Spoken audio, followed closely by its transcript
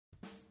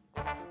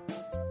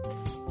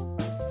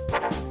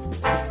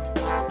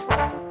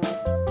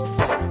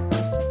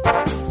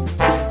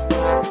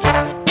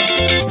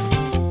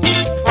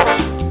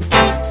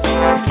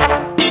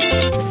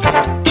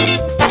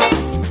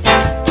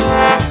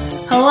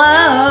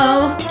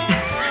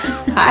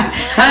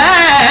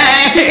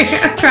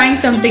Hey! Trying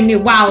something new.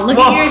 Wow, look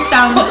at your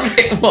sound.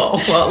 Okay,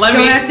 well,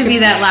 Don't have to be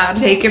that loud.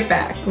 Take it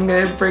back. I'm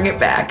going to bring it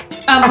back.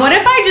 What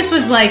if I just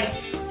was like,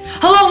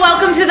 hello,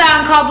 welcome to the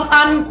On Call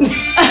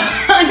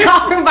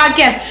Room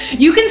podcast.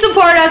 You can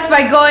support us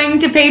by going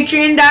to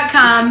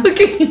patreon.com.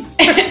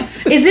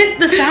 Is it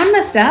the sound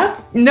messed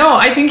up? No,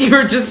 I think you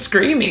were just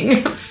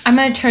screaming. I'm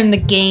going to turn the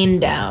gain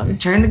down.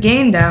 Turn the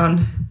gain down.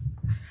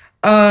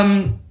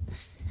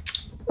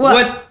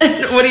 What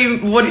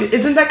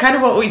isn't that kind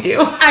of what we do?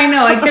 I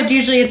know, except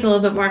usually it's a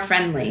little bit more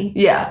friendly.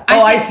 Yeah.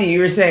 I see.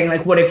 You were saying,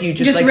 like, what if you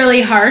just like,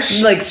 really harsh?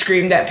 Like,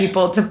 screamed at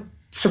people to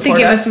support to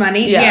give us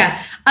money?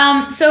 Yeah.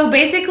 So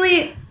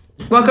basically...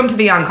 Welcome to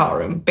the On-Call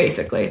Room,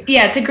 basically.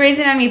 Yeah, it's a Grey's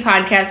Anatomy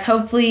podcast.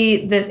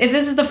 Hopefully, if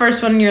this is the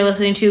first one you're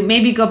listening to,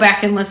 maybe go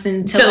back and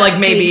listen to like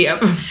maybe a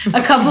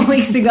couple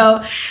weeks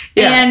ago.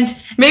 Yeah. And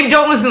maybe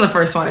don't listen to the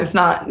first one. It's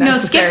not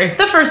necessary. No, skip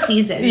the first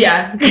season.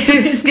 Yeah,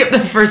 skip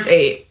the first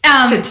 8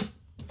 to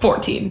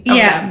 14.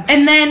 Yeah,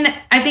 and then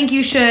I think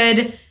you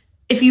should,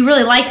 if you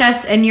really like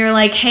us and you're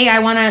like, hey, I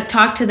want to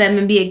talk to them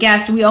and be a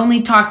guest, we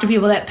only talk to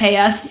people that pay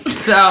us.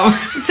 So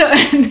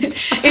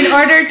in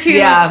order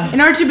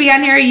to be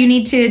on here, you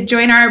need to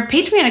join our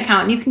Patreon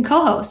account and you can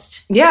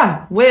co-host.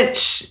 Yeah,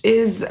 which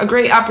is a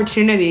great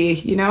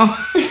opportunity, you know?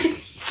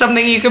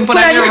 Something you can put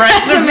on your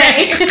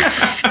resume.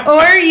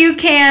 Or you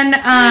can...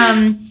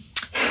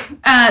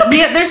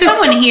 there's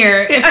someone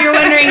here. If you're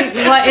wondering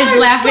what is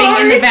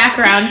laughing in the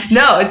background,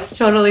 no, it's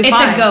totally fine.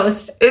 It's a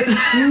ghost. It's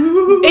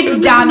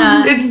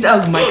Donna.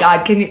 Oh my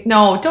God!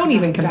 Don't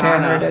even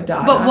compare her to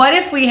Donna. But what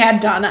if we had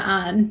Donna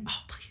on?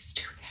 Oh, please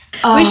do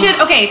that. We should.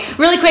 Okay,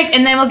 really quick,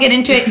 and then we'll get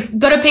into it.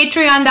 Go to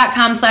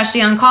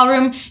patreon.com/the On-Call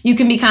Room. You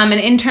can become an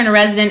intern, a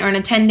resident, or an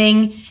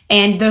attending.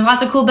 And there's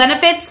lots of cool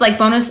benefits, like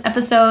bonus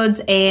episodes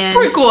and...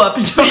 Pretty cool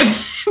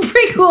episodes.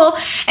 Pretty cool.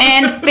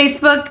 And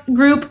Facebook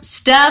group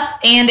stuff.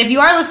 And if you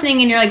are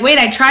listening and you're like, wait,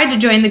 I tried to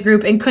join the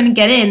group and couldn't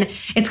get in,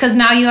 it's because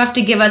now you have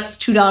to give us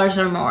 $2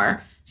 or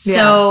more.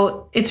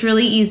 So it's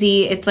really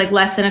easy. It's like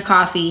less than a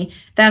coffee.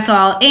 That's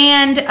all.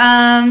 And you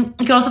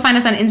can also find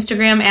us on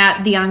Instagram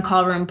at the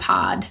On-Call Room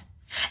Pod.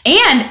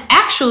 And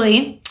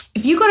actually,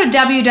 if you go to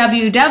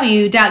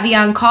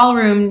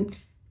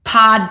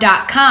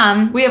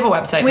www.theoncallroompod.com. We have a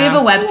website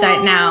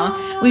now.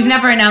 We've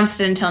never announced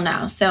it until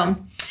now. So,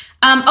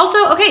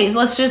 also, okay,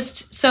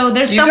 so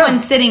there's someone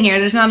sitting here.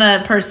 There's not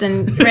a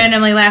person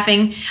randomly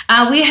laughing.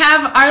 We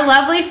have our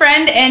lovely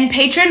friend and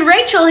patron,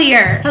 Rachel,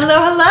 here. Hello.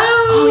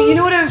 Oh, you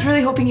know what I was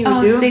really hoping you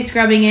would do? Say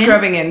scrubbing in.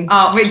 Scrubbing in.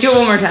 Oh, wait, do it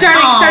one more time.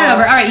 Start it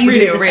over. All right, you do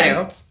it this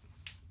time.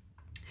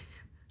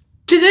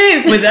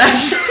 Today with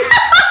us.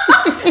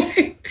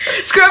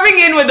 Scrubbing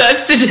in with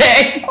us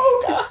today.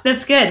 Oh, God.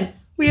 That's good.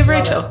 We have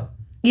Rachel.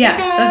 Yeah,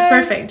 that's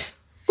perfect.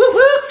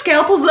 Woo-hoo,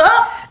 scalpels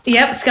up.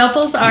 Yep,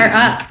 scalpels are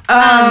up.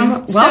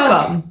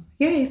 Welcome.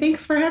 Yay,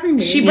 thanks for having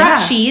me. She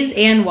brought cheese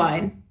and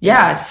wine.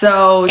 Yeah,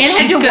 so... And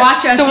had to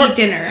watch us eat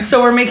dinner.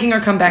 So we're making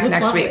her come back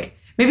next week.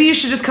 Maybe you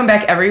should just come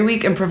back every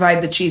week and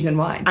provide the cheese and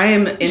wine. I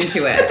am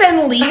into it. But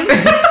then leave.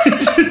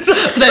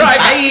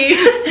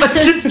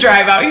 Just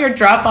drive out here,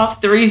 drop off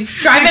 3...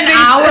 Drive an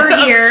hour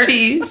here.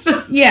 Cheese.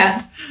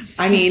 Yeah.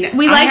 I mean,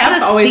 I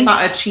have always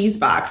thought a cheese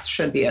box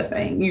should be a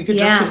thing. You could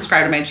just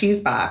subscribe to my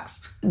cheese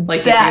box.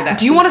 Like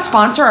do you want to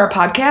sponsor our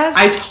podcast?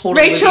 I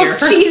totally Rachel's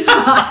cheese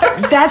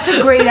box. That's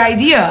a great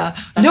idea.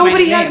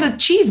 Nobody has a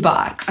cheese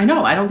box. I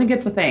know. I don't think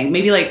it's a thing.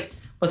 Maybe like,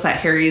 what's that,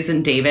 Harry's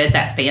and David,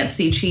 that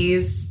fancy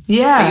cheese?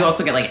 Yeah. But you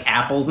also get like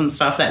apples and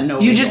stuff that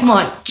nobody You just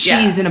want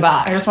cheese in a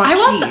box. I just want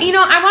cheese.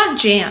 I want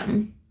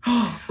jam.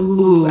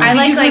 Ooh.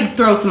 I like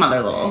throw some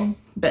other little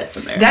bits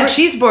in there. That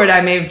cheese board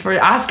I made for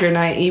Oscar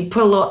night, you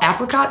put a little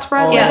apricot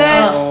spread with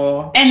it.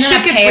 Oh. And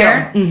then a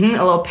pear. A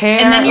little pear.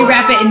 And then you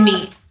wrap it in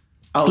meat.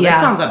 Oh,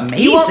 that sounds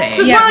amazing. So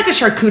it's more like a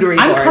charcuterie board.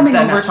 I'm coming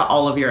over to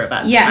all of your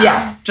events.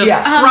 Yeah. Just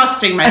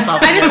thrusting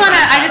myself. I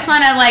just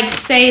want to like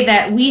say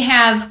that we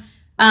have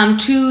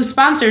 2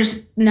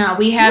 sponsors now.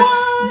 We have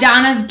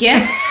Donna's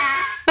Gifts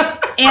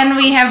and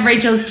we have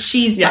Rachel's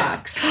cheese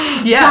box.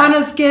 Yeah.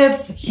 Donna's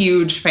Gifts,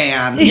 huge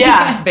fan.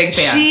 Yeah. Big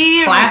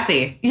fan.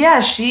 Classy. Yeah,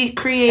 she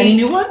creates... Any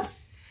new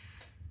ones?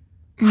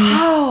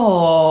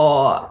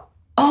 Oh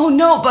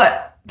no,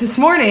 but this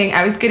morning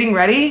I was getting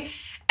ready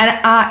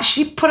and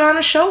she put on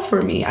a show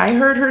for me. I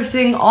heard her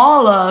sing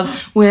all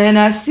of When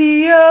I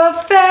See Your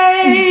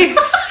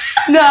Face,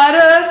 Not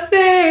a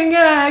Thing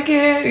I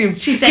Can...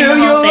 She sang the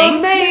whole thing?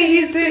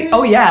 Amazing.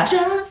 Oh, yeah.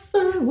 Just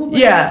the way.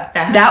 Yeah,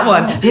 that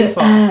one.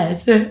 Beautiful.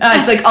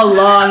 It's like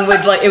along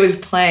with like it was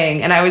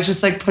playing, and I was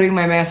just like putting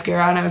my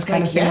mascara on. I was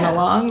kind of singing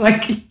along,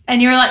 like.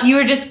 And you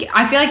were just.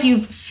 I feel like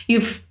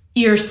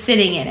you're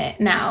sitting in it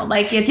now,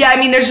 like it's. Yeah, I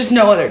mean, there's just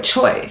no other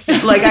choice.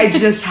 Like I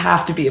just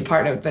have to be a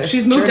part of this.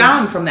 She's moved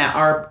on from that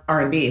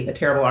R&B, the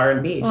terrible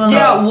R&B. Well,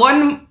 yeah,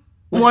 one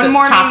morning,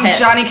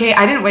 Johnny K.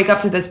 I didn't wake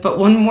up to this, but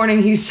one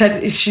morning he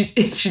said she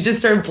just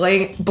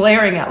started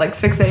blaring at like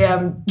 6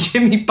 a.m.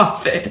 Jimmy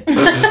Buffett.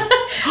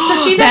 So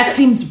she that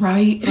seems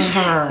right for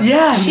her.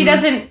 Yeah. She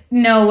doesn't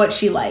know what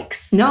she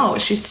likes. No,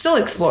 she's still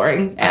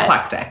exploring.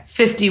 Eclectic.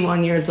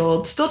 51 years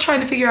old, still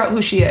trying to figure out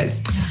who she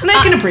is. And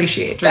I can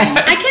appreciate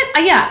that.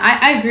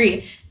 I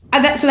agree.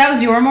 So that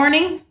was your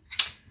morning?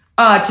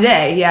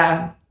 Today,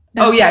 yeah.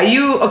 So you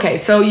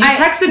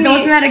texted me.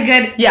 Wasn't that a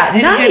good? Yeah,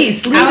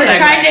 nice. I was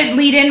trying to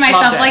lead in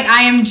myself like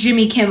I am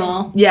Jimmy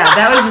Kimmel. Yeah,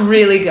 that was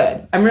really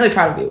good. I'm really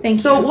proud of you. Thank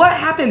you. So what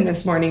happened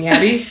this morning,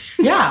 Abbey?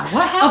 Yeah,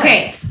 what happened?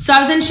 Okay, so I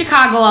was in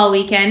Chicago all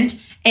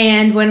weekend,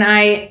 and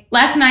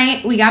last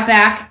night we got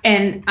back,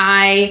 and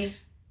I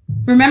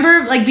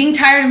remember like being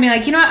tired and being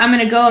like, you know what, I'm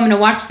gonna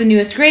watch the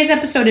newest Grey's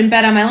episode in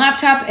bed on my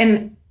laptop.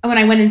 And when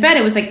I went in bed,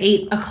 it was like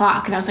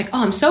 8:00, and I was like,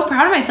 oh, I'm so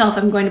proud of myself.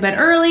 I'm going to bed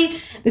early.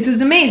 This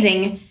is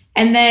amazing.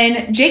 And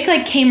then Jake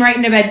like came right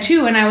into bed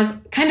too, and I was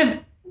kind of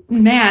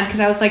mad because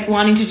I was like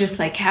wanting to just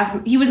like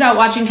he was out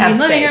watching TV in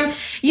the living room.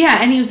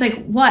 Yeah, and he was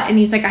like, what? And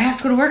he's like, I have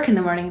to go to work in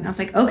the morning. And I was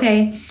like,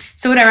 okay.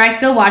 So whatever, I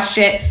still watched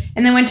it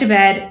and then went to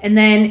bed. And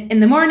then in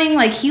the morning,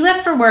 like he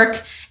left for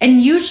work,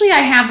 and usually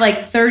I have like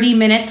 30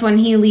 minutes when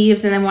he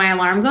leaves and then my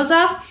alarm goes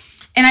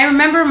off. And I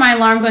remember my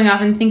alarm going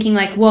off and thinking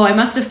like, whoa, I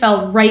must have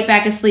fell right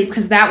back asleep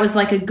because that was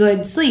like a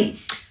good sleep.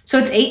 So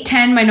it's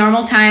 8:10, my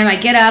normal time. I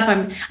get up.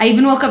 I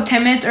even woke up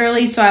 10 minutes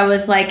early. So I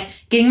was like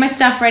getting my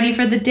stuff ready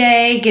for the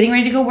day, getting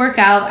ready to go work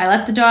out. I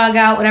let the dog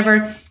out,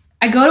 whatever.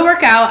 I go to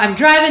work out. I'm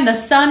driving. The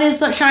sun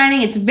is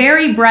shining. It's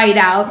very bright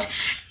out.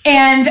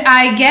 And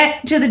I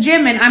get to the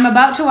gym and I'm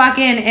about to walk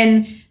in,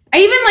 and I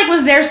even like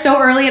was there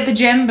so early at the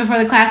gym before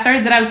the class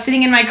started that I was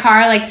sitting in my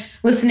car like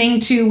listening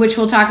to, which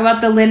we'll talk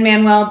about, the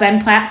Lin-Manuel Ben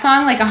Platt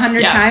song like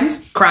 100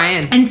 times.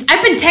 Crying. And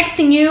I've been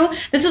texting you.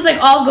 This was like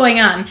all going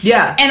on.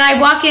 Yeah. And I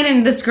walk in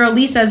and this girl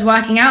Lisa is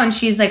walking out and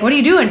she's like, what are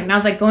you doing? And I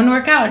was like, going to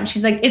work out. And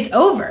she's like, it's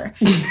over.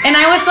 And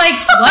I was like,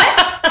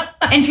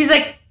 what? And she's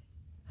like,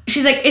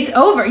 it's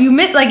over. You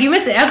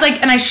missed it. I was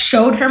like, and I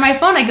showed her my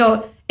phone. I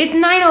go, it's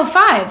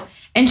 9:05.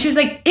 And she was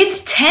like,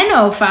 it's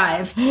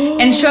 10:05,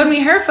 and showed me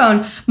her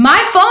phone. My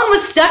phone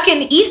was stuck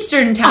in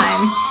Eastern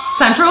time.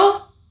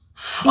 Central?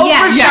 Oh,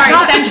 yes,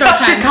 Central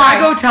time.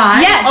 Chicago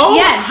time? Yes,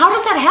 yes. How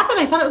does that happen?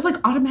 I thought it was like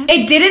automatic.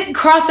 It didn't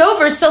cross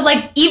over. So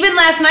like even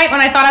last night when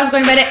I thought I was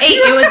going to bed at 8,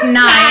 it was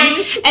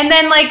 9. And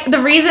then like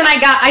the reason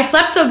I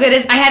slept so good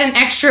is I had an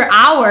extra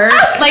hour.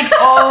 Like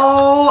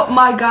oh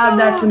my God,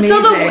 that's amazing.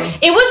 So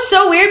it was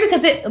so weird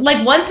because it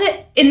like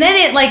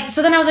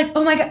so then I was like,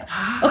 oh my God.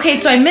 Okay,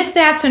 so I missed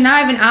that. So now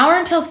I have an hour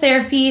until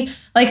therapy.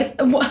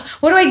 Like, what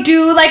do I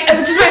do? Like, it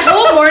was just my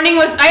whole morning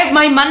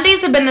my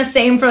Mondays have been the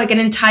same for like an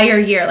entire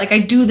year. Like, I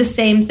do the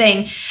same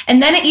thing. And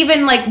then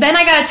then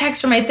I got a text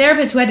from my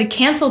therapist who had to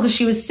cancel because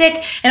she was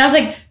sick. And I was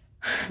like,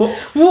 what?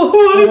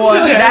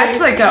 That's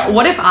like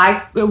what if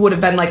I would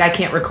have been like, I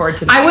can't record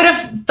today? I would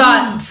have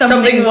thought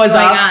something was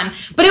going on.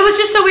 But it was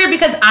just so weird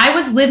because I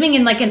was living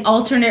in like an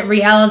alternate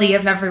reality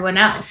of everyone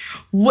else.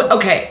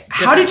 Okay,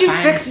 how did you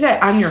fix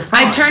it on your phone?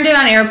 I turned it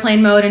on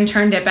airplane mode and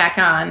turned it back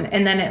on,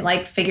 and then it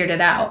like figured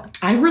it out.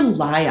 I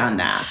rely on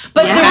that.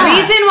 But the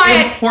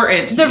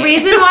reason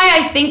reason why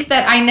I think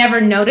that I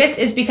never noticed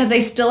is because I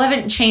still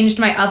haven't changed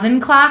my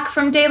oven clock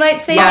from daylight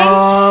savings.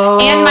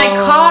 And my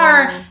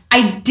car,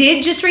 I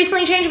did just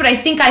recently change, but I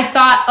think I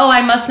thought,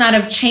 I must not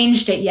have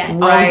changed it yet.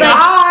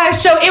 Right.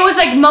 So it was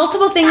like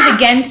multiple things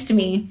against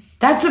me.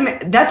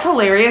 That's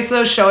hilarious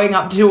though, showing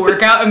up to a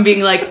workout and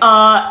being like,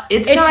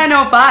 it's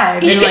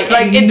 9:05. And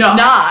like it's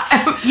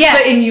not. Yeah.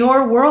 But in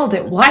your world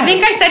it was. I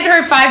think I said to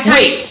her 5 times.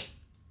 Wait.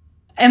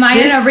 Am I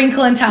in a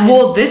wrinkle in time?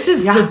 Well, this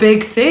is the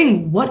big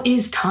thing. What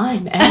is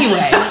time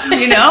anyway?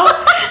 You know?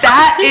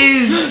 That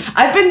is,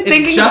 I've been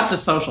thinking. It's just a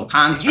social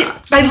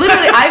construct.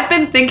 I've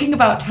been thinking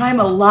about time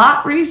a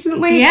lot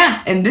recently.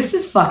 Yeah. And this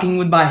is fucking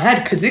with my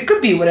head because it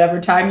could be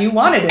whatever time you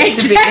wanted it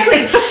to be.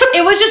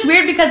 It was just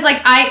weird because like,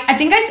 I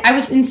think I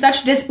was in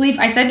such disbelief.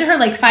 I said to her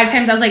like 5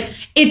 times, I was like,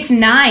 it's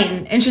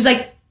 9. And she's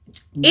like,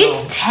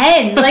 it's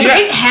 10. Like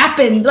it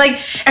happened. Like,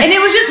 and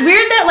it was just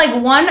weird that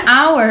like 1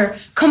 hour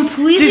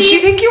completely. Did she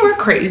think you were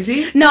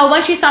crazy? No,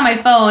 once she saw my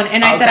phone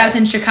and I said I was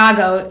in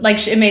Chicago,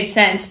 like it made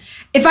sense.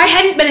 If I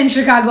hadn't been in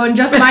Chicago and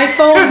just my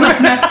phone was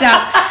messed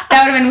up,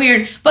 that would have been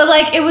weird. But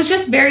like, it was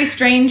just very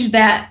strange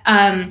that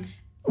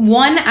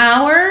 1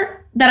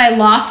 hour that I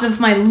lost of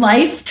my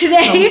life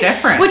today. So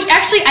different. Which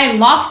actually I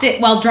lost it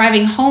while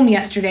driving home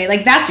yesterday.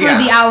 Like that's where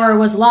the hour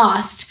was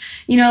lost.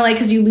 You know, like,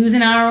 because you lose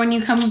an hour when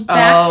you come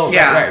back. Oh,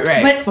 yeah,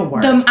 right. But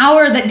the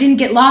hour that didn't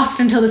get lost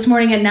until this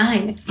morning at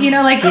 9. You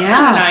know, like, that's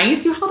kind of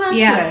nice. You held on to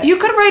it. You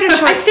could write a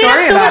short story about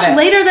it. I stayed up so much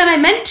later than I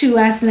meant to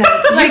last night.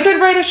 Like, you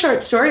could write a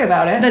short story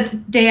about it. The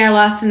day I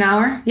lost an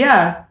hour?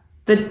 Yeah.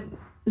 The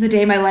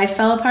day my life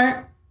fell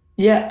apart?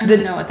 Yeah. I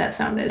don't know what that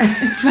sound is.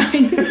 It's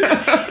fine.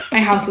 My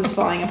house is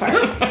falling apart.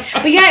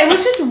 But yeah, it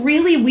was just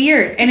really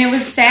weird. And it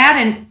was sad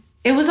and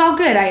it was all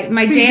good.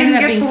 My day ended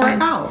up being fine.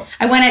 Out.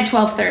 I went at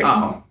 12:30.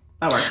 Oh.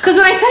 That works. Because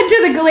when I said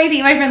to the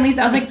lady, my friend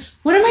Lisa, I was like,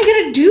 what am I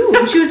going to do?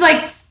 And she was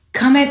like,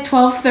 come at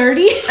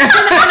 12:30. And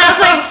I was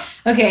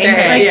like,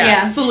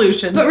 okay.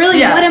 Solutions. But really,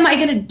 what am I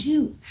going to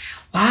do?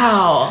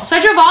 Wow. So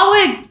I drove all the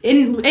way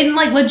in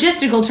like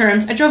logistical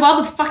terms. I drove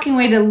all the fucking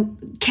way to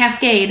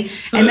Cascade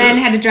and then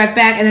had to drive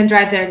back and then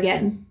drive there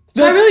again.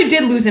 So I really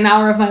did lose an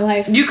hour of my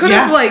life. You could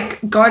have like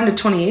gone to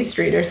 28th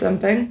Street or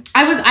something.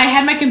 I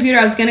had my computer.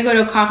 I was going to go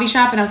to a coffee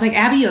shop and I was like,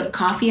 Abby, you have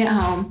coffee at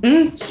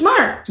home.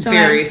 Smart. So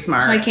Very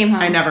smart. So I came home.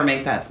 I never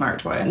make that smart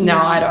choice. No,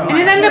 I don't. And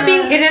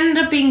it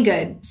ended up being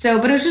good. So,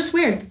 but it was just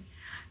weird.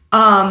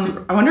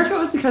 I wonder if it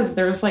was because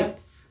there's like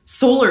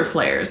solar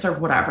flares or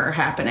whatever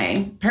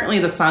happening. Apparently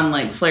the sun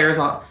like flares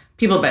all.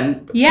 People have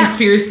been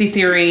conspiracy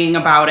theorying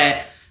about it,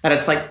 that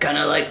it's like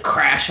gonna like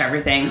crash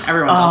everything.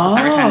 Everyone does this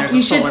every time there's a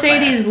solar flare. You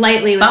should say these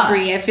lightly with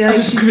Brie. I feel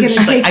like she's gonna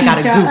take I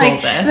gotta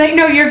Google this. Like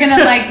no, you're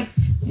gonna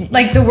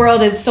like the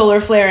world is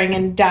solar flaring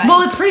and dying.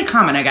 Well, it's pretty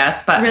common, I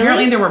guess. But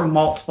apparently there were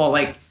multiple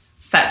like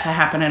set to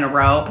happen in a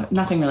row, but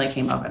nothing really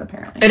came of it,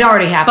 apparently. It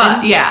already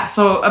happened? But yeah,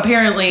 so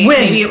apparently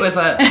maybe it was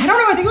I don't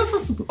know, I think it was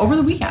this over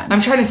the weekend.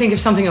 I'm trying to think if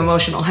something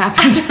emotional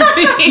happened to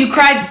me. You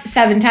cried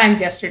 7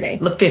 times yesterday.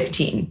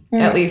 15.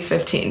 At least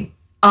 15.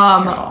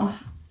 That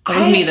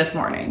was me this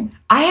morning.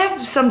 I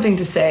have something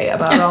to say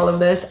about all of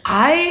this.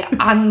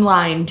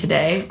 Online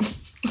today.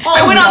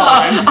 I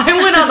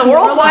went on the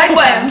World Wide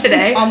Web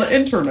today. On the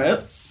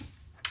internet.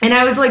 And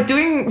I was like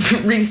doing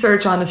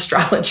research on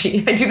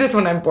astrology. I do this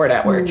when I'm bored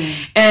at work.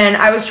 And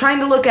I was trying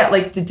to look at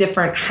like the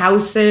different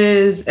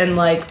houses and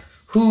like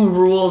who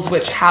rules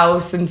which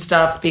house and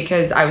stuff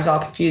because I was all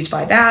confused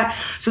by that.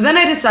 So then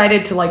I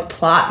decided to like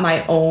plot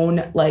my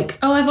own like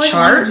I've always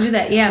chart wanted to do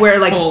that, where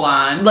like full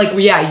on. Like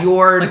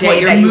your like day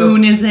what your that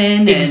moon is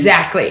in.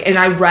 Exactly. And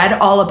I read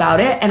all about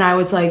it and I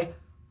was like,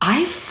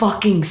 I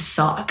fucking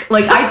suck.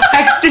 Like, I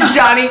texted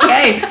Johnny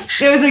K.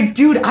 It was like,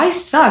 dude, I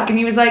suck. And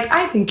he was like,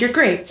 I think you're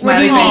great. What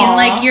do you mean?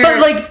 Like, you're... But,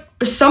 like,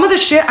 some of the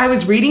shit I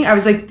was reading, I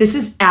was like, this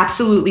is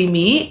absolutely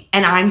me,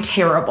 and I'm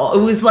terrible.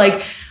 It was,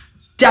 like,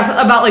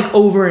 definitely about, like,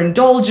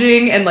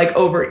 overindulging and, like,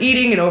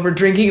 overeating and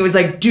overdrinking. It was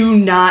like, do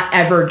not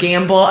ever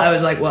gamble. I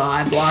was like, well,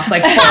 I've lost,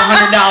 like,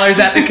 $400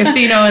 at the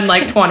casino in,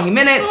 like, 20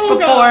 minutes before.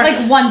 God.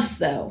 Like, once,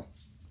 though.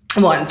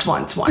 Once.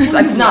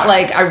 It's not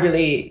like I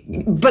really,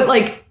 but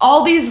like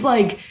all these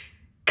like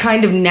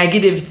kind of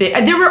negative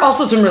things. There were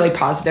also some really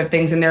positive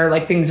things, and there are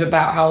like things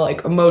about how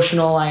like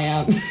emotional I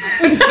am.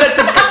 And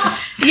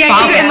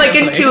like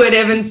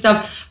intuitive and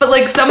stuff. But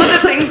like some of the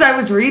things I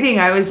was reading,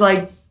 I was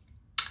like,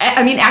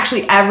 I mean,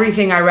 actually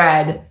everything I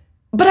read.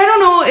 But I don't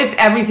know if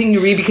everything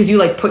you read because you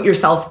like put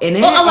yourself in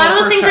it. Well, a lot of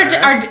those things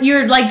are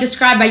you're like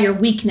described by your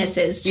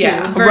weaknesses too,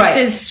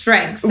 versus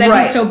strengths. That'd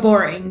be so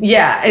boring.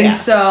 Yeah, and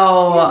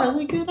so you're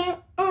really good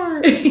at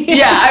art.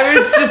 I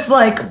was just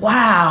like,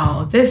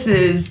 wow,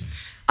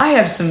 I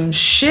have some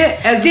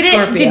shit as a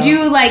Scorpio. Did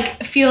you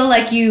like feel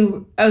like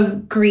you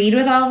agreed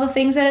with all the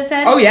things that it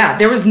said? Oh yeah,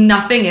 there was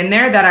nothing in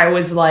there that I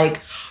was like,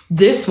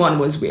 this one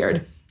was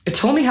weird. It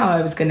told me how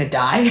I was gonna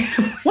die.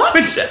 What?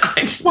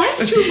 Why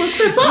did you look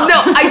this up?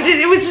 No, I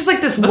did. It was just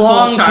like this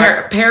long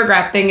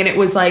paragraph thing, and it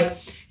was like,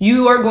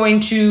 you are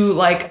going to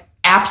like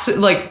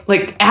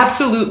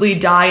absolutely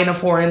die in a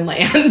foreign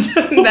land.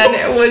 Then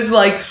it was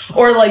like,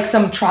 or like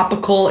some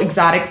tropical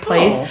exotic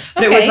place.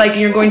 But it was like,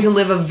 you're going to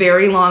live a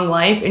very long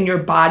life, and your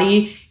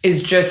body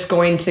is just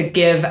going to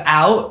give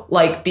out,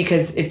 like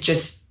because it's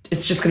just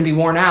going to be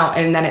worn out.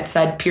 And then it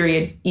said,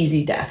 period,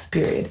 easy death,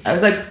 period. I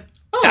was like,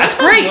 that's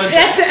great. I'm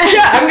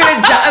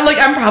gonna die. Like,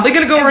 I'm probably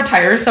gonna go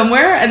retire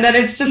somewhere, and then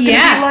it's just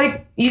gonna be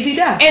like easy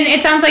death. And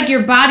it sounds like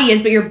your body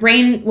is, but your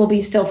brain will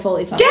be still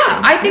fully functioning.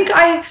 Yeah, I think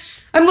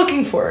I'm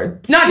looking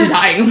forward, not to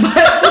dying, but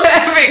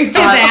having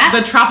that.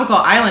 The tropical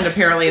island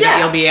apparently that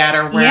you'll be at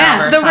or wherever.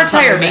 Yeah, the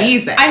retirement.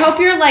 Amazing. I hope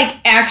you're like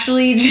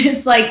actually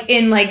just like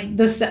in like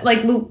the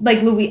like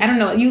Louis. I don't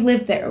know. You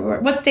live there.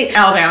 What state?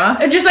 Alabama.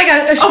 Just like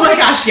a oh my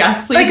gosh,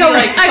 yes, please.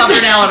 Like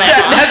Southern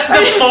Alabama. That's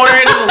the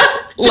foreign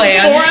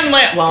land. Foreign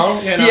land.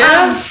 Well, you know.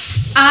 Yeah.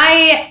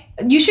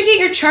 You should get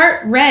your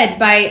chart read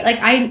by like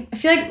I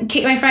feel like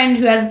Kate, my friend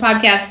who has a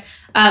podcast,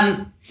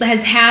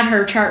 has had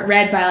her chart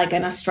read by like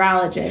an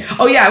astrologist.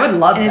 Oh yeah, I would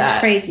love and that. It's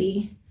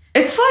crazy.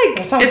 It's like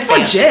it's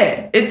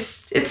legit.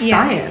 It's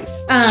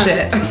science.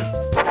 Shit.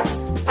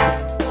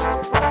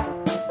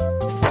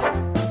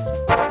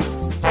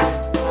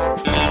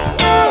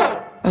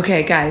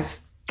 Okay,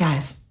 guys.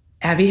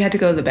 Abby had to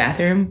go to the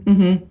bathroom,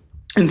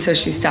 and so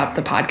she stopped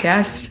the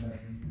podcast.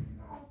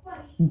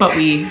 But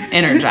we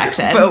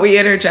interjected.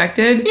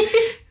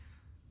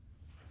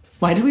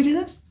 Why did we do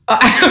this?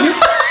 I don't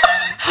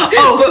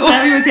know. But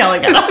Abby was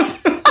yelling at us.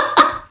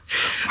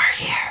 We're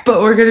here.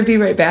 But we're going to be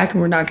right back, and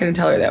we're not going to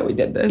tell her that we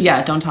did this.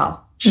 Yeah, don't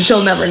tell.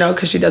 She'll never know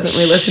because she doesn't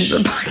re-listen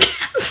to the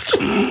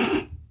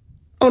podcast.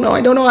 Oh no,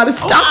 I don't know how to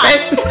stop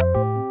it.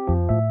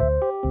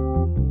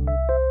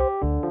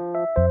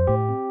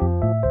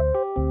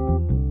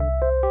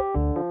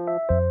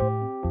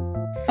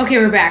 Okay,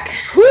 we're back.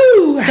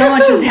 Woo! So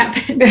much has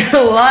happened.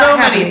 So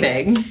many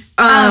things.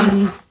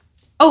 I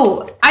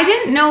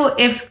didn't know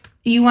if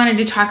you wanted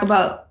to talk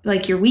about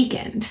like your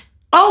weekend.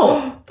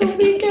 Oh,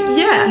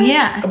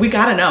 Yeah. We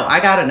gotta know. I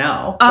gotta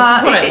know. This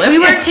is what I live We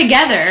in. work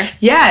together.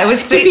 Yeah, it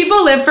was. Do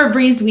people live for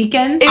Bree's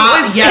weekends?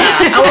 Yeah.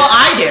 Well,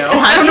 I do.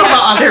 I don't know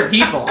about other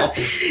people.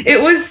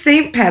 It was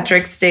St.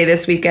 Patrick's Day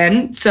this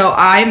weekend, so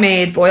I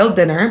made boiled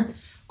dinner,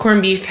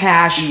 corned beef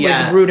hash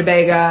with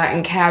rutabaga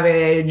and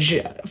cabbage.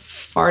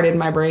 Farted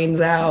my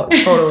brains out.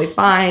 Totally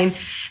fine.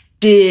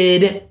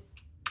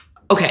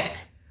 Okay.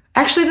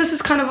 Actually, this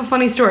is kind of a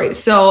funny story.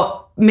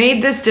 So,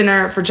 made this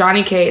dinner for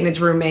Johnny K and his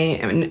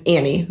roommate, and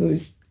Annie,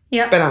 who's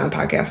been on the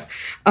podcast.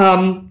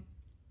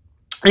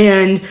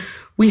 And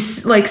we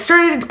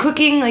started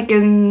cooking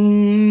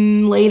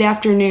in late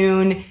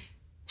afternoon,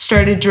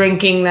 started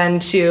drinking then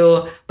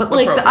too. But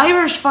the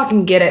Irish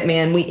fucking get it,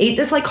 man. We ate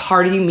this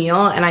hearty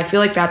meal, and I feel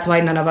like that's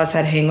why none of us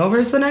had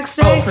hangovers the next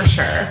day. Oh, for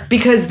sure.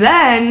 Because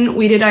then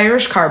we did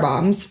Irish car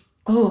bombs.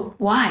 Oh,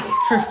 why?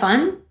 For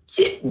fun?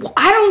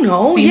 I don't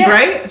know. Seemed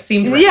right?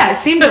 Seemed right. Yeah, it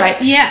seemed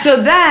right. Yeah.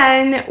 So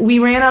then we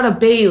ran out of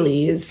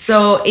Baileys.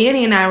 So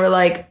Annie and I were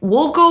like,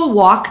 we'll go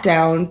walk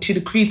down to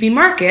the creepy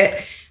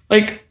market,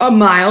 a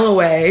mile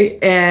away,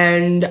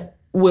 and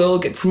we'll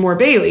get some more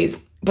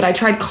Baileys. But I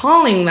tried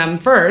calling them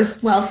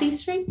first. Wealthy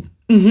Street?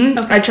 Mm-hmm.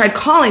 Okay. I tried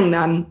calling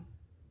them.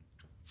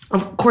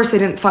 Of course, they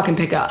didn't fucking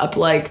pick up.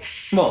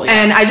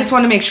 And I just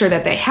wanted to make sure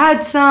that they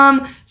had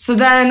some. So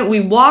then we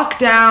walked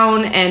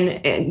down,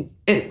 and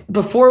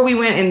before we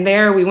went in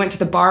there, we went to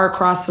the bar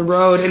across the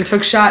road and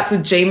took shots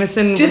of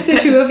Jameson. Just the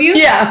two of you?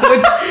 Yeah,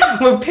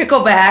 with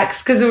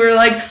picklebacks, because we were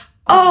like,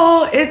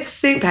 oh, it's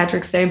St.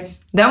 Patrick's Day.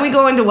 Then we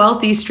go into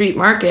Wealthy Street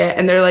Market,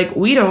 and they're like,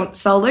 we don't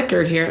sell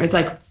liquor here. It was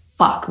like,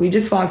 fuck, we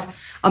just walked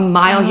a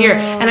mile here.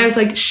 And I was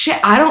like, shit,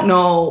 I don't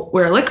know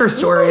where a liquor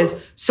store is.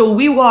 So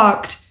we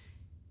walked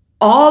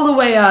all the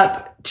way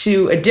up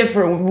to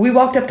we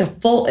walked up to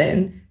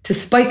Fulton, to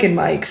Spike and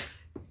Mike's.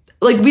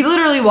 We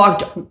literally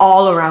walked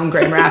all around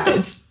Grand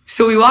Rapids.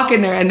 So we walk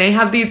in there, and they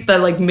have the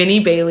mini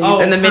Baileys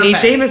and the mini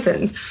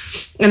Jamesons.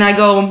 And I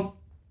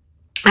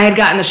had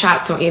gotten the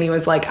shot, so Annie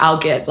was like, I'll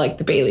get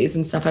the Baileys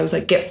and stuff. I was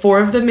like, get 4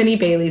 of the mini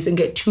Baileys and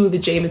get 2 of the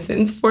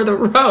Jamesons for the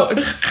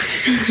road.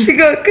 She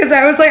goes, because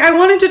I was like, I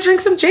wanted to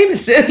drink some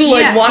Jameson,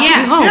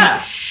 walking home.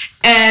 Yeah.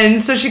 And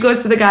so she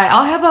goes to the guy,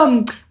 I'll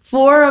have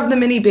 4 of the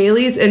mini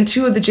Baileys and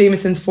 2 of the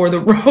Jamesons for the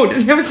road.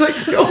 And I was like,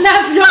 no.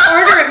 Don't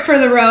order it for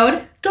the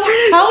road.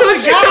 Don't tell me.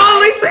 So she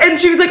totally, and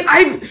she was like,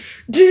 I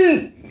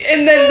didn't.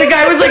 And then the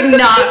guy was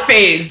not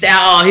phased at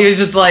all. He was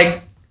just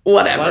like,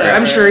 whatever.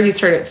 I'm sure he's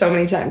heard it so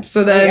many times.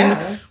 So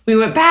then we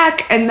went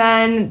back, and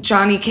then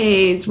Johnny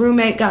K's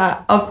roommate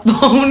got a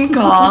phone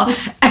call. You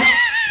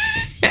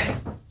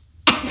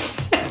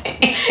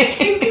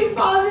can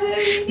pause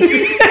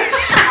it.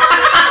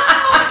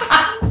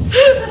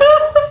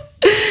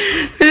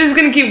 We're just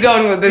gonna keep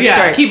going with this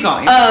story. Yeah, keep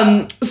going.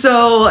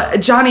 So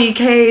Johnny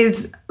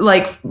K's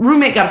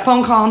roommate got a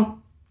phone call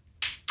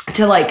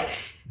to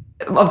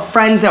of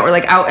friends that were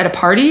out at a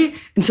party,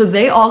 and so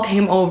they all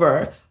came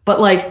over. But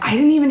I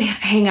didn't even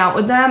hang out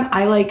with them.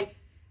 I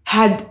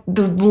had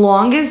the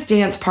longest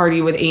dance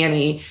party with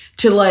Annie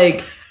to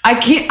I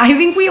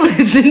think we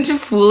listened to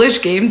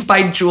Foolish Games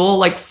by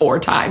Jewel 4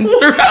 times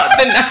throughout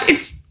the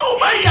night. Oh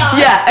my God.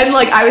 Yeah, and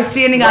I was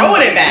standing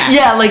on it back.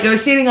 Yeah, I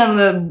was standing on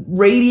the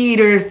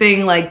radiator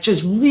thing,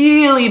 just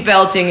really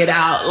belting it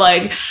out.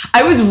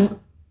 I was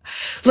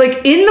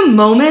in the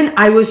moment,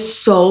 I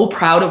was so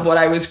proud of what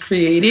I was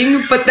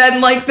creating. But then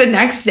the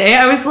next day,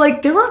 I was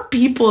there were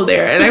people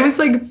there, and I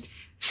was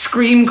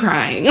scream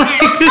crying.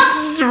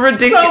 This is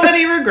ridiculous. So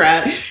many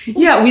regrets.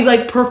 Yeah, we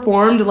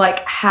performed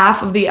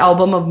half of the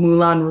album of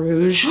Moulin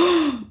Rouge.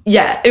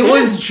 Yeah, it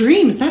was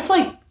Dreams. That's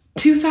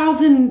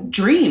 2000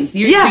 Dreams. The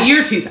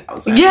year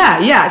 2000.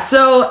 Yeah.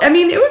 So, I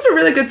mean, it was a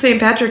really good St.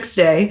 Patrick's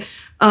Day.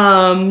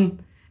 And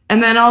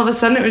then all of a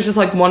sudden it was just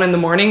 1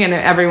 a.m, and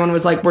everyone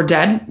was we're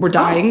dead. We're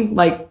dying.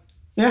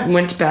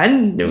 Went to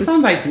bed. It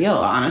sounds ideal,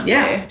 honestly.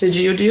 Yeah. Did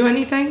you do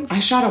anything?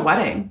 I shot a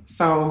wedding.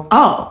 So.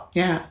 Oh.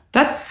 Yeah.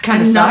 That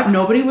kind of sucks.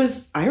 Nobody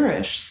was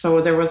Irish. So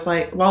there was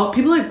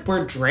people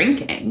were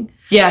drinking.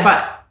 Yeah.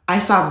 But I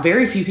saw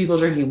very few people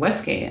drinking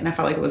whiskey, and I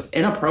felt like it was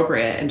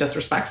inappropriate and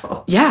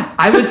disrespectful. Yeah,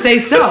 I would say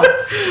so.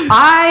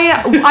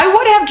 I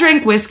would have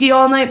drank whiskey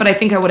all night, but I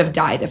think I would have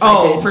died if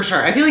I did. Oh, for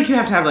sure. I feel like you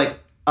have to have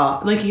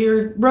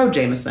your road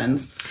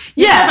Jamesons.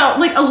 Yeah.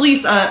 Felt at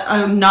least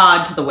a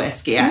nod to the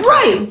whiskey at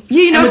times.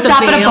 Yeah,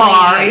 stop at a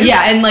bar.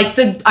 Yeah, and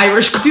the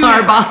Irish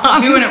car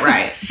bombs. Doing it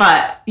right.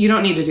 But you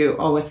don't need to do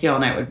whiskey all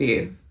night would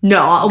be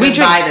no, we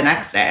drink the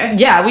next day.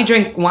 Yeah, we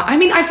drink one. I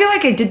mean, I feel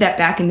like I did that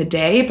back in the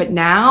day, but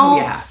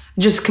now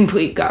just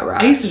complete gut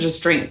rot. I used to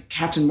just drink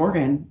Captain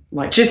Morgan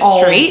just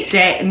all straight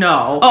day.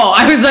 No. Oh,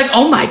 I was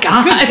oh my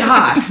God. Good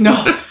God. No.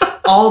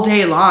 All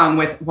day long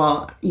with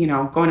going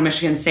to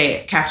Michigan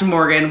State, Captain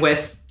Morgan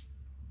with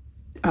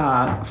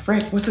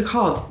what's it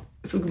called?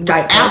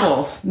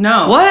 Apples.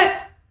 No.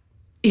 What?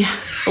 Yeah.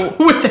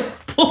 With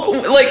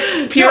apples.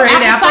 Pureed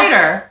apple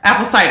apples?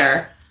 Apple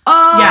cider.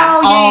 Oh,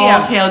 yeah.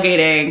 All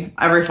tailgating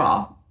every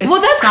fall.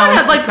 That's kind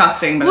of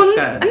disgusting, but it's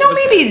good. No,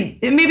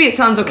 maybe it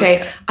sounds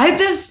okay. I had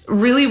this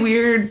really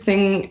weird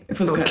thing. It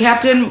was good.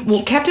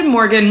 Captain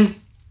Morgan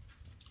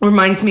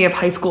reminds me of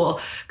high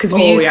school because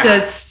we used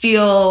to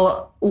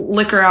steal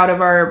liquor out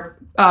of our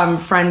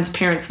friend's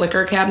parents'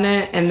 liquor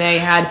cabinet, and they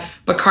had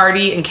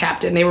Bacardi and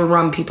Captain. They were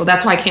rum people.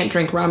 That's why I can't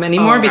drink rum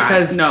anymore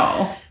because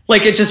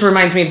like it just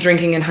reminds me of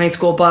drinking in high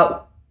school.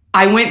 But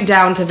I went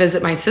down to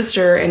visit my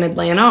sister in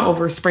Atlanta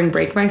over spring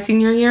break my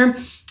senior year,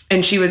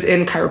 and she was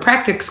in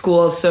chiropractic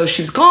school, so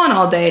she was gone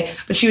all day.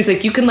 But she was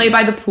like, "You can lay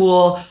by the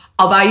pool.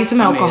 I'll buy you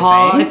some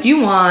alcohol if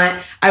you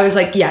want." I was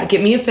like, "Yeah,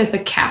 get me a fifth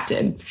of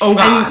Captain." Oh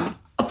God.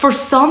 And for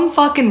some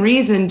fucking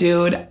reason,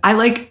 dude, I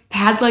like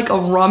had like a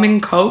rum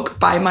and Coke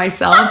by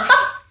myself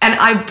and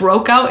I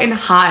broke out in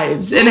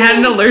hives and had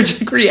an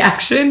allergic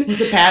reaction. Was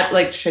it bad,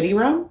 like shitty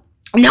rum?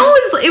 No,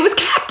 it was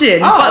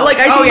Captain. But like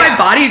I think my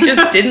body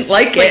just didn't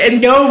like it. Like,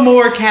 and no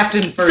more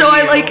Captain for so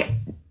I like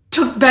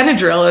took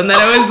Benadryl and then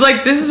I was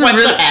like, this is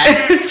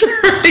it's a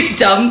really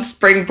dumb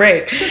spring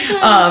break.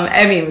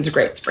 I mean, it was a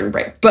great spring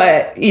break.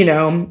 But, you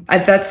know,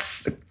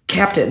 that's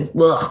Captain.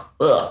 Ugh,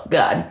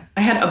 God.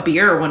 I had a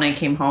beer when I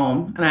came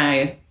home, and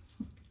I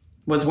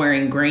was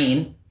wearing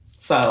green.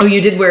 So. Oh,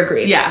 you did wear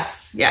green?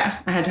 Yes. Yeah.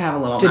 I had to have a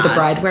little Did the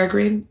bride wear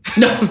green?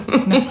 No.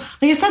 Like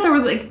I said, there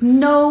was like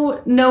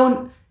no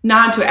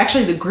nod to it.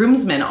 Actually, the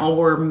groomsmen all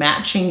wore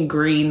matching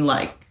green,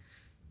 like,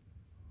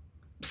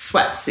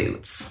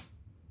 sweatsuits.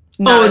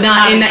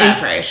 Not in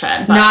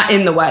exaggeration. Not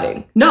in the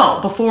wedding. No,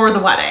 before the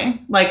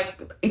wedding.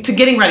 Like, to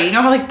getting ready. You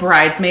know how, like,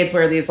 bridesmaids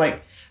wear these,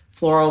 like,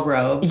 floral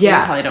robes? Yeah.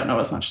 You probably don't know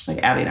as much as,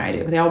 like, Abbey and I do.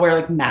 But they all wear,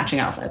 like, matching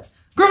outfits.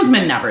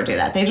 Groomsmen never do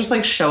that. They just,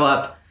 like, show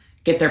up,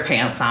 get their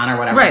pants on or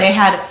whatever. Right. They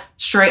had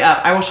straight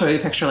up, I will show you a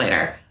picture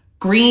later,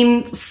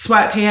 green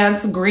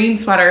sweatpants, green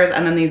sweaters,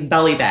 and then these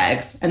belly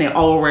bags. And they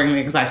all were wearing the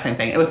exact same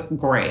thing. It was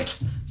great.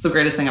 It's the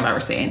greatest thing I've ever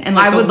seen. And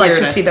like, I would like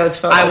to see those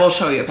photos. I will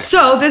show you a picture.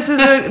 So this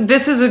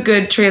is a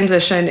good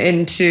transition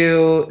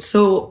into...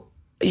 So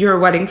you're a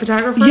wedding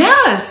photographer?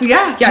 Yes,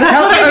 yeah. Yeah,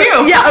 that's what I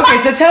do. Yeah, okay.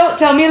 So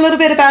tell me a little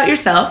bit about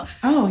yourself.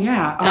 Oh,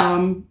 yeah.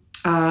 I'm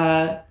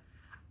old.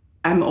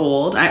 I'm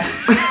old.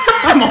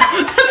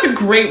 That's a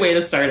great way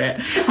to start it.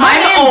 My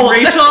name's old.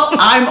 Rachel.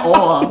 I'm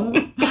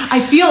old. I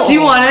feel old. Do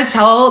you want to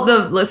tell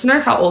the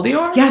listeners how old you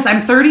are? Yes,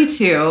 I'm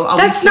 32.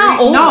 That's not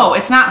old. No,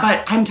 it's not.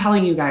 But I'm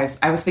telling you guys,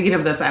 I was thinking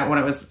of this when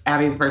it was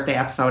Abby's birthday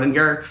episode,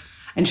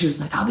 and she was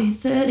like, "I'll be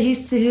 30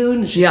 soon."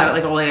 And she said it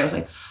like old lady. I was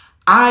like,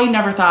 I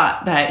never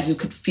thought that you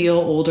could feel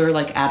older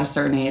like at a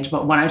certain age,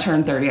 but when I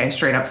turned 30, I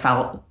straight up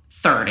felt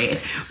 30.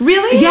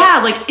 Really? Yeah,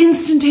 like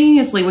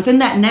instantaneously. Within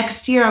that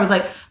next year, I was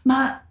like,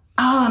 my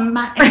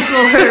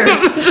ankle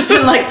hurts.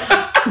 And like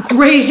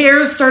gray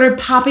hairs started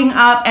popping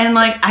up, and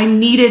like I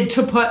needed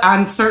to put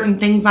on certain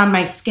things on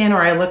my skin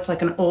or I looked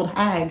like an old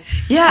hag.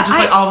 Yeah. And just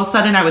like all of a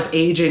sudden I was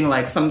aging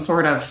like some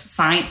sort of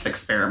science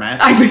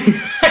experiment. I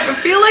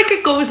feel like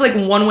it goes like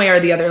one way or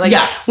the other. Like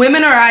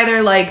women are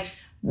either like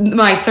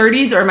my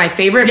 30s are my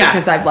favorite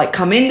because I've like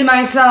come into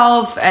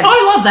myself. And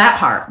I love that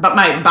part. But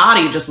my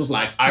body just was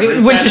like, I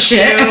went to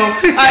shit.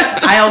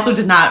 I also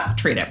did not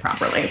treat it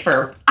properly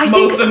for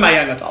most of my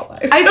young adult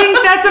life. I think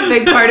that's a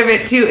big part of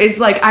it too, is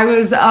like I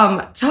was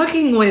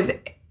talking with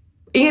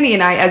Annie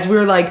and I as we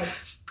were like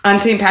on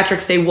St.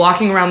 Patrick's Day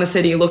walking around the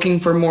city looking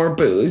for more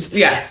booze.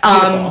 Yes.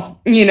 Beautiful.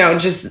 You know,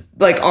 just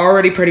like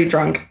already pretty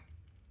drunk.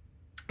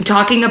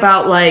 Talking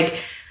about like,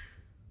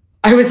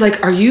 I was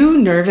like, are you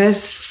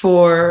nervous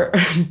for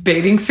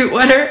bathing suit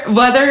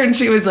weather? And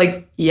she was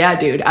like, yeah,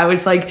 dude. I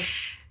was like,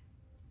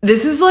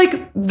 this is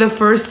like the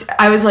first,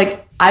 I was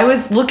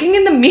looking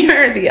in the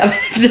mirror the other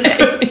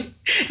day.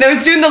 And I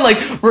was doing the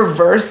like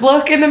reverse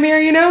look in the mirror,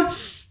 you know?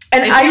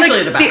 And it's I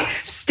like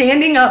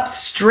standing up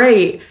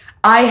straight,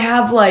 I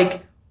have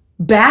like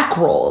back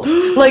rolls.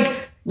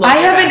 Like, I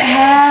haven't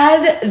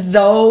had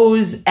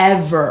those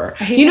ever.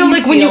 You know,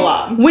 like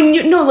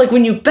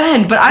when you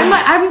bend, but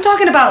I'm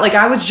talking about like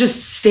I was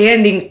just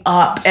standing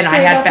up and I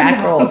had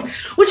back rolls,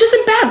 which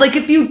isn't bad. Like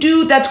if you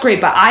do, that's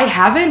great, but I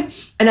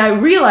haven't. And I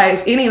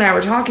realized Annie and I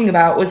were talking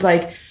about was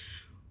like,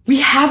 we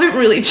haven't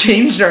really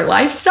changed our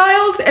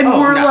lifestyles and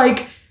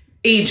like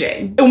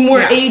aging. And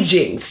we're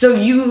aging. So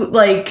you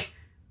like,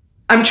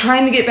 I'm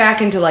trying to get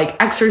back into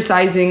like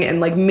exercising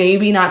and like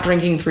maybe not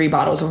drinking 3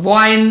 bottles of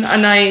wine a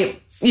night.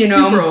 You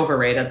know, super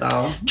overrated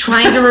though.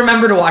 Trying to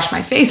remember to wash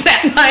my face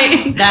at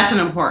night. That's an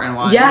important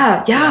one.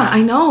 Yeah,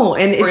 I know.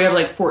 And where you have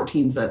like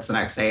 14 zits the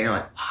next day, and you're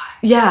like, why?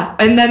 Yeah,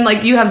 and then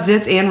like you have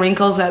zits and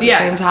wrinkles at the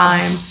same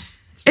time.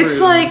 It's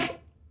like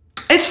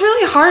it's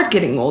really hard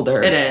getting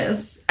older. It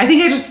is. I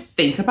think I just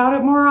think about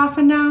it more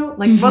often now.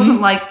 Like it wasn't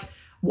like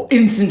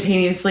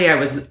instantaneously I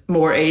was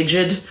more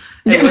aged.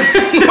 It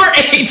was more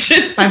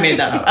aged. I made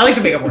that up. I like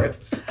to make up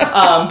words.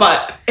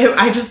 But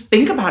I just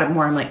think about it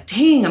more. I'm like,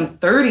 dang, I'm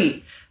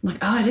 30. I'm like,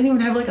 oh, I didn't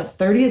even have like a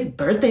 30th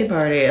birthday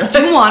party.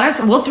 Do you want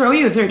us? We'll throw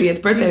you a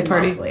 30th birthday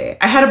party. Lovely.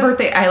 I had a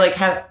birthday. I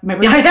had my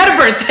birthday. I had a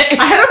birthday.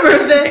 I had a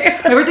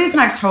birthday. My birthday's in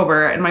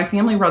October, and my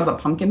family runs a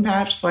pumpkin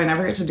patch, so I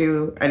never get to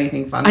do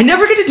anything fun. I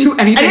never get to do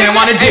anything I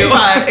want to do.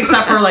 Fun,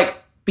 except for like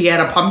be at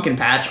a pumpkin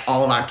patch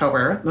all of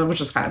October,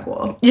 which is kind of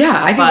cool.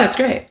 Yeah, I think that's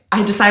great.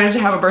 I decided to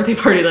have a birthday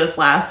party this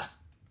last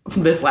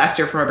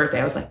year for my birthday.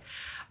 I was like,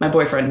 my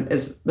boyfriend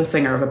is the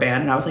singer of a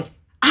band, and I was like,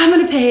 I'm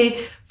going to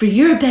pay for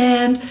your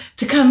band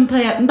to come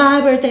play at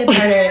my birthday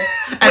party.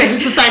 And I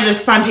just decided to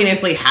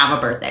spontaneously have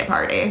a birthday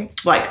party,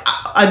 like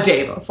a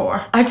day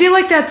before. I feel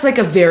like that's like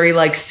a very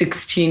like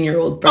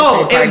 16-year-old birthday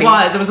party. Oh, it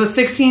was. It was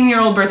a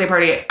 16-year-old birthday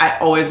party I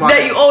always wanted.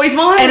 That you always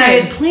wanted. And I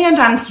had planned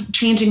on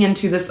changing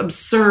into this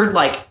absurd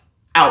like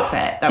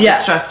outfit that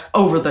was just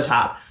over the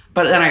top.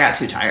 But then I got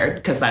too tired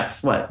because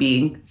that's what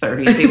being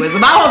 32 was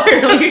about,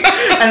 apparently.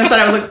 And instead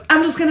I was like,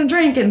 I'm just going to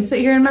drink and sit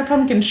here in my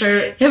pumpkin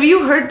shirt. Have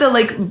you heard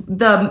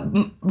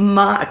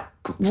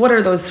what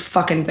are those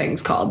fucking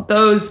things called?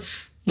 Those...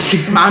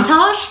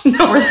 Montage?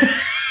 No.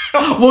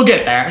 We'll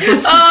get there.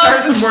 Let's just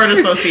start some word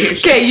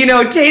association. Okay, you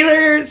know,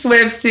 Taylor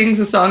Swift sings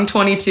the song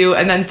 22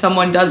 and then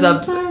someone does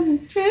a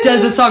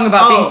song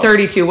about being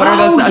 32. What are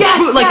those?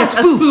 A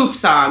spoof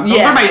song.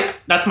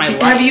 That's my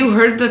life. Have you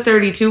heard the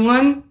 32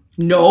 one?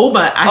 No,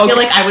 but I feel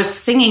like I was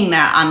singing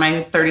that on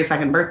my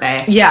 32nd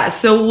birthday. Yeah,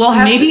 so we'll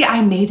have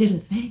I made it a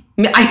thing.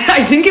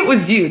 I think it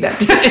was you that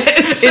did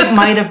it. It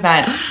might have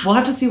been. We'll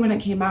have to see when it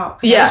came out.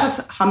 Yeah. I was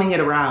just humming it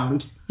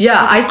around. Yeah,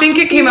 I think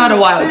it came out a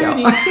while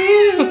ago.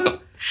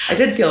 I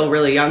did feel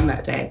really young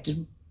that day.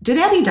 Did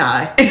Abbey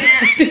die?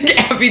 I think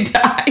Abbey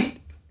died.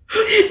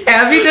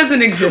 Abby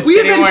doesn't exist We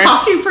have anymore. been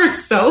talking for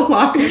so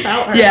long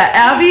about her. Yeah,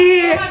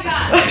 Abby. Oh my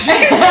god.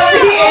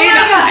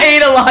 Abby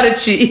ate a lot of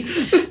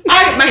cheese.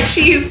 My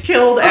cheese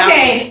killed Abby.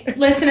 Okay,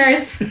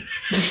 listeners.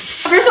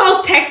 First of all, I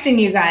was texting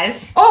you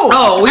guys.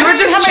 Oh, we were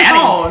just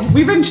chatting.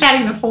 We've been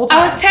chatting this whole time.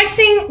 I was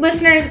texting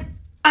listeners.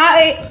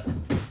 I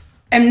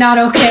am not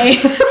okay.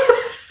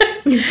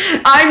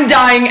 I'm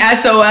dying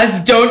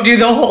SOS. Don't do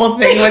the whole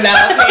thing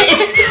without me.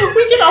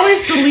 We can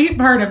always delete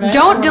part of it.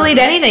 Don't delete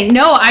anything.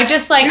 No, I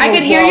just I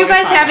could hear you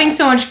guys having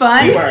so much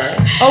fun. We were.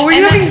 Oh, were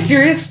you having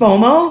serious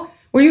FOMO?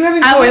 Were you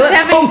having toilet FOMO? I was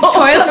having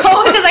toilet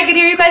FOMO because I could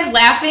hear you guys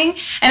laughing,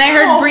 and I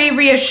heard Bree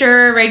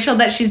reassure Rachel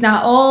that she's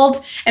not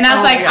old, and I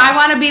was I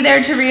want to be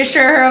there to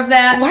reassure her of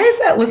that. Why is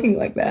that looking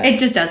like that? It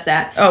just does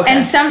that. Okay.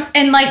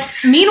 And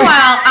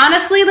meanwhile,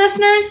 honestly,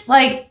 listeners,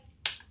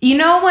 you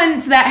know when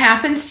that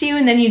happens to you,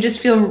 and then you just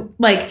feel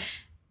like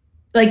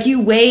you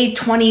weigh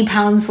 20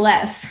 pounds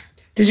less.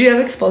 Did you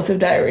have explosive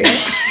diarrhea?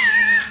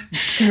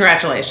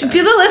 Congratulations.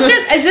 To the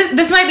listeners,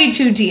 this might be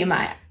too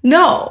TMI.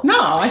 No,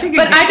 I think.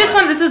 But I just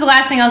want. This is the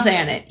last thing I'll say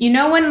on it. You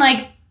know when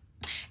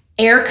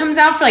air comes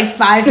out for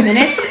 5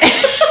 minutes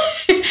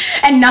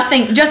and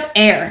nothing, just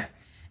air,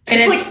 and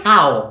it's like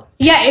how?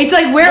 Yeah, it's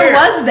where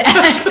was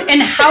that,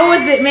 and how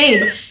was it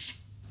made?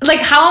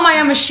 How am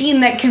I a machine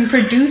that can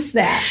produce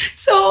that?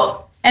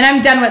 So. And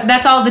I'm done with.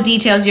 That's all the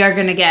details you are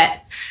gonna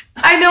get.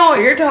 I know what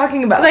you're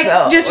talking about.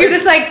 You're just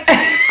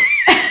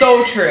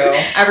so true.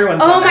 Everyone's.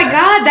 Oh my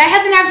god, that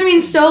hasn't happened to me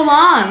in so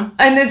long.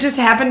 And it just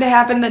happened to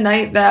happen the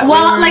night that.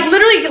 Well,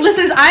 literally,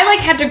 listeners, I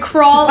had to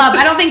crawl up.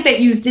 I don't think that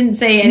you didn't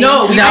say anything.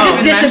 No, I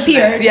just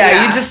disappeared.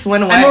 Yeah, you just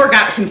went away. I more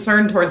got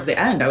concerned towards the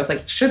end. I was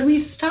like, should we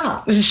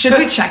stop? Should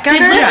we check on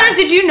her? Listeners,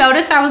 did you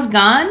notice I was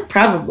gone?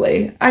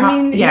 Probably. I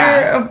mean,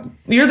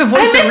 you're the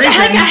voice of reason.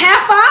 I missed a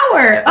half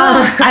hour.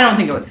 I don't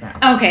think it was that.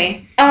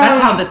 Okay.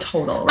 That's how the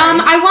total. Right?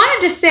 I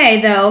wanted to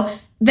say though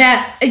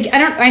that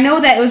I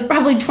know that it was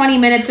probably 20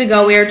 minutes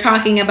ago we were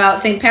talking about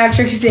St.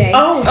 Patrick's Day.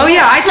 Oh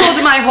yeah, I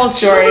told my whole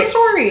story. Told the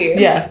story.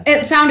 Yeah,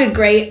 it sounded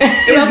great.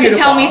 You'll have to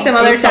tell me some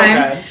other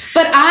time. So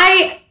but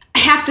I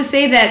have to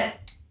say that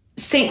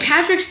St.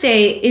 Patrick's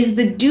Day is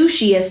the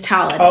douchiest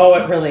holiday. Oh,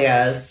 it really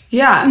is.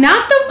 Yeah.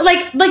 Not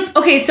the,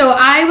 okay, so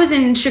I was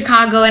in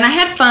Chicago and I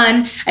had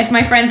fun. If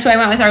my friends who I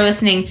went with are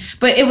listening,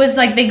 but it was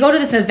they go to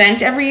this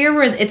event every year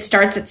where it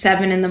starts at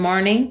 7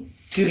 a.m.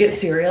 Do you get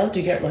cereal? Do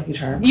you get Lucky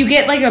Charms? You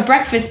get a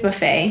breakfast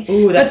buffet.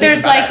 Ooh, that's but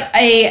there's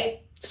a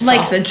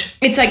sausage.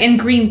 It's in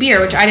green beer,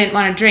 which I didn't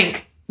want to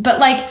drink. But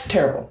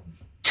terrible.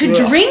 To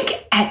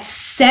drink at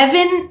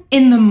 7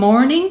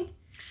 a.m.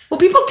 Well,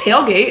 people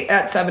tailgate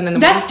at 7 a.m.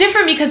 That's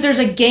different because there's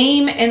a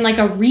game and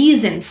a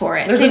reason for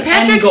it. There's St.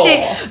 Patrick's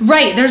Day,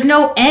 right? There's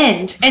no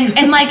end, and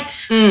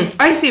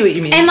I see what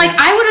you mean. And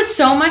I would have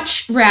so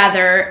much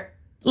rather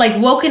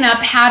woken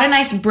up, had a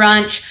nice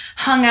brunch,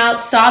 hung out,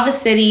 saw the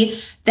city,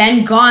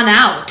 then gone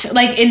out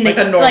in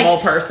a normal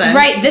person,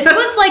 right? This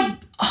was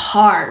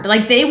hard.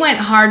 They went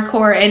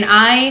hardcore, and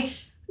I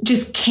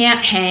just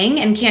can't hang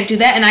and can't do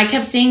that. And I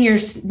kept seeing your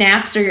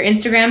snaps or your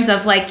Instagrams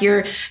of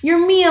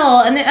your meal.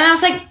 And I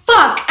was like,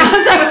 fuck. I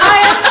was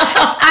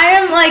I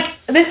am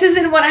this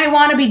isn't what I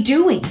want to be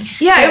doing.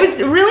 Yeah, it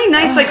was really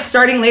nice,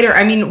 starting later.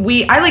 I mean,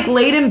 I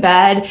laid in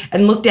bed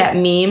and looked at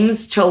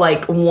memes till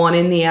 1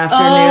 in the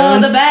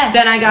afternoon. Oh, the best.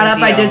 Then I got up,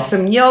 I did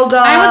some yoga.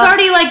 I was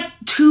already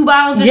 2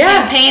 bottles of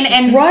champagne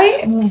and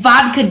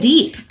vodka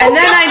deep. And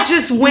then I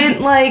just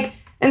went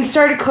and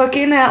started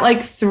cooking at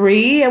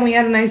 3, and we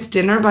had a nice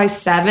dinner by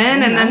 7,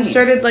 and then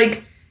started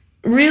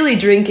really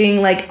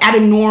drinking at a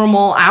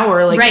normal hour,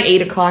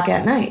 8 o'clock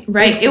at night.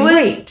 Right.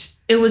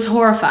 It was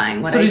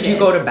horrifying what I did. So did you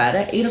go to bed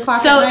at 8 o'clock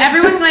So at night?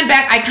 everyone went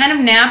back. I kind of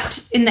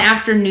napped in the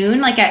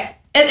afternoon, at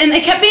And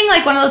it kept being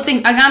like one of those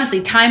things, like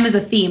honestly, time is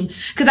a theme.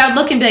 Because I would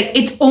look and be like,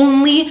 it's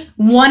only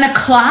 1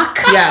 o'clock.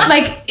 Yeah.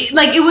 Like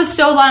it was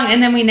so long,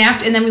 and then we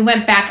napped, and then we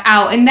went back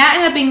out. And that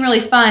ended up being really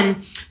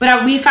fun.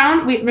 But we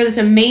found we were this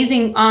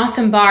amazing,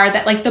 awesome bar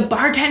that like the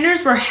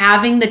bartenders were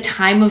having the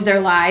time of their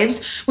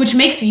lives, which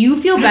makes you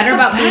feel better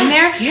about being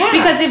there. Yeah.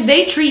 Because if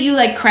they treat you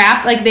like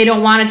crap, like they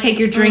don't want to take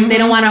your drink, they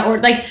don't want to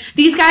order. Like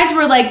these guys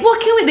were like, well,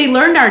 can we? They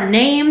learned our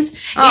names,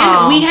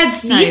 and we had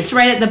seats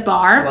right at the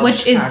bar, which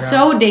Chicago. is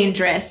so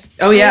dangerous.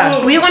 Oh,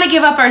 yeah. We didn't want to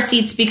give up our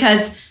seats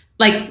because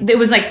like it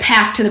was like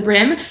packed to the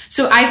brim.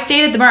 So I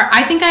stayed at the bar.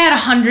 I think I had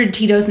 100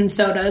 Tito's and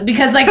soda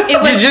because like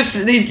it was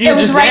it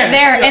was right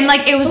there. And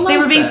like it was they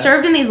were being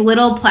served in these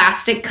little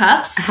plastic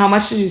cups. How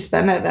much did you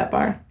spend at that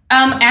bar?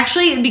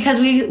 Actually, because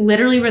we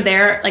literally were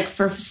there like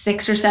for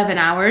 6 or 7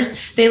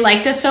 hours, they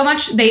liked us so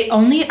much.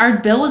 Our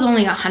bill was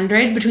only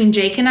 100 between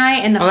Jake and I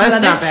and the few that's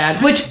others, not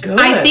bad. which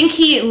I think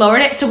he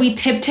lowered it. So we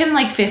tipped him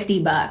like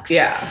 $50.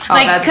 Yeah.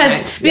 Like, that's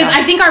nice. because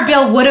I think our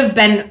bill would have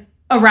been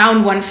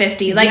around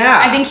 150. Like,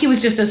 Yeah. I think he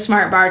was just a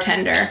smart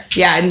bartender.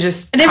 Yeah, and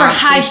just... And they were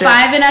constant shit.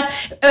 high-fiving us.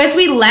 As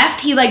we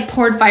left, he, like,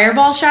 poured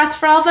fireball shots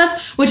for all of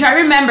us, which I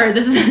remember.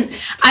 This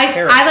is...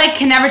 I like,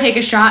 can never take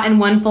a shot in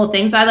one full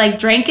thing. So I, like,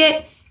 drank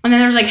it, and then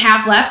there was, like,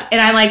 half left, and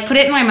I, like, put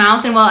it in my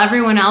mouth, and while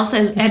everyone else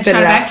had shot it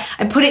back,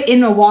 I put it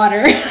in the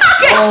water.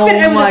 Oh,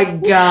 my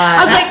God.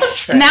 I was like...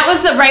 And that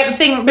was the right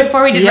thing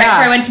before we did right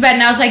before I went to bed,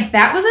 and I was like,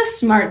 that was a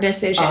smart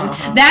decision.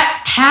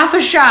 That half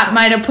a shot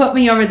might have put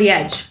me over the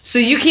edge. So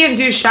you can't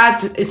do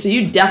shots, so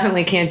you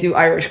definitely can't do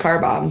Irish car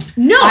bombs.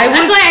 No,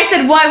 that's why I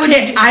said, why would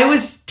you do I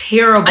was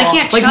terrible. I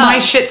can't like chug. My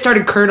shit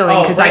started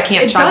curdling because I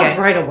can't chug it. It does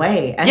right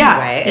away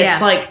anyway. Yeah.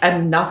 It's like a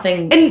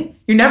nothing, and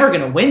you're never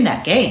going to win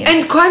that game.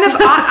 And kind of,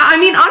 I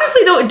mean,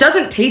 honestly though, it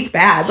doesn't taste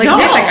bad. Like, it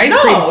tastes like ice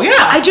cream. Yeah.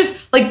 I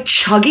just, like,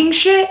 chugging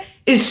shit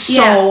is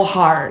so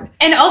hard.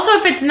 And also,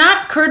 if it's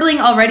not curdling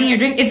already in your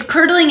drink, it's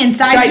curdling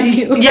inside of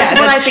you. Yeah, that's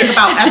what I think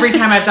about every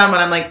time I've done one.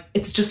 I'm like,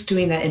 it's just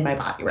doing that in my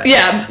body right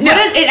now.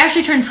 It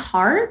actually turns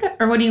hard?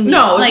 Or what do you mean?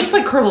 No, it's just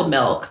like curdled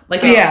milk.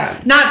 Like,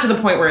 not to the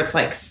point where it's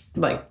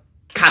like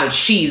cottage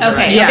cheese.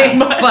 Okay, or anything,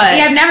 but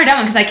I've never done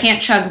one because I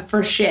can't chug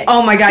for shit.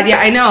 Oh my God, yeah,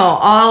 I know.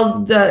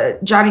 All the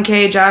Johnny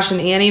K, Josh, and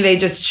Annie, they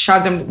just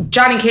chugged them.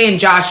 Johnny K and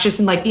Josh just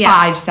in like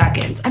 5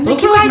 seconds. I'm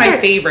those like, were like my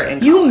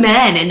favorite. You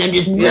men, and then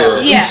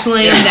just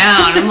slam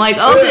down. I'm like,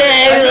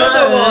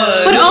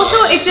 okay. But also,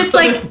 it's just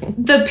like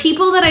the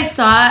people that I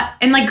saw,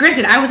 and like,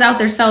 granted, I was out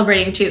there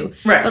celebrating too.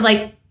 Right. But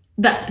like,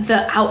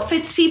 the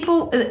outfits,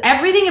 people,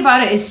 everything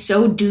about it is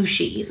so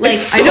douchey. Like,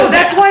 I know,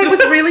 that's why it was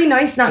really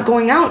nice not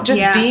going out, just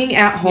being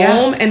at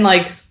home and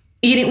like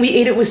eating. We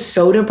ate it with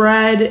soda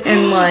bread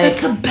and like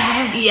that's the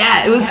best.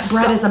 Yeah, it was. That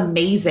bread is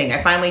amazing.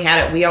 I finally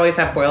had it. We always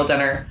have boiled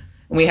dinner.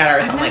 And we had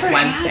ours on like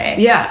Wednesday.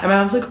 Yeah. And my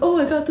mom's like, oh,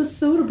 I got the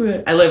soda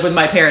bread. I live with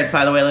my parents,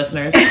 by the way,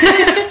 listeners.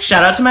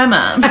 Shout out to my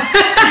mom.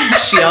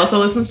 She also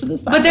listens to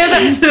this podcast. But they're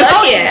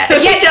the...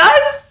 She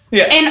does?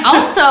 Yeah. And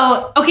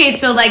also, okay,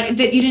 so like,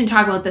 you didn't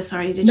talk about this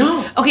already, did you?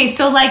 No. Okay,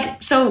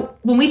 so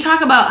when we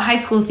talk about high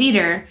school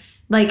theater,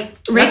 like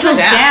Rachel's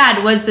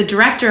dad was the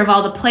director of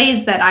all the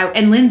plays that I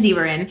and Lindsay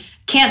were in.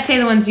 Can't say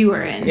the ones you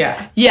were in.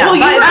 Yeah. Well,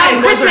 you were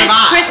in Wizard of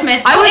Oz.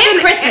 Christmas. I was in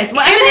in Christmas.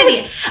 Well,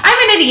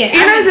 I'm an idiot.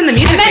 And I was in the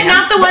music I meant band.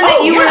 not the one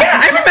that you were.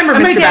 Yeah, I remember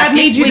Mr. My dad Becky.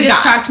 made you We the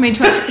just guy. talked to me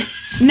too much.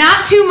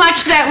 Not too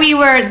much that we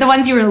were the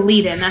ones you were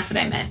lead in. That's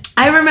what I meant.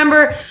 I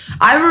remember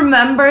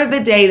the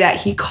day that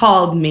he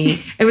called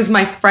me. It was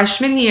my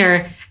freshman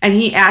year, and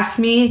he asked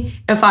me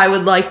if I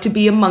would like to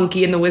be a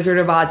monkey in the Wizard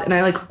of Oz, and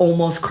I like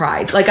almost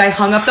cried. Like I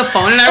hung up the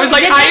phone and I was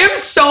like, I am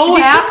so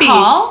happy. He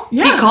call?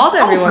 Yeah. He called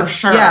everyone. Oh, for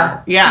sure.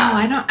 Yeah. Yeah.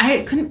 Oh,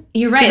 I couldn't.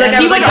 You're right. He's like,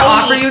 I would like to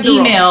offer you the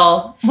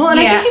email. Well, and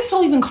I Yeah. think he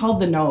still even called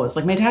the no's.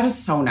 Like my dad is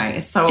so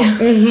nice. So I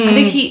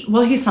think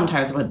he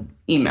sometimes would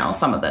email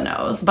some of the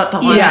no's, but the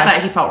ones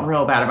that he felt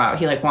real bad about,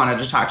 he like wanted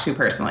to talk to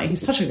personally.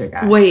 He's such a good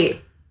guy. Wait,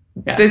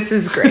 this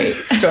is great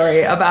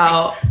story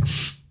about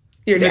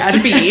your dad.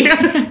 Mr. B.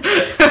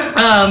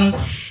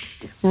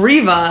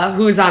 Riva,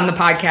 who's on the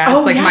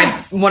podcast,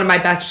 one of my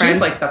best She friends.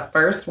 was like the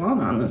first one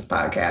on this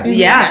podcast.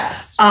 Yeah.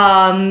 Yes.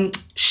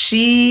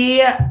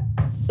 She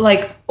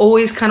like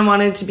always kind of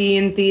wanted to be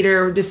in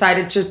theater,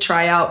 decided to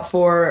try out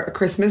for A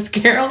Christmas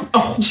Carol.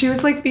 Oh. She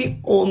was like the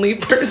only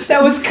person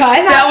that was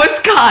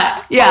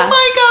cut. Yeah. Oh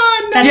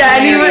my God.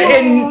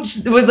 And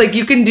she was like,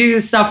 you can do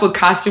stuff with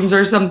costumes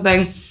or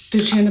something.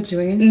 Did she end up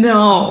doing it?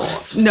 No.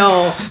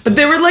 But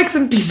there were like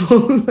some people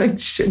who like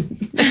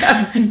shouldn't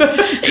have made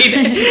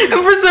it.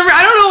 And for some reason,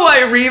 I don't know why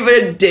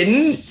Riva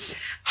didn't.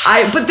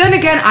 But then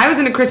again, I was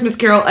in A Christmas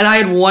Carol and I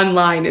had one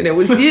line and it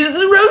was, he's the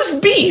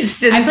roast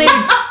beast.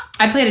 And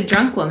I played a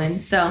drunk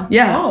woman, so.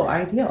 Yeah. Oh,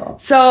 ideal.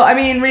 So, I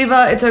mean,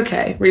 Reva, it's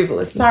okay. Reva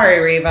listens. Sorry,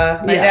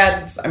 Reva. My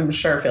dad, I'm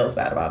sure, feels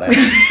bad about it.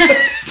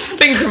 Just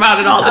thinks about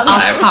it all the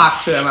time. I'll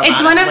talk to him about it.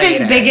 It's one of his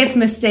later. biggest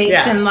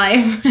mistakes in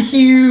life.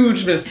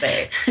 Huge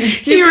mistake.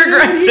 He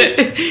regrets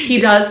it. He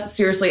does,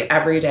 seriously,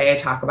 every day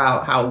talk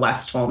about how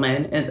Wes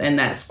Tolman is in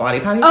that squatty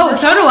potty. Oh,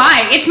 so do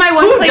I. It's my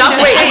one claim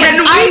to Wait,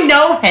 fame. I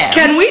know him.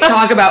 Can we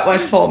talk about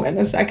Wes Tolman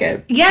a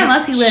second? Yeah,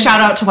 unless he listens. Shout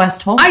out to Wes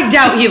Tolman. I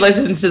doubt he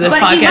listens to this But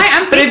he podcast. might.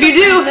 I'm But if you Facebook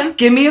friends do, with him.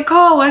 give me a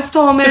call, Wes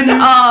Tolman.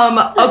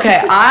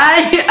 Okay,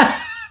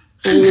 I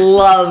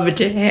loved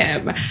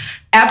him.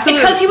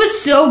 Absolutely. It's because he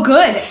was so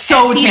good.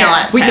 So at theater.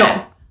 talented. We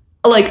know.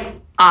 Like,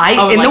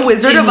 in like, The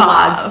Wizard in of Oz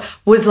love.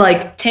 was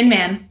like Tin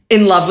Man.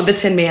 in love with the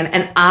Tin Man,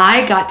 and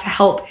I got to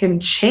help him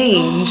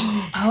change.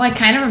 Oh, I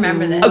kind of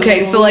remember this.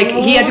 Okay, so like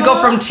he had to go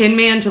from Tin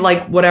Man to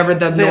like whatever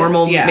the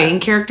normal main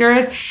character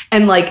is,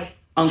 and like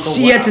Uncle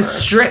he had to whatever.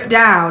 strip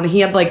down. He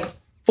had like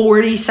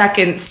 40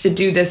 seconds to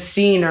do this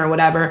scene or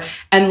whatever,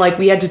 and like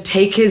we had to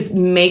take his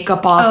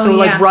makeup off, Oh, so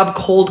like yeah. rub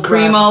cold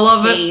cream all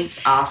of it.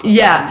 Paint off of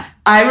Yeah, him.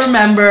 I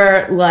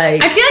remember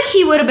like I feel like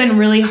he would have been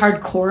really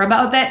hardcore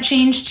about that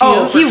change too.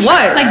 Oh, he was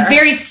like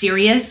very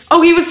serious.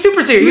 Oh, he was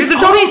super serious. He was a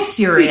total always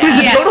serious. He was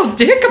a Yes. total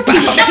dick about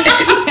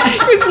it.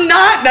 He was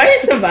not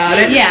nice about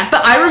it. Yeah.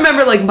 But I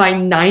remember like my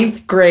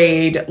 9th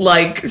grade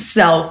like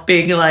self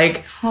being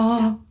like,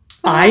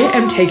 I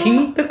am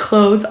taking the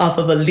clothes off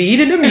of a lead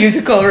in a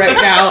musical right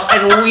now,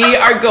 and we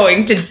are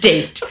going to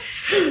date.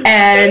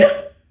 And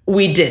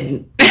we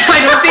didn't. I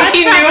don't think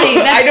he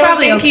knew. That's I don't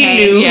probably think he okay.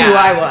 knew Yeah. who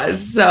I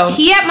was. So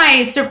He at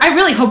my. I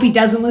really hope he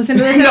doesn't listen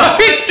to this. no,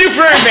 it's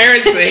super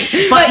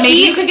embarrassing. But maybe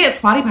he- you could get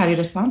Squatty Potty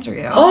to sponsor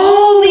you.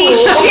 Holy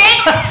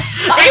shit!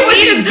 It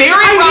would be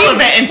very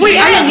relevant into Wait, the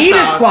I need a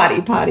episode.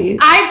 squatty potty.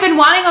 I've been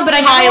wanting one, but I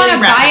don't Highly want to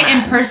buy it in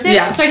recommend. person.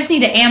 Yeah. So I just need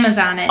to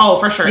Amazon it. Oh,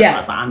 for sure. Yeah.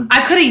 Amazon. I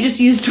could have just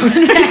used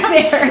one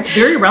back there.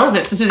 Very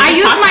relevant to today's I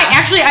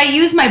podcast.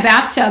 use my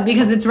bathtub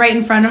because it's right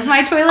in front of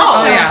my toilet.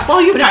 Oh, so yeah.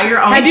 Well, you've got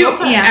your own. Have you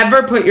filter. Yeah.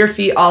 ever put your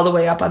feet all the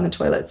way up on the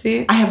toilet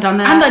seat? I have done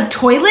that. on the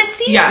toilet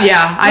seat? Yes.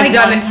 Yeah, I've Like,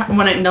 done One it. time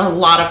when in a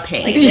lot of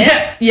pain.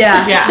 Yes.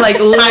 Yeah, Yeah. like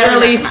Highly literally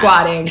recommend.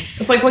 squatting.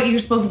 It's like what you're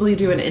supposedly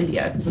do in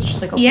India because it's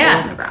just like a Yeah.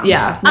 hole in the ground.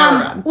 Yeah. Never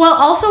run. Well,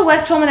 also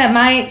Wes told me that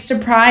my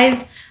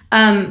surprise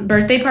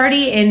birthday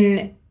party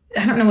in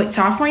I don't know what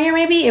sophomore year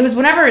maybe it was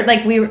whenever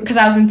like we were because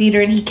I was in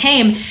theater and he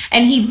came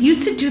and he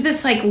used to do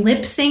this like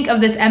lip sync of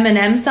this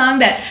Eminem song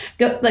that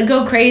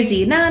go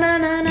crazy na na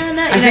na na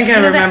na. I think I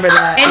remember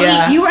that. And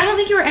Yeah. I don't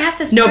think you were at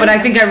this. No, but party.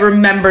 I think I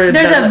remember.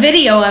 There's a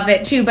video of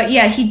it too. But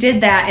yeah, he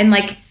did that and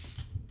like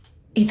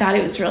he thought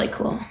it was really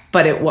cool.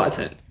 but it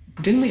wasn't.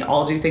 Didn't we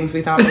all do things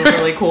we thought were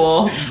really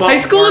cool? High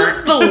school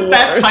is the worst.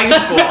 That's high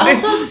school.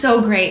 Also so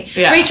great.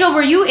 Yeah. Rachel,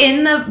 were you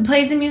in the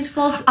plays and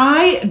musicals?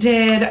 I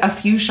did a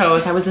few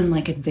shows. I was in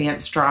like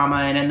advanced drama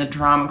and in the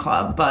drama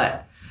club,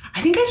 but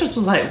I think I just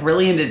was like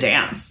really into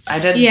dance. I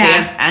did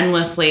dance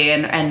endlessly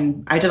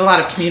and I did a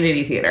lot of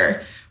community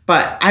theater.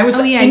 But I was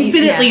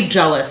infinitely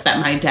jealous that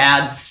my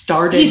dad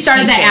started. He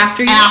started that teaching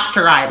after you?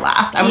 after I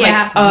left. I was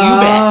Yeah. like, you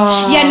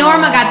bitch. Yeah,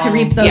 Norma got to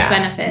reap those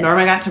benefits.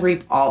 Norma got to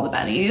reap all the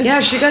bennies. Yeah,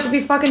 she got to be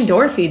fucking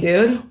Dorothy,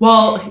 dude.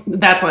 Well,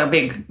 that's a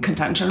big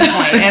contention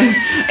point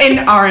in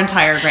our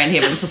entire Grand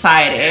Haven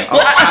society. Oh,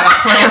 shout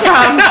out to where you're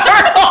from.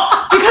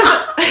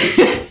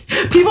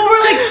 Because people were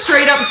like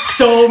straight up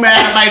so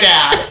mad at my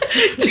dad.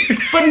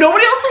 But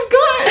nobody else was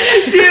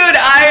good. Dude,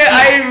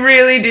 I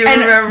really do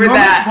remember Norma's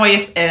that.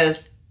 voice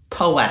is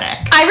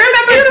poetic. I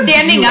remember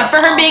standing up for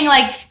her beautiful. being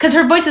like, because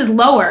her voice is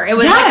lower. It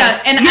was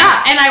Yes, like a,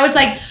 yeah. and I was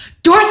like,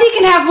 Dorothy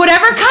can have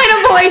whatever kind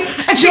of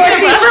voice. And she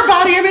had whatever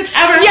body image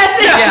ever.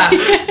 Yes.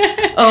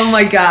 Yeah. Oh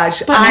my gosh.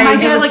 But my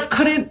dad was- like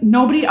couldn't.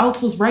 Nobody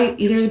else was right.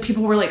 Either the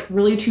people were like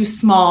really too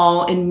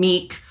small and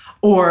meek,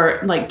 or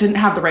like didn't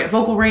have the right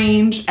vocal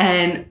range.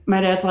 And my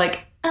dad's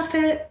like, "F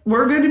it,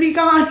 we're gonna be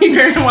gone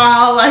here in a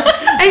while." Like,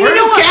 and we're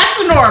just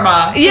casting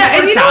Norma. Yeah,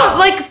 and you know out.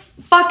 what? Like,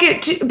 fuck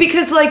it.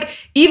 Because, like,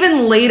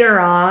 even later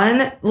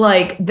on,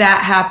 like,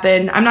 that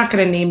happened. I'm not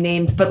going to name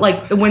names, but, like,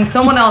 when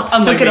someone else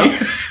took it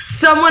over.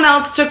 Someone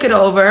else took it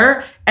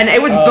over. And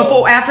it was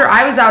after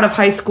I was out of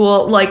high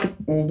school, like,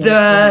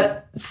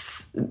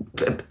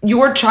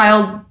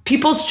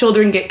 people's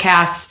children get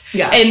cast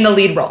in the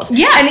lead roles.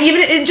 Yeah. And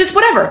even, it just,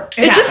 whatever.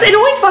 It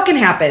always fucking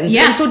happens.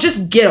 Yeah. And so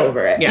just get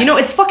over it. Yeah. You know,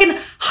 it's fucking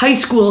high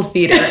school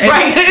theater.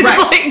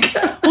 It's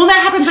like... Well,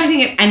 that happens, I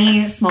think, in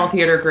any small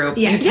theater group.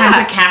 Yeah. You tend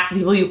to cast the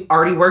people you've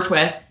already worked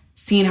with,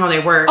 seeing how they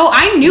work. Oh,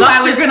 I knew Thus,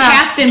 I was you're gonna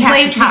cast in cast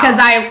place a child. because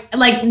I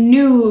like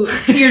knew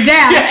your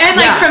dad and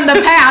like from the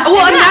past.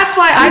 Well, and that's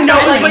why I know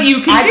felt like what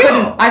you can I do.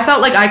 couldn't. I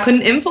felt like I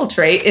couldn't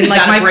infiltrate in like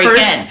gotta my break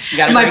in. You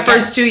gotta break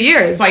first in. 2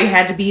 years. That's why you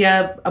had to be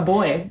a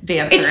boy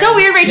dancer. It's so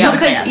weird, Rachel, Yeah.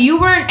 because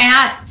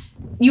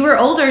you were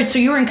older, so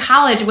you were in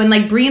college when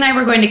like Bree and I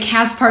were going to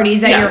cast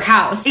parties at your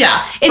house.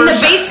 Yeah, in for the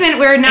sure. basement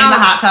where now in the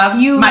hot tub.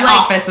 You my like,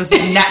 office is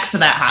next to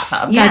that hot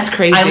tub. That's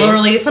crazy. I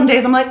literally some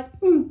days I'm like,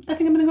 I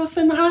think I'm gonna go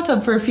sit in the hot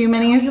tub for a few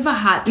minis. You have a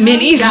hot tub.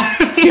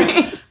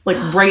 Minis. Like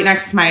right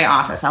next to my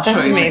office. I'll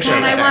show you. amazing.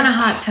 God, I later. want a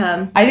hot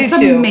tub. I do It's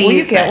too. amazing. Will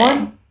you get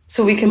one?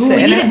 So we can We sit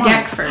in need it. a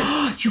deck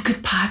first. You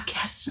could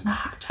podcast in the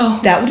hot tub.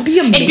 Oh, that would be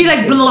amazing. It'd be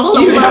like, blah, blah,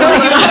 blah, You blah.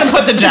 gotta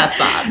put the jets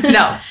on.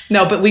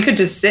 No, but we could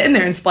just sit in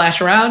there and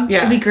splash around. Yeah.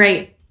 It'd be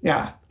great.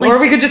 Yeah. Or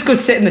we could just go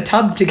sit in the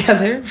tub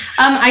together.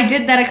 I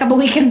did that a couple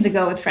weekends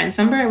ago with friends.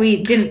 Remember?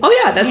 We didn't. Oh,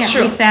 yeah, that's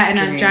true. We sat in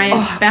a giant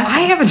bathroom. I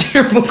have a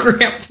terrible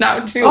cramp now,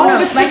 too. Oh,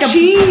 it's like the a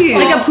cheese.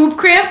 Like a poop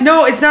cramp?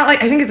 No, it's not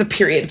like, I think it's a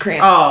period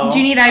cramp. Oh. Do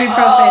you need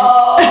ibuprofen?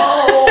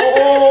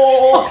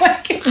 Oh,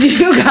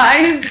 you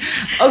guys.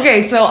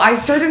 Okay, so I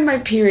started my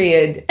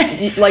period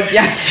like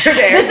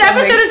yesterday. This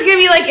episode is going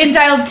to be like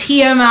entitled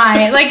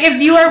TMI. Like, if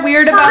you are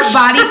weird about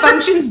body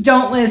functions,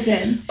 don't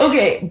listen.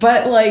 Okay,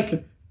 but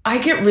like I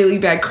get really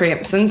bad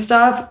cramps and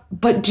stuff.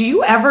 But do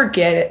you ever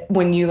get it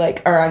when you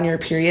like are on your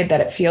period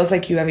that it feels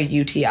like you have a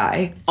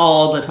UTI?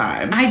 All the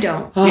time. I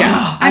don't.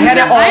 Yeah, I had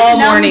it all I'm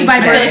numbed morning. by I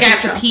today. feel like I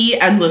have to pee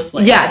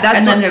endlessly. Yeah, that's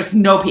and then what- there's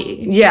no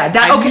pee. Yeah,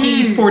 that I okay.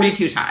 peed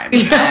 42 times.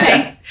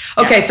 Okay.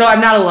 Okay, so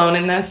I'm not alone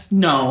in this.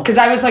 No. Because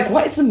I was like,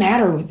 what is the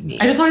matter with me?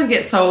 I just always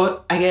get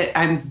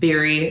I'm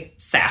very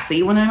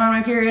sassy when I'm on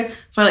my period.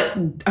 So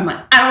I'm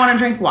like, I don't want to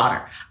drink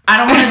water. I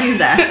don't want to do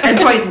this. And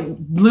so I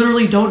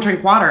literally don't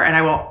drink water and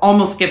I will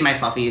almost give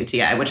myself a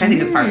UTI, which I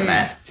think is part of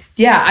it.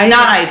 Yeah,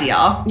 Not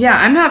ideal. Yeah,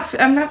 I'm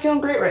not feeling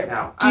great right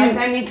now.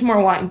 I need some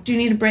more wine. Do you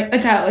need a break?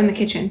 It's out in the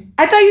kitchen.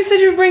 I thought you said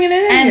you were bringing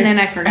it in And here. then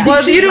I forgot.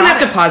 Well, she you don't brought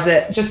have to it. pause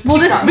it. Just We'll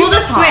keep just talking.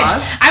 switch.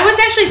 pause. I was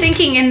actually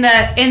thinking in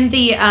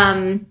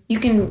the you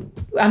can.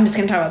 I'm just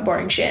gonna talk about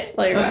boring shit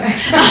while you're gone.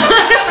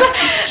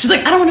 She's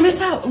like, I don't want to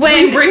miss out. When-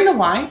 Will you bring the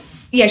wine?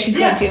 Yeah, she's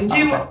going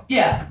to.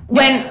 Yeah.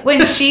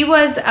 When she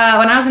was when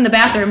I was in the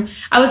bathroom,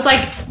 I was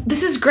like,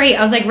 this is great.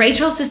 I was like,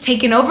 Rachel's just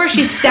taking over.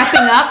 She's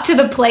stepping up to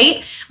the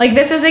plate. Like,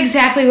 this is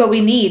exactly what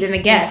we need in a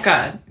guest. It's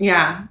good.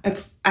 Yeah.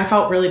 I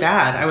felt really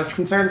bad. I was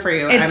concerned for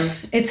you.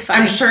 It's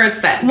fine. I'm sure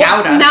it's that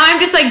Well, gouda. now I'm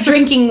just like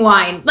drinking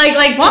wine, like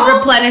to Well,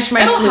 replenish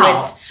my it'll fluids.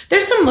 help.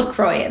 There's some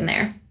LaCroix in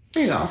there.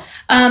 There you go.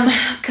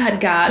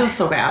 God. I feel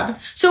so bad.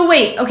 So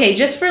wait, okay,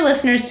 just for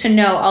listeners to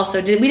know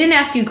also, we didn't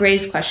ask you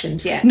Gray's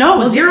questions yet. No,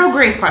 We'll do- zero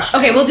Grace question.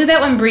 Okay, we'll do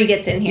that when Bree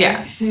gets in here.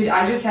 Yeah. Dude,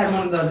 I just had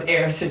one of those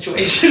air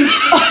situations.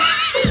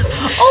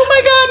 Oh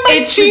my god,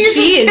 my It's cheese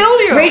the cheese. has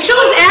killed you. Rachel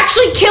is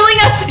actually killing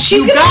us.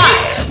 She's You gonna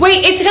guys.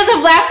 wait. It's because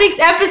of last week's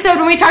episode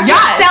when we talked about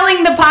Yes.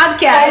 selling the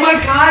podcast. Oh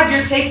my god,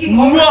 you're taking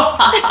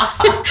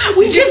over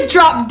We just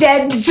dropped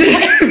dead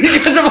today.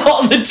 because of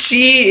all the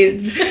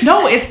cheese.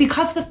 No, it's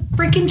because the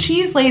freaking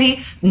cheese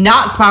lady,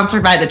 not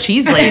sponsored by the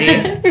cheese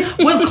lady,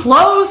 was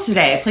closed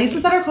today.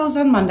 Places that are closed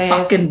on Mondays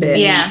Fucking bitch.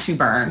 need Yeah. to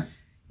burn.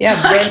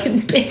 Yeah,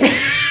 Fucking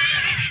bitch.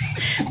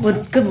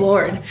 Well, good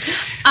lord.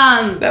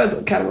 that was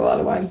kind of a lot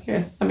of wine.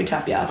 Here, let me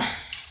top you off.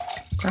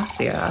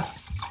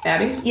 Gracias.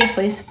 Abby? Yes,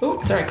 please. Oh,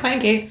 sorry,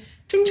 clanky.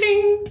 Ting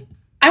ting.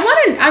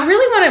 I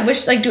really want to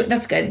wish, like,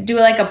 that's good. Do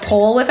like a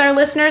poll with our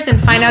listeners and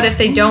find out if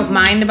they don't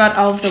mind about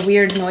all of the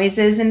weird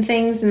noises and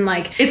things and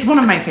like. It's one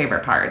of my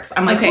favorite parts.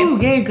 I'm like, Okay. ooh,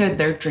 yay, good.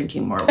 They're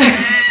drinking more wine.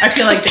 I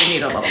feel like they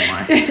need a little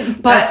more.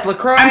 But That's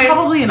LaCroix. I'm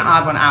probably an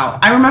odd one out.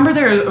 I remember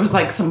there was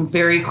like some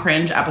very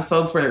cringe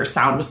episodes where their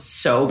sound was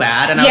so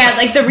bad. And I was Yeah,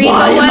 like the Riva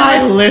why one am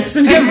I was.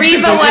 listening The to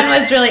Riva this? one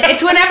was really.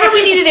 It's whenever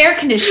we needed air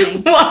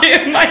conditioning. Why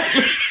am I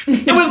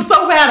listening? It was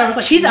so bad. I was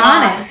like, She's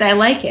why? honest. I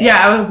like it. Yeah,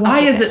 I was, why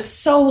is it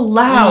so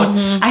loud?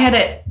 Mm-hmm. I had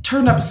it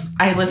turned up.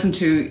 I listened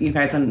to you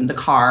guys in the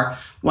car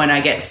when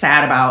I get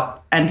sad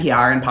about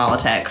NPR and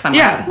politics. I'm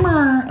Yeah. like,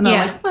 "Meh," and then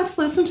Yeah. I'm like, let's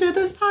listen to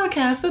this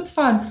podcast. It's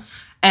fun.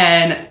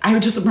 And I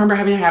would just remember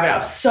having to have it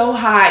up so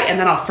high, and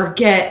then I'll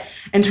forget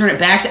and turn it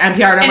back to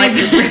NPR, and I'm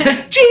And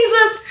like,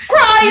 Jesus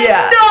Christ,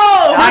 Yeah.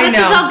 no! I This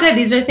know. is all good.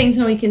 These are things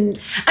that we can.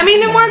 I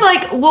mean, and we're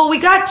like, well, we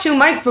got 2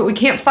 mics, but we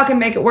can't fucking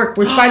make it work.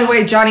 Which, by the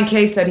way, Johnny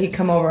K said he'd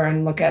come over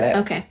and look at it.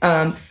 Okay.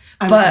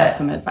 I'm gonna have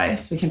some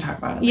advice. We can talk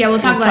about it. Yeah, we'll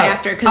talk about it talk.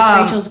 after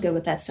because Rachel's good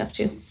with that stuff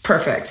too.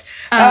 Perfect.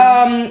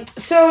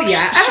 So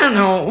yeah, I don't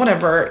know,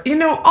 whatever. You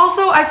know,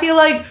 also I feel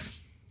like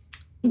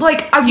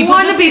I People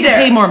want to just be need there.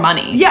 pay more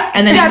money. Yeah,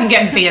 and then you can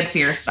that's- get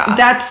fancier stuff.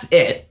 That's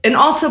it. And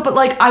also, but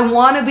like, I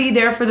want to be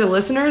there for the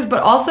listeners,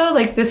 but also,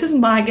 like, this is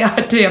my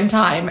goddamn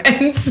time.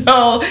 And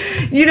so,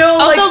 you know,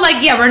 Also,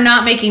 like, we're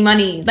not making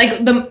money.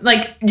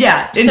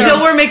 yeah,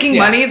 until we're making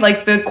money,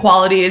 like, the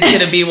quality is going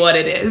to be what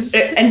it is.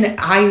 And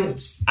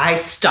I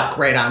stuck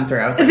right on through.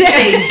 I was like,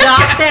 they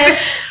got this.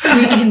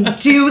 We can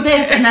do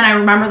this. And then I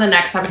remember the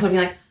next episode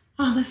being like,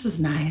 oh, this is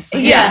nice.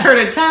 Like, Yeah. turn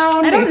it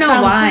down. I don't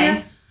know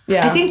why.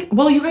 Yeah. I think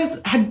you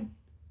guys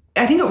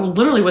I think it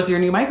literally was your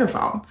new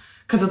microphone.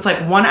 Because it's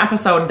like one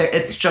episode,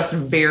 it's just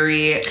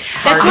very hard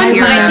That's to when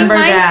hear. I think remember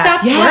mine that.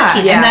 stopped Yeah.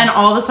 working. And then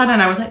all of a sudden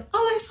I was like,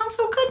 oh, they sound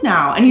so good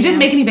now. And you didn't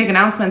make any big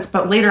announcements,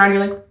 but later on you're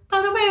like,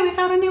 by the way, we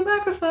got a new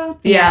microphone.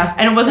 Yeah.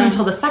 And it wasn't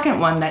until the second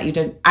one that you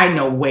did. I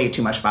know way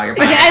too much about your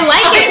podcast. I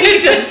like it. I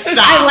need to stop.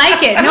 I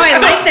like it. No, I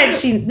like that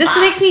this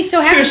makes me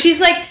so happy. She's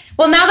like,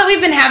 Well, now that we've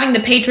been having the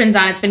patrons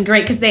on, it's been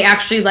great because they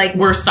actually like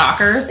we're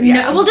stalkers.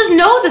 We'll just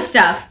know the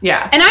stuff.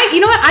 Yeah. And you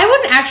know what? I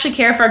wouldn't actually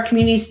care if our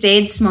community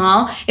stayed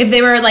small if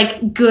they were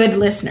like good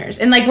listeners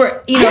and like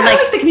we're I feel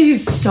like the community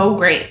is so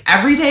great.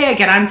 Every day I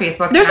get on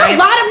Facebook. There's a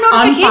lot of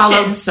notifications. I've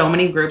unfollowed so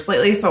many groups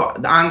lately. So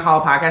the On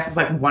Call podcast is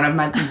like one of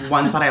my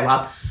ones that I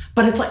love.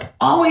 But it's like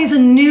always a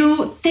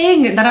new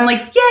thing that I'm like,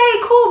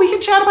 yay, cool, we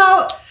can chat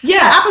about the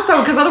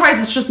episode. Because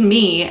otherwise it's just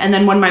me. And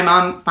then when my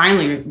mom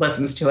finally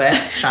listens to it,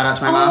 shout out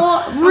to my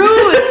mom. Ruth.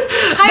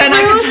 Hi, then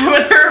Ruth. I can talk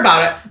with her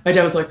about it. My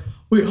dad was like,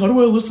 wait, how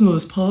do I listen to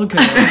this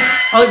podcast?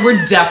 I'm like,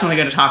 we're definitely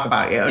going to talk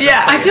about you.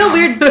 Yeah. I feel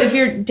weird if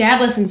your dad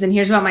listens and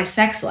hears about my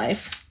sex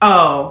life.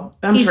 Oh,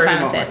 I'm He's sure fine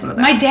he won't with listen it. to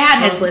that. My dad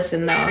has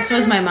listened though, so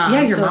has my mom.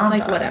 Yeah, your so mom it's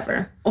like does.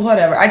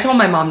 whatever. I told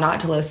my mom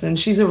not to listen.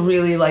 She's a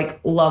really like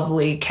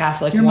lovely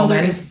Catholic Your woman.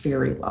 mother is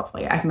very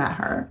lovely. I've met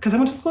her because I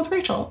went to school with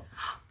Rachel.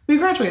 We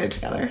graduated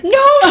together.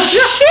 No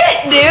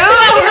shit, dude. Yeah,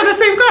 we were in the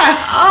same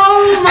class.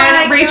 Oh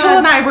my And Rachel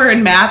and I were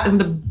in math,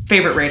 and the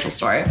favorite Rachel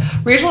story.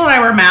 Rachel and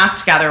I were in math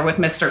together with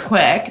Mr.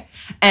 Quick,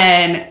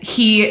 and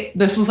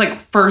this was like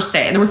first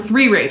day, and there were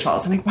 3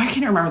 Rachels. I'm like, why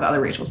can't I remember the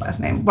other Rachel's last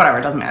name? Whatever,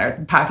 it doesn't matter.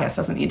 The podcast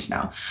doesn't need to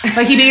know.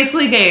 But he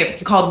basically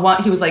he called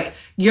one, he was like,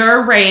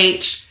 you're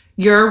Rach,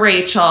 you're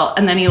Rachel,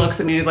 and then he looks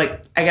at me and he's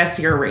like, I guess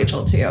you're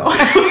Rachel too.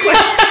 I was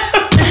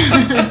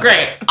like,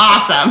 great,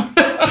 awesome,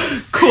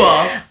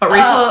 cool. But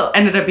Rachel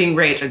ended up being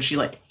Rach, and she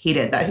like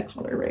hated that he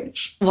called her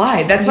Rach.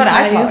 Why? That's what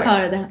I call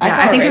her. that.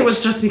 I think it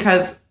was just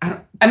because I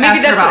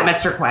asked her about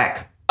Mr.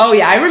 Quick. Oh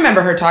yeah, I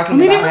remember her talking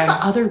Maybe about it was him.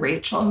 the other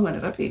Rachel who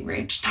ended up being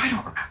Rach. I don't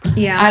remember.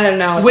 Yeah, I don't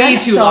know. Way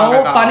That's too so long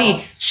ago.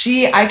 funny.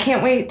 I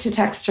can't wait to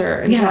text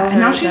her and tell her.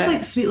 And now she has that-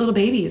 like sweet little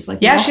babies. Like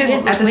she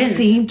has at twins.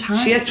 the same time.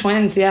 She has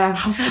twins. Yeah,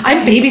 How's that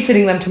I'm going?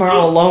 babysitting them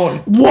tomorrow alone.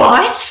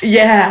 What?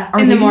 Yeah,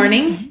 in the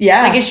morning.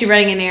 Yeah. I guess she's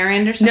running an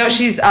errand or something. No,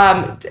 she's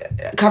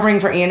covering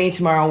for Annie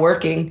tomorrow,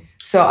 working.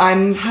 So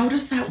How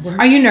does that work?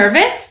 Are you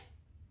nervous?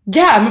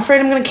 Yeah, I'm afraid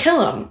I'm gonna kill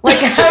them. Like,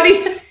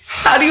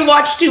 how do you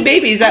watch 2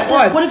 babies at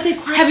once? What if they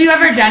cry? Have you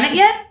ever done it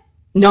yet?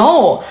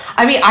 No,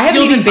 I mean I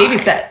haven't You'll even be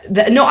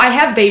babysat. No, I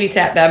have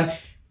babysat them,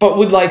 but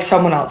with like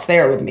someone else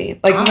there with me,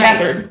 like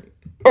Catherine,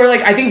 or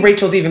like I think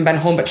Rachel's even been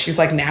home, but she's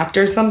like napped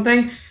or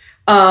something.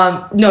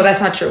 No,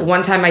 that's not true.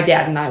 One time my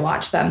dad and I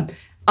watched them,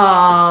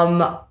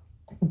 but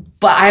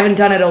I haven't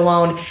done it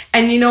alone.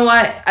 And you know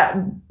what?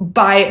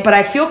 But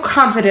I feel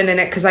confident in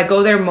it because I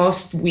go there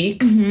most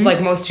weeks,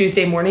 like most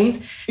Tuesday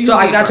mornings. So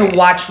I got to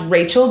watch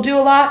Rachel do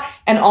a lot.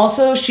 And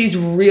also she's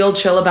real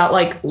chill about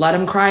like, let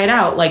them cry it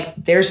out. Like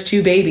there's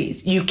 2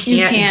 babies. You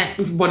can't.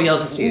 What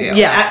else do you do?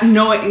 Yeah.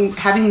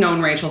 Having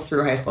known Rachel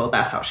through high school,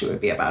 that's how she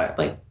would be about it.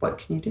 Like, what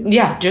can you do?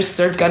 Yeah, just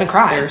they're gonna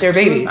cry. There's They're 2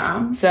 of babies.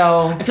 them.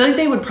 So I feel like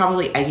they would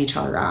probably egg each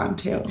other on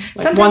too. Like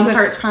Sometimes one it-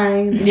 starts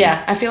crying.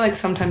 yeah, I feel like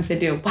sometimes they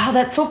do. Wow,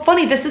 that's so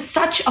funny. This is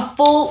such a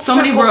full So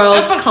many circle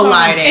worlds episode.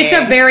 colliding. It's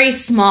a very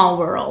small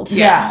world.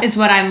 Yeah. is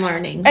what I'm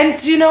learning.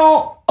 And you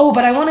know,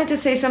 but I wanted to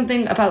say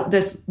something about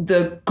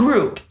the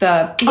group.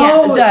 The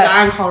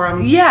on-call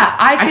room. Yeah,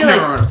 I I feel can't like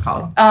remember what it's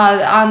called.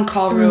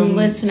 on-call room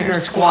Listener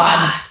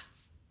squad.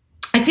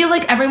 I feel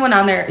like everyone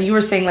on there, you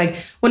were saying like,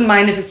 wouldn't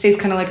mind if it stays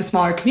kind of like a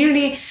smaller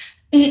community.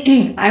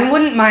 I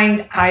wouldn't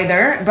mind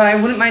either, but I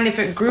wouldn't mind if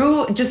it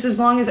grew just as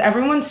long as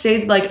everyone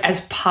stayed like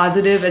as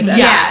positive as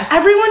Yes.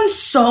 everyone's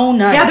so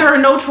nice. Yeah, there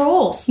are no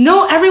trolls.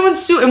 No,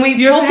 everyone's and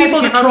we told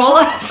people to troll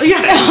us.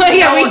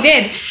 Yeah, we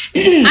did.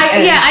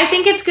 I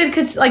think it's good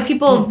because like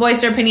people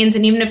voice their opinions,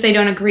 and even if they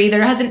don't agree,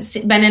 there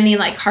hasn't been any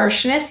like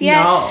harshness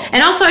yet. No.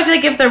 And also, I feel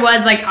like if there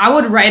was, like, I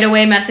would right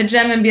away message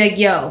them and be like,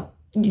 "Yo,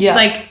 Yeah.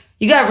 like."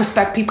 You gotta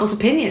respect people's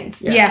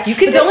opinions. Yeah. You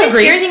can But the only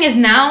disagree. scary thing is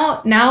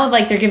now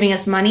like they're giving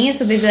us money,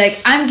 so they'd be like,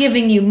 "I'm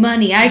giving you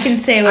money. I can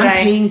say what I'm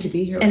paying to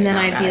be here. and right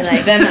then now, I'd be guys.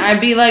 like, Then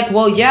I'd be like,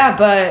 well, yeah,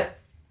 but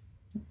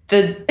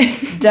the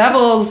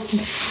devils.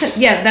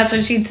 yeah, that's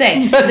what she'd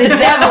say. The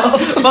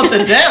devils. But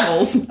the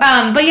devils.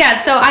 But yeah,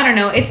 so I don't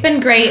know. It's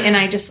been great, and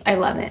I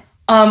love it.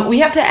 We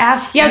have to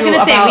ask. Yeah, I was you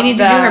gonna say we about need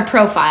to do her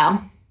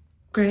profile.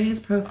 Gray's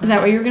profile. Is that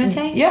what you were gonna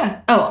say? Yeah.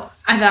 Oh,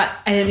 I thought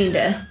I didn't mean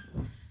to.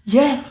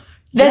 Yeah.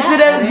 That's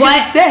what I was going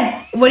to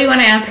say. What do you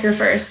want to ask her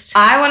first?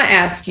 I want to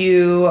ask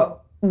you,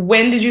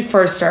 when did you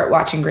first start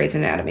watching Grey's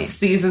Anatomy?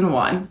 Season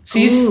 1. So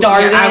you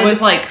started. I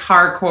was like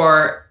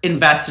hardcore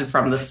invested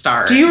from the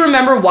start. Do you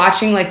remember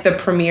watching like the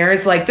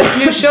premieres? Like this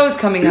new show's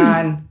coming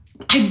on.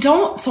 I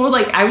don't. So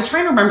like I was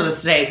trying to remember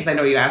this today because I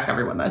know you ask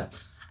everyone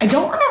this. I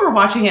don't remember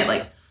watching it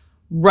like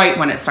right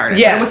when it started.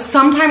 Yeah. It was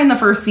sometime in the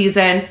first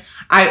season.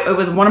 It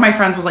was one of my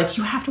friends was like,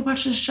 you have to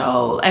watch this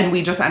show. And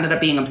we just ended up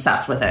being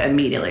obsessed with it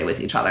immediately with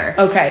each other.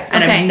 Okay.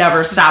 And I've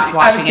never stopped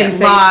watching it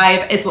say-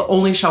 live. It's the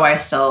only show I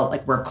still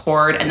like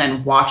record and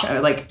then watch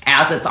like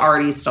as it's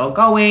already still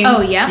going. Oh,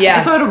 yeah? Yeah.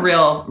 It's a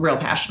real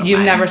passion of You've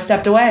mine. never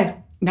stepped away.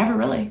 Never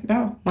really.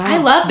 No. Wow. I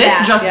love This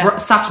that.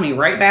 just sucked me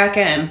right back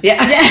in. Yeah.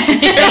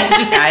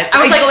 Just guys.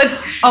 I was like,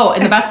 oh,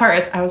 and the best part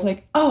is I was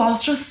like, oh, I'll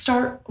just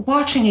start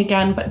watching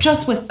again, but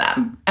just with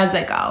them as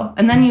they go.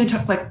 And then you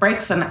took like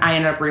breaks and I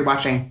ended up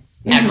rewatching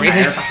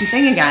entire fucking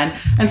thing again.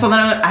 And so then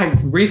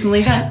I've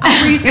recently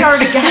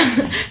restarted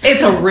again.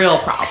 It's a real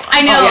problem.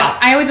 I know.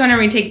 I always wonder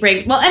when we take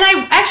breaks. Well, and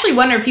I actually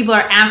wonder if people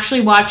are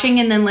actually watching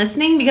and then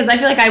listening, because I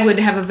feel like I would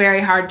have a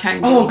very hard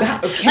time doing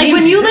that. Like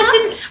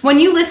when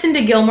you listen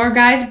to Gilmore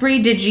Guys,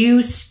 Brie, did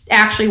you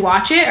actually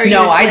watch it? Or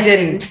no, I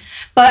didn't.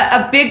 But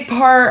a big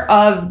part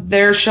of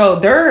their show,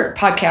 their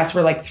podcasts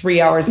were like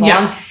 3 hours long.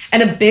 Yes.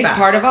 And a big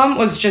part of them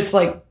was just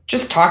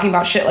talking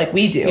about shit like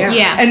we do.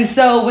 Yeah. And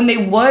so when they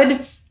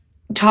would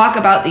talk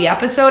about the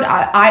episode,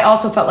 I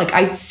also felt like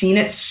I'd seen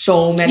it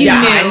so many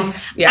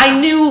times. Yeah. I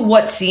knew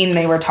what scene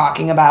they were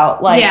talking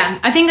about. Like, yeah,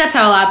 I think that's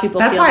how a lot of people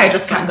that's feel. That's why I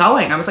just kept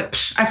going. I was like,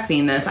 I've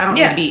seen this. I don't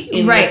need to be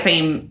in the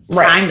same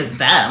time as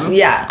them.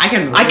 Yeah. I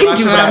can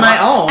do it on my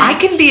own. I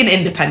can be an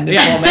independent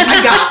woman.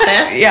 I got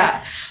this.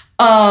 Yeah.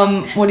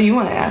 What do you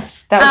want to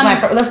ask? That was my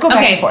first. Let's go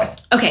back and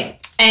forth. Okay.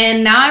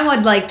 And now I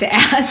would like to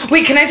ask.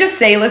 Wait, can I just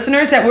say,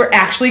 listeners, that we're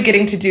actually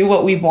getting to do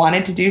what we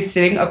wanted to do,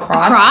 sitting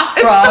across?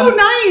 It's so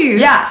nice.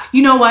 Yeah.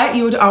 You know what?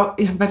 You would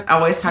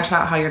always talk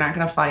about how you're not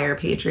going to fly your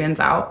Patreons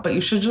out, but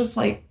you should just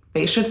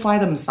they should fly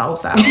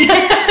themselves out.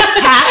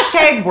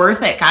 Hashtag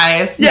worth it,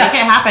 guys. Make it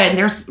happen.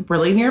 There's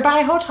really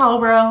nearby hotel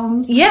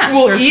rooms. Yeah.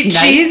 We'll eat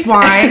cheese.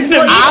 Wine.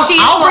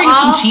 I'll bring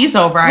some cheese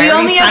over. I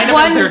already signed up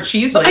as their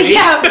cheese lady.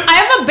 Yeah, I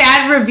have a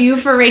bad review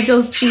for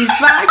Rachel's cheese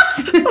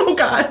box. Oh,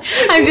 God.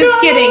 I'm just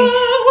kidding.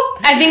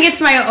 I think it's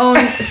my own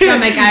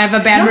stomach. I have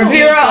a bad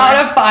review. 0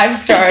 out of 5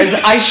 stars.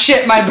 I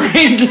shit my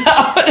brains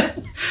out.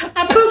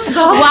 I pooped.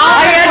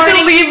 I had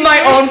to leave my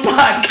own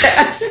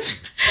podcast.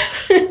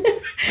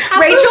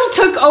 Rachel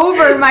took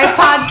over my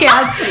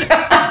podcast.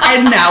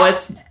 And now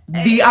it's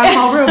the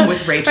on-call room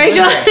with Rachel.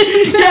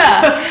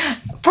 Yeah.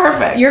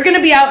 Perfect. You're going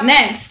to be out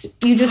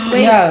next. You just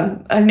wait. Yeah.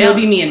 It'll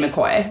be me and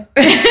McCoy.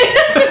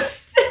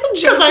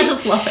 Because I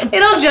just love him.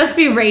 It'll just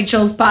be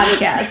Rachel's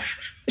podcast.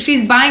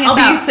 She's buying us out.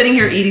 I'll be sitting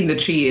here eating the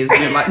cheese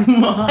and like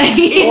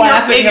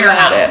laughing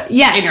about it.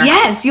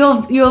 Yes.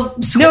 You'll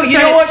no, you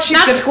know what? She's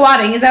not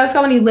squatting. Is that what's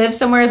called when you live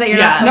somewhere that you're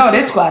not supposed to? No,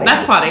 it is squatting.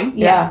 That's squatting.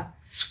 Yeah.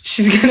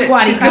 She's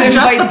gonna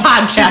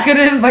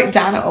invite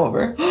Donna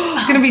over.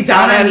 It's gonna be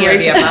Donna and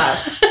Rachel.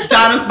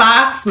 Donna's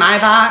box, my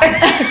box.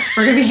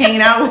 We're gonna be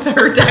hanging out with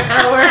her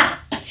decor.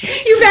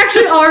 You've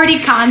actually already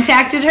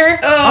contacted her.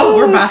 Oh,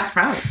 we're best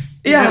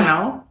friends. Yeah. You don't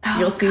know.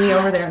 You'll see me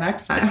over there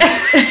next time.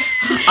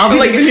 I'll be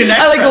like you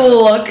next. I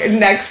look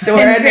next door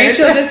and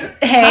Rachel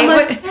just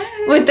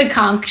with the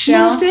conch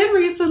shell. Moved in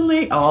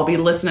recently. Oh, I'll be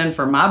listening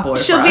for my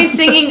boyfriend. She'll be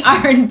singing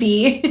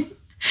R&B.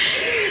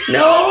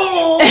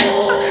 No.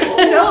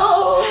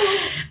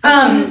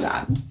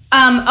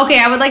 Okay,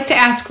 I would like to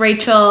ask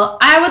Rachel.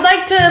 I would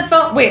like to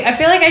phone. Wait, I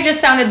feel like I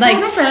just sounded like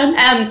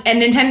a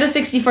Nintendo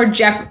 64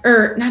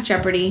 not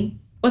Jeopardy.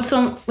 What's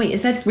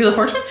is that Wheel of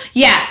Fortune?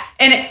 Yeah,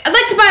 and I'd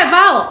like to buy a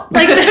vowel,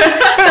 like the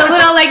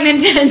little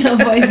Nintendo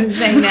voices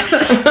saying that.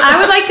 I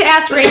would like to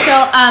ask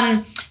Rachel.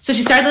 So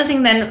she started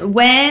listening.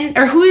 Then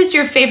who is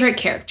your favorite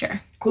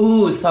character?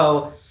 Ooh,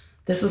 so.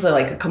 This is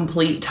a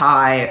complete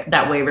tie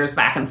that wavers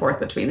back and forth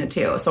between the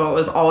two. So it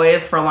was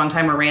always for a long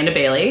time Miranda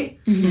Bailey,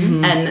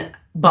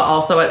 but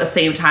also at the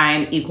same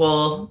time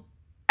equal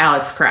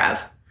Alex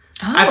Krev.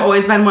 Oh. I've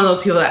always been one of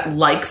those people that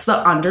likes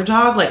the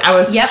underdog. Like I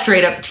was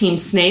straight up Team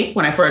Snape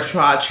when I first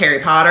watched Harry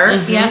Potter.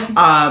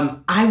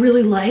 I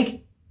really like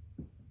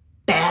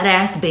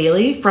badass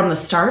Bailey from the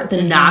start,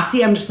 the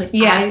Nazi. I'm just like,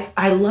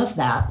 I love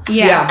that.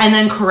 Yeah. And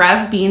then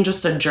Karev being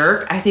just a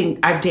jerk. I think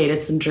I've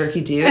dated some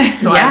jerky dudes.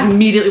 So I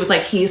immediately was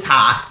like, he's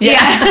hot. Yeah.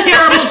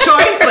 Terrible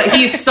choice, but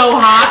he's so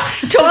hot.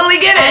 Totally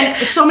get it.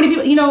 And so many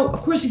people,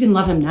 of course you can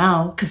love him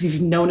now because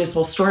you've known his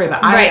whole story,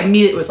 but I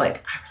immediately was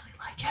like, I really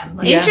like him.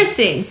 Like,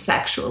 interesting.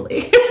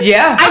 Sexually.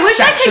 Yeah. I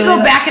wish I could go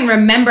back and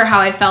remember how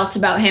I felt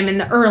about him in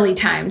the early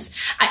times.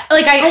 I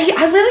really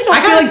don't.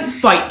 I got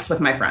fights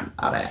with my friend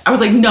about it. I was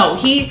like, no,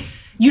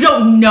 you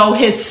don't know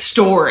his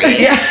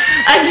story.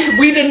 And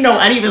we didn't know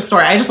any of his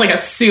story. I just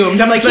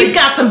assumed. I'm like, he's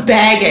got some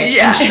baggage.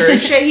 Yeah. I'm sure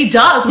shit he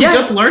does. We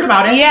just learned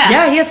about it.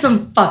 Yeah, he has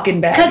some fucking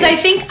baggage. Because I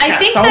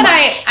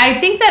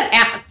think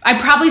that I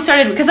probably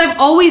started because I've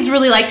always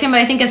really liked him, but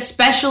I think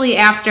especially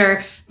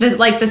after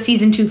the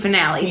season 2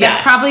 finale.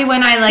 That's probably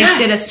when I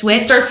did a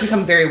switch. He starts to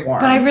become very warm.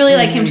 But I really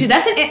like him too.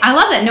 I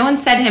love that no one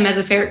said him as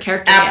a favorite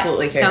character.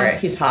 Absolutely favorite.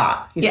 He's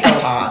hot. He's so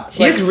hot.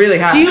 He's really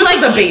hot. Do you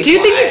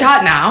think he's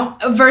hot now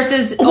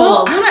versus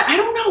old? I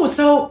don't know.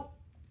 So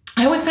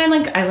I always find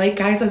I like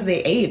guys as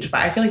they age,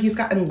 but I feel like he's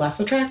gotten less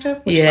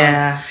attractive. Which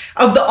sounds,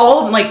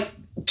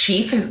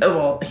 Chief hasn't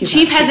aged.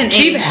 Chief hasn't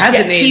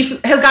aged.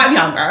 Chief has gotten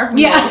younger.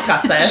 We'll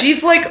discuss this.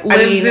 Chief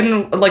lives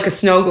in a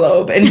snow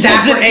globe and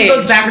doesn't age. He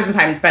goes backwards in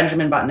time. He's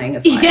Benjamin Buttoning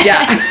his life.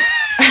 Yeah.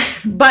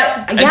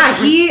 But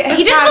he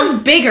just looks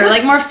bigger,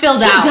 more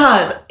filled out. He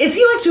does. Is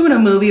he doing a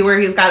movie where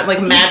he's got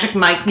a Magic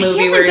Mike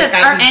movie where he's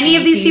got? Are any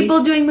of these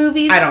people doing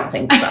movies? I don't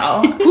think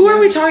so. Who are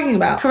we talking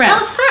about?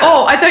 Correct.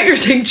 Oh, I thought you were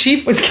saying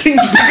Chief was getting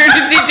bigger.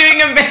 Is he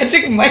doing a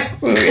Magic Mike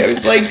movie? I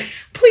was like,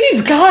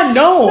 please, God,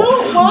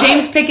 no.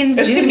 James Pickens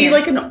Jr. It's gonna be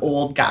an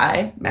old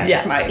guy,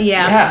 Magic Mike.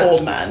 Yeah.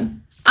 Old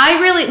men.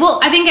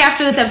 I think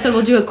after this episode,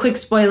 we'll do a quick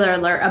spoiler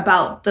alert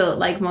about the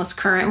most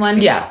current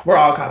one. Yeah, we're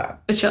all caught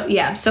up. But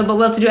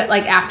we'll have to do it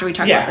after we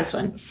talk about this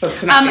one. So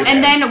tonight.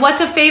 And then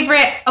what's a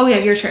favorite? Oh yeah,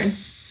 your turn.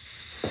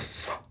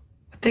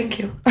 Thank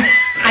you.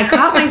 I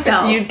caught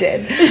myself. You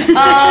did.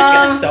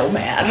 I get so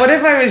mad. What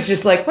if I was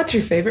just like, what's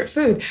your favorite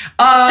food?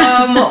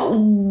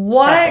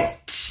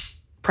 What?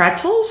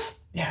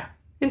 Pretzels? Yeah.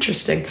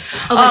 Interesting.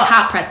 Oh, like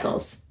hot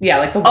pretzels. Yeah,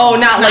 like the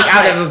not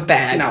out of a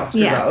bag. No,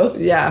 screw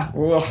those. Yeah.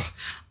 What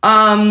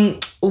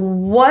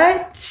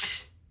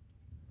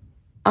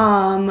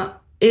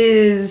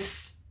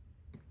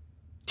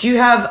do you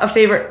have a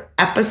favorite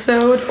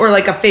episode or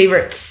a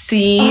favorite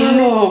scene?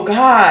 Oh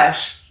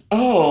gosh.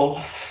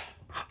 Oh.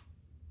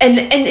 And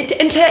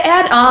to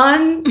add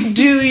on,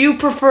 do you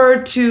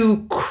prefer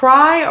to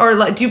cry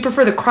or do you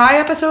prefer the cry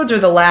episodes or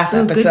the laugh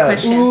episodes? Good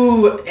question.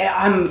 Ooh,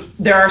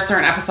 there are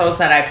certain episodes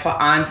that I put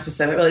on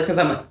specifically because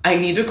I'm like, I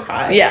need to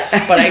cry. Yeah.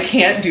 But I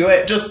can't do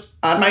it just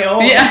on my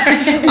own.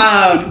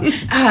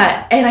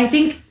 Yeah. And I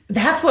think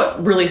that's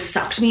what really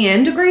sucked me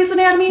into Grey's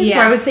Anatomy. Yeah.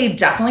 So I would say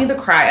definitely the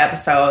cry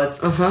episodes.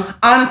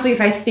 Honestly,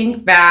 if I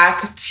think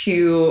back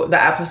to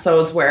the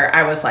episodes where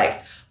I was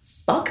like,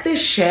 fuck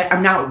this shit,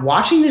 I'm not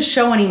watching this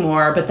show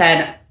anymore, but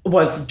then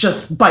was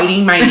just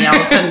biting my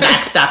nails the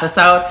next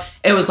episode,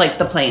 it was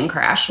the plane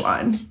crash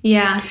one.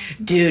 Yeah.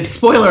 Dude,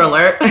 spoiler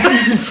alert.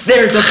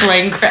 There's a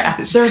plane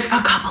crash. There's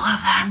a couple of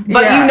them.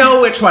 But you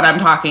know which one I'm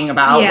talking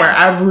about, where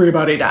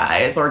everybody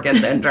dies or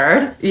gets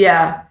injured.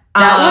 Yeah.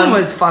 That one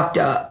was fucked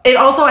up. It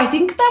also, I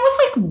think that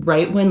was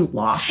right when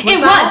Lost was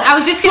It out. was. I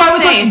was just going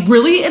to say. I was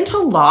really into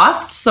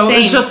Lost, so it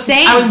was just,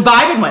 I was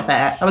vibing with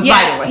it.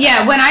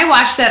 Yeah, when I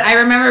watched that, I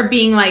remember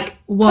being like,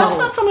 whoa. That's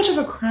not so much of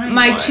a crime.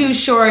 My two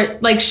short,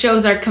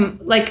 shows are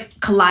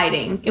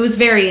colliding. It was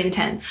very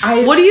intense.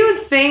 What do you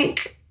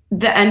think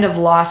the end of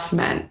Lost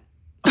meant?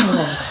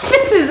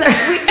 This is...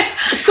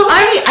 So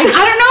I don't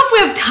know if we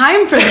have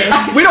time for this.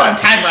 We don't have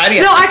time for any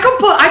of this. No,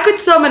 I could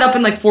sum it up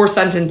in 4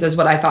 sentences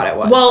what I thought it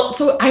was. Well,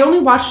 so I only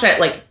watched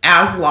it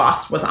as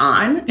Lost was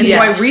on. And so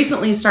I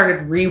recently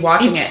started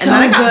rewatching it. And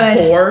then I got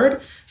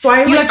bored. So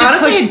I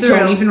honestly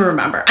don't even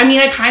remember. I mean,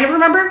 I kind of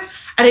remember.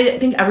 And I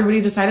think everybody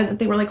decided that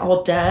they were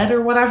all dead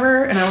or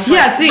whatever. And I was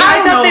I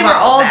thought they were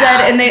all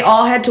dead and they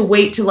all had to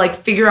wait to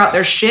figure out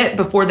their shit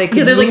before they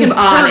could move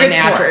on in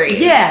after.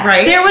 Yeah.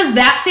 Right? There was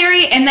that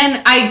theory, and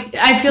then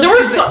I feel there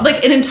was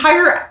an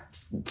entire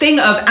thing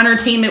of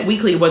Entertainment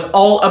Weekly was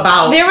all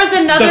about there was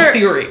another the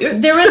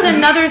theories. There was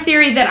another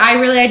theory that I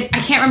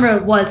can't rember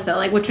what it was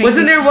though. Which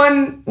wasn't there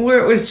one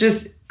where it was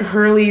just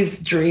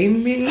Hurley's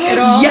dreaming it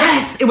all?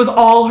 Yes, it was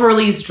all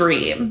Hurley's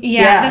dream.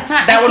 Yeah. That's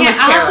not that one was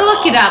terrible. I'll have to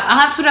look it up. I'll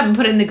have to put it up and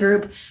put it in the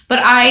group.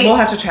 But we'll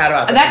have to chat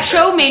about this. That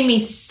show made me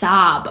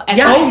sob.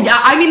 Yes.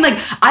 Yeah. I mean,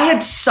 I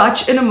had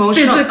such an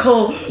emotional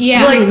physical.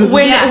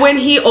 Yeah. When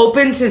he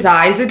opens his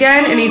eyes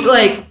again and he's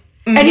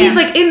and he's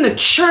in the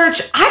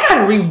church. I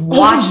gotta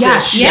rewatch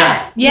this shit.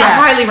 Yeah. I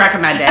highly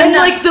recommend it. And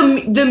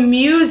the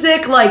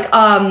music,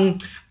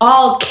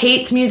 all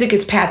Kate's music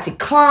is Patsy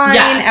Cline.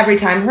 Yes. Every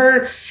time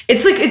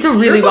it's a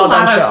really well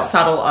done show. There's a lot of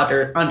subtle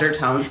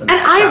undertones in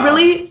that show. I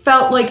really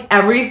felt like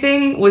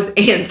everything was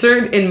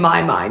answered in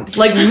my mind.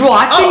 Watching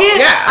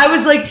it, I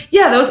was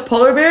those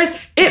polar bears,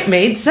 it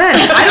made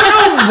sense. I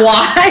don't know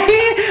why.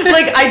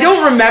 I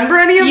don't remember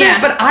any of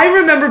it, but I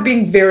remember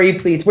being very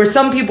pleased. Where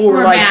some people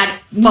were mad.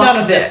 Fuck none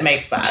of this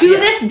makes sense. To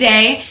this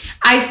day,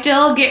 I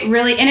still get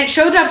really, and it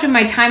showed up in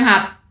my time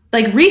hop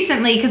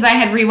recently because I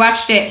had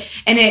rewatched it,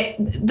 and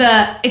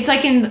it's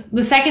in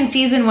the second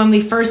season when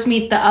we first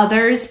meet the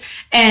others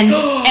and the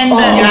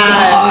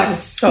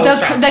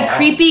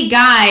creepy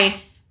guy.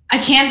 I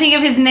can't think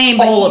of his name.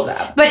 But all of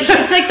them. But it's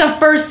the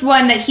first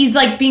one that he's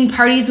being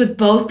parties with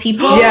both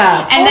people.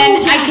 Yeah. And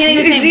then I can't think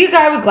of his name. Is he the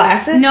guy with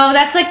glasses? No,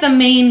 that's the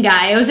main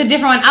guy. It was a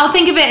different one. I'll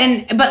think of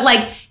it.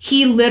 But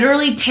he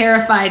literally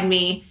terrified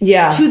me.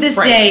 Yeah. To this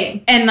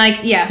day. And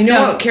You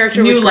know what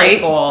character was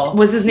great?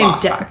 Was his name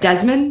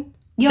Desmond?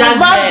 Yo, I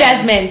love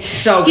Desmond.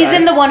 So good. He's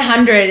in the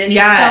 100 and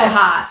he's so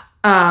hot.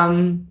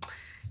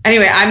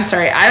 Anyway, I'm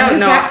sorry. I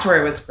don't know. His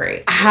backstory was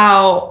great.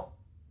 How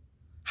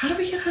did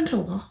we get onto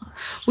Lost?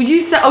 Well, you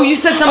said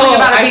something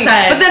about it.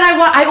 But then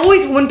I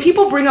always, when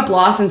people bring up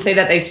Lost and say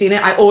that they've seen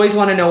it, I always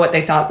want to know what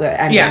they thought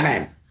the ending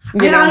meant.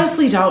 I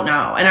honestly don't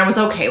know. And I was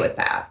okay with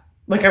that.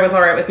 I was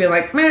all right with being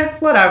meh,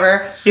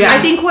 whatever. Yeah.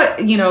 I think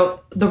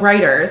the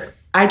writers,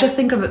 I just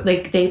think of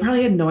it they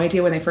probably had no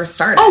idea when they first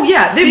started. Oh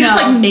yeah, they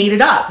just made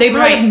it up. They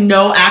probably have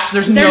no action.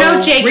 There's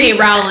no J.K.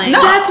 Rowling.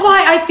 No. That's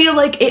why I feel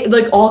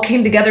it all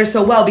came together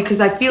so well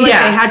because I feel they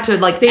had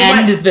to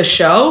end the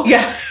show.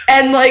 Yeah,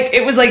 and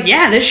it was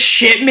this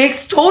shit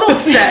makes total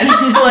sense.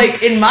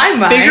 In my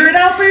mind, figure it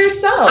out for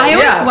yourself. I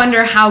always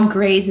wonder how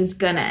Grey's is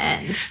gonna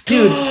end.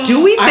 Dude,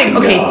 do we think?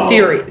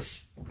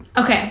 Theories.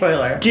 Okay.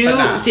 Spoiler.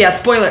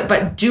 Spoiler.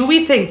 But do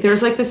we think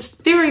there's this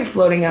theory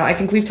floating out? I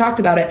think we've talked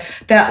about it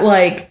that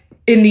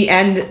in the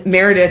end,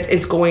 Meredith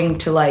is going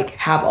to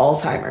have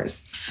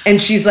Alzheimer's,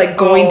 and she's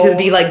going to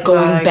be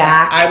going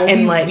back I will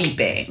and be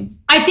weeping.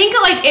 I think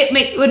like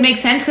it would make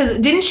sense because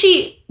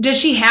does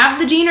she have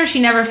the gene or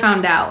she never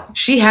found out?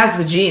 She has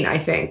the gene, I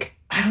think.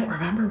 I don't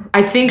remember.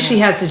 I think she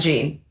has the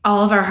gene.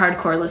 All of our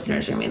hardcore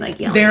listeners are going to be like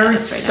yelling They're at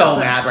us right so now,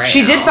 mad right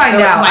she now. did find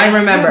out. Like, I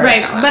remember.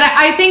 Right. But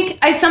I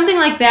think something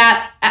like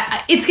that,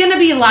 it's going to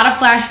be a lot of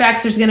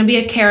flashbacks. There's going to be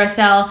a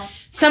carousel.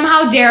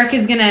 Somehow Derek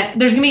is going to,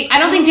 I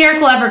don't think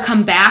Derek will ever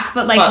come back,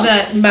 but like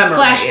the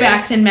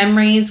flashbacks and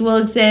memories will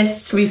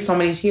exist. It's going to be so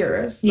many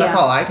tears. That's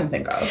all I can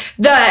think of.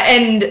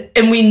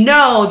 And we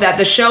know that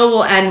the show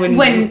will end when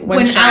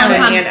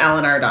Shannon and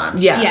Ellen are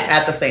done. Yeah. Yes.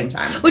 At the same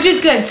time. Which is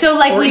good. So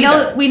like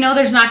we know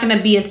there's not going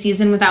to be a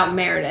season without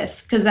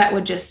Meredith because that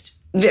would just...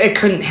 It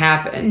couldn't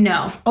happen.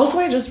 No. Also,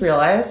 I just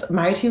realized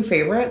my 2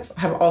 favorites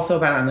have also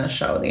been on this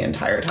show the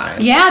entire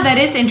time. Yeah, that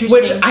is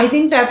interesting. Which I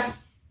think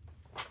that's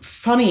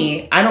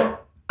funny.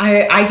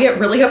 I get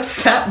really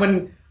upset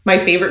when my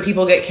favorite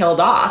people get killed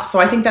off. So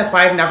I think that's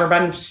why I've never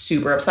been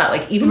super upset.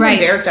 Like even when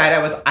Derek died, I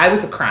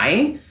was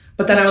crying.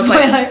 But then I was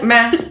like,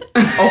 meh.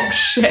 Oh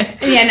shit.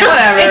 Yeah, no.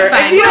 Whatever. It's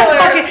fine.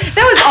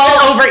 That was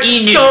all over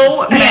E!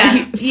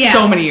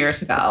 So many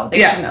years ago.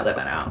 They should know that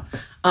by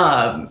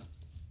now.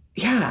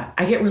 Yeah,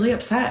 I get really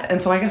upset.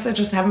 And so I guess I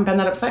just haven't been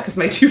that upset because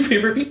my 2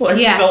 favorite people are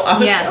still on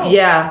the show.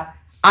 Yeah.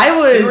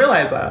 Didn't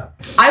realize that.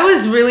 I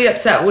was really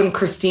upset when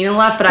Christina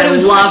left, but I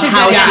love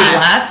how she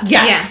left.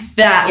 Yes.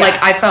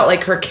 Like, I felt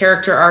like her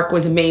character arc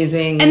was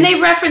amazing. And they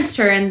referenced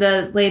her in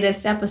the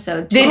latest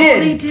episode, too.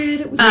 They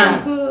did. It was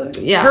so good.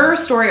 Yeah. Her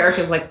story arc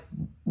is, like,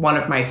 one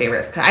of my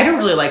favorites. I didn't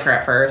really like her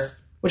at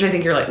first, which I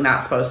think you're, like,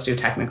 not supposed to,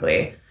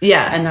 technically.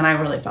 Yeah. And then I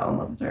really fell in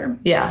love with her.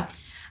 Yeah.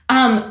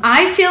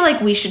 I feel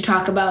like we should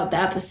talk about the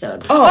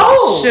episode.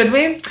 Oh, should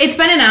we? It's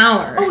been an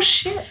hour. Oh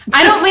shit!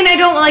 I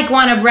don't like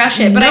want to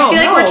rush it, but I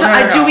feel like we're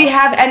talking. Do we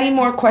have any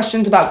more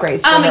questions about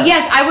Grace?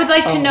 Yes, I would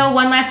like to know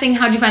one last thing.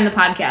 How'd you find the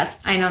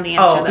podcast? I know the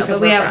answer though, because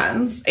but we're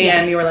friends,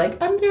 and you were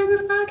like, "I'm doing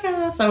this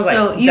podcast." I was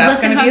so you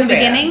listened from the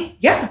beginning?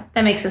 Yeah,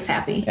 that makes us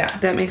happy. Yeah,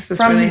 that makes us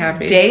really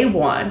happy. Day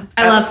 1,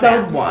 I love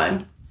episode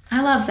 1.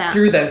 I love that.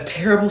 Through the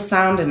terrible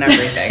sound and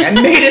everything, I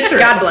made it through.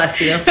 God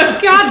bless you.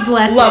 God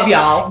bless. Love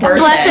y'all. God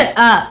bless it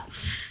up.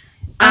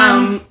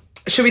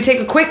 Should we take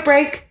a quick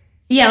break?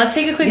 Yeah, let's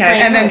take a quick break.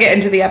 And then get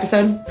into the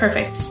episode?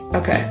 Perfect.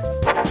 Okay.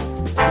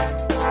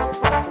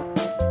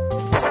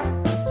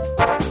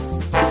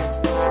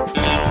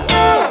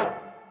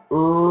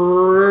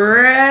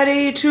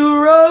 Ready to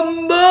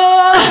rumble?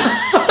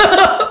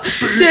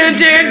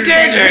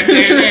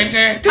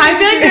 I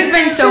feel like there's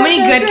been so many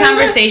good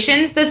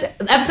conversations this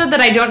episode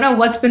that I don't know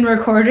what's been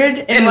recorded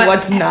and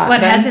what's not.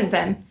 What hasn't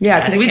been. Yeah,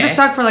 because we just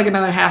talked for like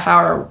another half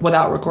hour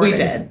without recording. We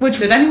did.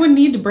 Did anyone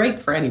need to break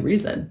for any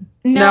reason?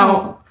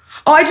 No.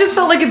 Oh, I just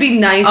felt like it'd be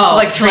nice to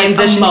like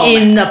transition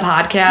in the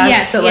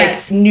podcast to like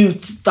new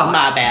stuff.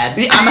 My bad.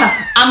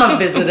 I'm a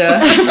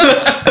visitor.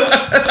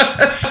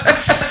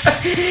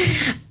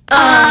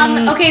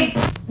 Okay,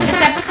 this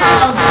is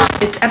called...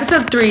 It's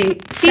episode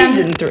 3,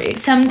 season 3.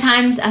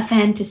 Sometimes a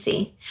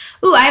Fantasy.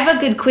 Ooh, I have a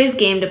good quiz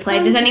game to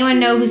play. Does anyone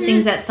know who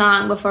sings that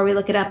song before we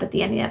look it up at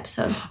the end of the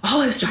episode?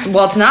 Oh, it's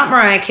not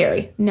Mariah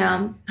Carey.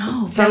 No.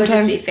 Sometimes that would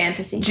just be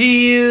fantasy. Do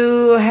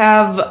you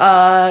have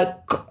a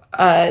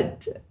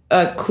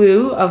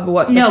clue of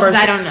what the person... No, because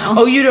I don't know.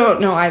 Oh, you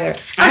don't know either.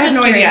 I have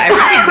no idea.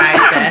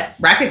 I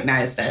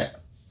recognized it.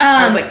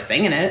 I was like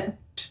singing it.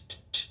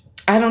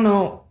 I don't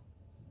know.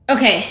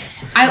 Okay.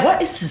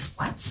 What is this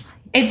website?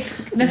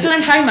 That's what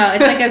I'm talking about.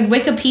 It's like a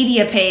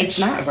Wikipedia page. It's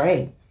not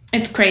great.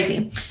 It's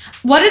crazy.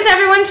 What is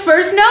everyone's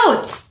first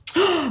notes?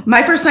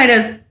 My first night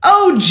is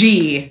OG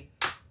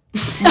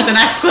with an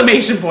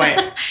exclamation point.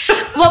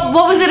 What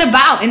was it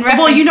about in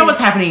reference? Well, you know what's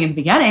happening in the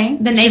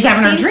beginning. She's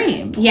having her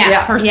dream.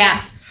 Yeah.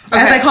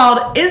 As I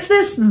called, is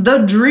this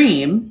the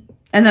dream?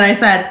 And then I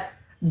said,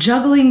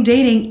 juggling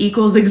dating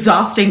equals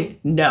exhausting.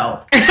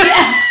 No.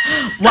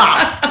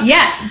 Wow.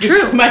 Yeah,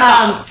 true.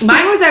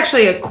 Mine was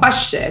actually a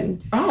question.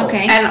 Oh.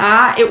 Okay.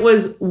 And it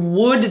was,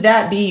 would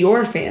that be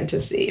your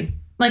fantasy?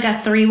 Like a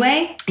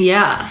 3-way?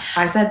 Yeah.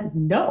 I said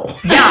no.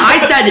 Yeah,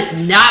 I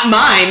said not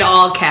mine,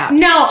 all caps.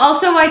 No,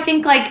 also I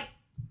think like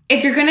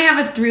if you're gonna have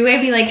a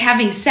 3-way, be like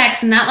having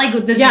sex, not like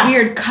with this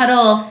weird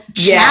cuddle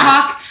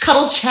talk.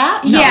 Cuddle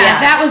chat? No. Yeah,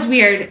 that was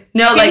weird.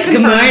 No, like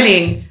good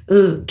morning.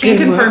 Can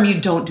confirm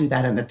you don't do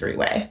that in the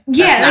 3-way.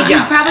 Yeah,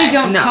 you probably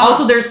don't talk.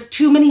 Also, there's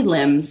too many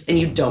limbs and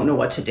you don't know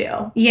what to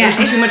do. Yeah.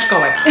 There's too much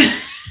going on.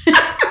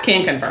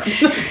 Can confirm.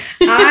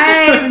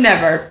 I've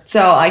never,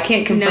 so I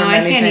can't confirm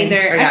anything. No, I can't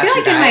either. I feel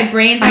like in my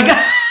brain...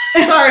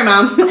 Sorry,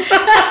 Mom.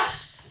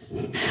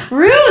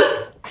 Ruth!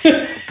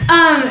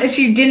 If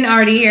she didn't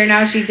already hear,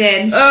 now she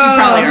did. She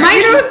probably already.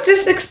 It's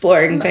just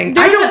exploring things.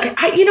 I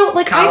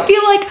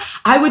feel like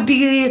I would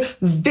be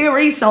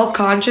very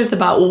self-conscious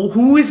about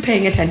who is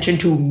paying attention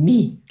to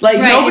me. Like,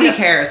 nobody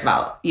cares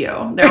about you.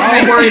 They're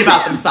all worried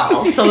about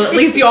themselves. So at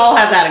least you all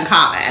have that in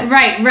common.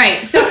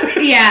 Right. So,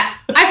 yeah.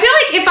 I feel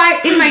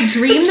like in my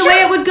dream, the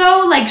way it would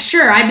go, like,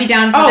 sure, I'd be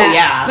down for that. Oh,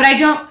 yeah. But I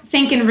don't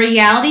think in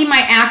reality, my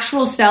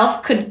actual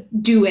self could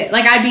do it.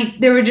 Like,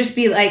 there would just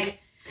be like...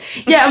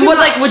 Yeah,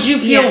 and would you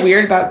feel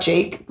weird about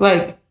Jake?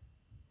 Like,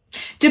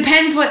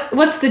 Depends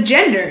what's the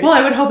genders. Well,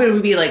 I would hope it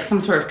would be like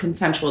some sort of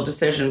consensual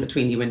decision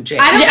between you and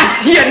Jake. I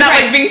don't,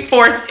 not like being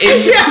forced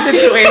into the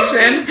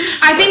situation.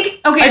 I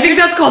think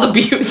that's called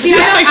abuse. See,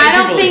 I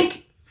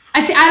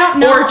don't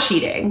know. Or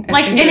cheating.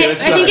 Like, and I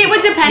think it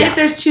would depend if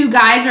there's two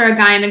guys or a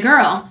guy and a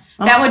girl.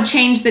 That would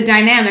change the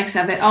dynamics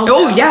of it also.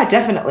 Oh, yeah,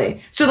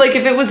 definitely. So, like,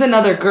 if it was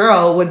another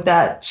girl, would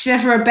that... She'd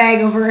have her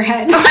bag over her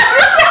head.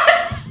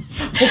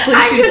 Hopefully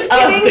she's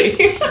ugly.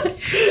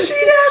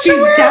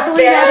 She's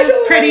definitely not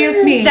as pretty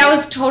as me. That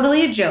was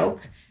totally a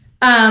joke.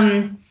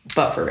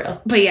 But for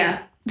real. But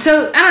yeah.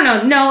 So, I don't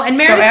know. No, and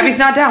Meredith... So, Abby's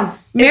not down.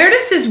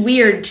 Meredith is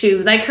weird,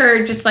 too. Like,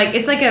 her just, like...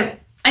 It's like a...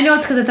 I know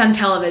it's because it's on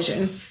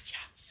television.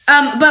 Yes.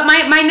 But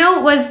my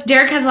note was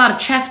Derek has a lot of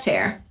chest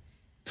hair.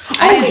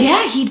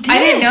 Yeah, he did. I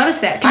didn't notice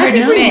that compared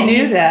to I Finn.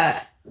 knew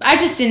that. I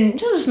just didn't.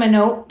 This is my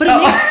note. But it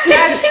makes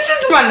sense. This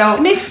is my note.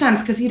 It makes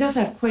sense because he does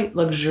have quite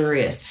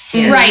luxurious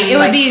hair. Right. It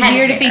would be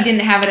weird hair. if he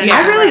didn't have it enough.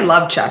 I really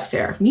love chest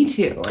hair. Me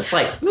too. It's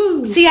like,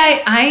 ooh. See,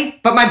 I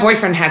But my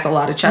boyfriend has a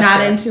lot of chest hair.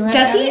 Not into it.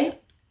 Does he?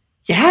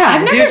 Yeah.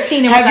 I've never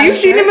seen him. Have you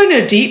seen him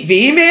in a deep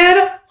V,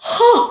 man?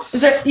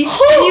 Is there? You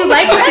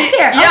like chest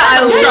hair? Yeah,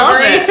 I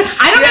love it.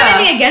 I don't have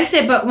anything against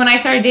it, but when I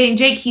started dating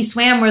Jake, he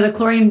swam where the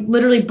chlorine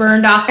literally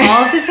burned off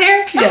all of his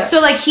hair. Yeah.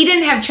 So like he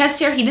didn't have chest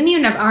hair. He didn't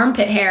even have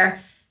armpit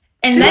hair.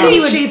 And Did then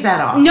he would shave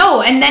that off.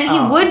 No, and then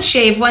he would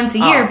shave once a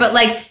year, but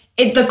like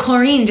the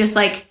chlorine just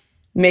like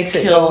makes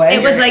it go away.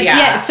 It was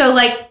like so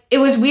like it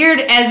was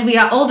weird as we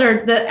got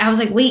older that I was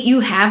like, wait,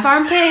 you have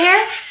armpit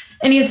hair?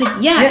 And he was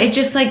like, yeah, it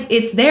just like,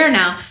 it's there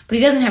now. But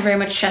he doesn't have very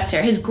much chest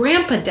hair. His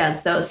grandpa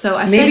does, though. So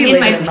I feel like in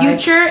my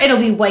future, it'll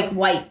be like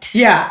white.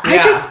 Yeah.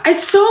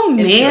 It's so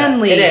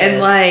manly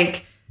and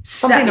like...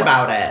 Something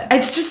about it.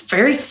 It's just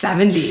very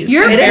 70s.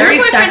 Your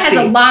boyfriend has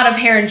a lot of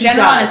hair in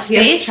general on his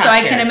face, so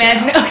I can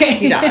imagine. Okay.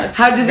 He does.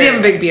 How does he have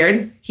a big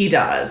beard? He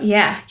does.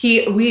 Yeah.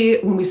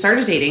 When we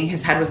started dating,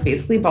 his head was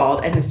basically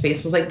bald and his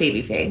face was like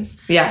baby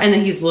face. Yeah. And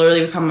then he's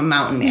literally become a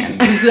mountain man.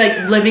 He's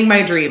like living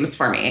my dreams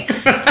for me.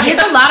 He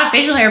has a lot of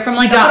facial hair from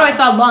like a photo I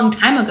saw a long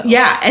time ago.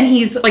 Yeah. And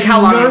he's like,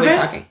 how long are we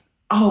talking?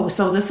 Oh,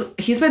 so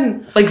he's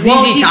been like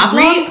ZZ Top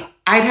long?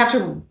 I'd have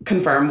to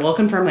confirm. We'll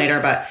confirm later,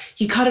 but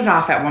he cut it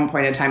off at one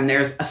point in time.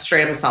 There's a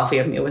straight up a selfie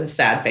of me with a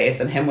sad face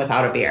and him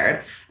without a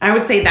beard. And I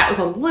would say that was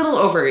a little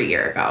over a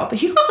year ago, but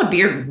he grows a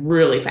beard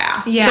really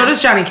fast. Yeah. So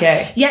does Johnny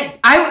K. Yeah,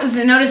 I was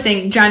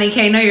noticing, Johnny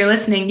K, I know you're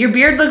listening. Your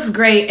beard looks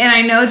great, and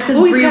I know it's because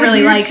Bree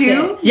really likes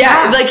it.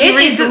 Yeah, like it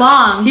is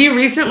long. He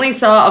recently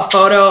saw a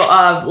photo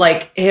of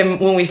like him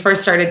when we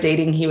first started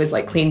dating. He was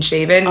like clean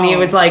shaven, and he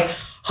was like,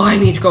 "Oh, I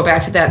need to go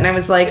back to that." And I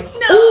was like,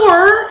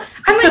 or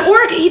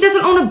he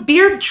doesn't own a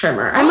beard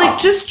trimmer. I'm like,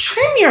 just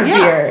trim your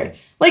beard.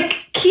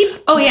 Like, keep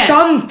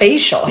some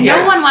facial hair.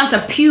 No one wants a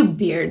pube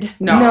beard.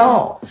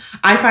 No.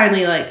 I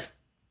finally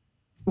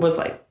was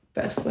like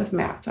this with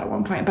Matt's at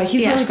one point, but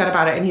he's really good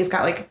about it. And he's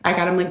got I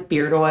got him like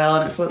beard oil,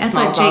 and so it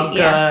smells all good.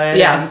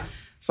 Yeah. And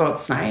so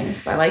it's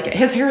nice. I like it.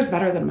 His hair is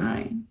better than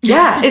mine.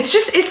 Yeah, it's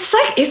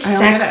sexy. It's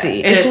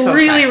so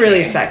really, sexy.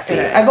 really sexy.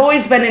 I've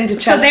always been into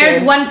chest hair. So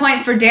there's 1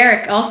 point for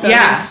Derek also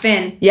against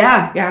Finn.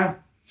 Yeah. Yeah.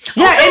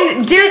 Yeah, also,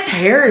 and Derek's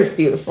hair is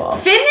beautiful.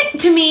 Finn,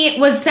 to me,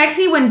 was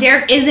sexy when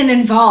Derek isn't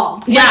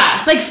involved.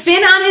 Yeah. Like,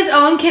 Finn on his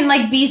own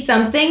can, be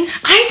something.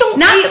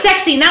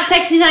 Sexy. Not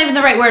sexy is not even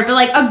the right word,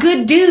 but, a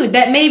good dude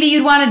that maybe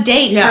you'd want to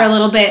date for a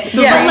little bit.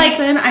 The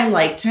reason I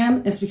liked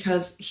him is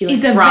because he,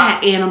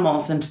 brought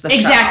animals into the show.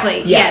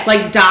 Exactly,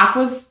 yes. Doc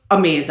was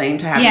amazing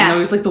to have, even though he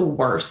was, the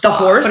worst. The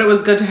horse? But it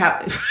was good to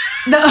have...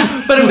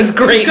 but it was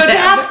great to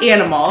have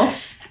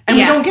animals. And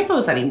we don't get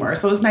those anymore,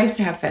 so it was nice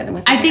to have Finn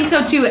with. I think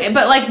so too,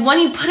 but when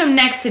you put him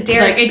next to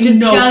Derek, it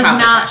just does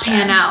not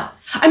pan out.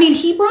 I mean,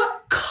 he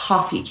brought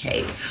coffee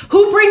cake.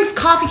 Who brings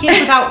coffee cake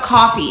without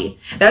coffee?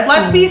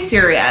 Let's be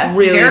serious.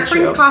 Really Derek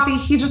brings coffee.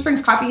 He just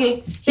brings coffee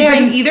cake. They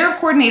either have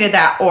coordinated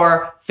that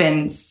or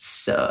Finn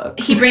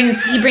sucks. He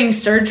brings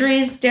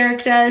surgeries.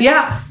 Derek does.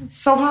 Yeah,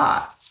 so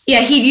hot.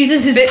 Yeah, he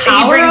uses his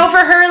power over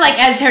her,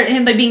 as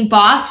him being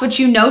boss, which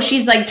she's turned on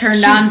by.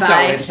 She's so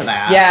into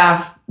that.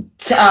 Yeah.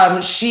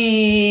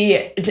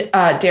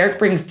 Derek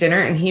brings dinner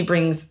and he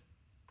brings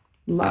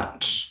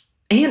lunch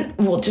and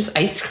just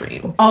ice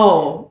cream.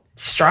 Oh,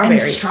 strawberry.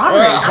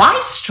 Why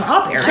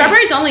strawberry?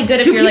 Strawberry's only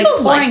good if you're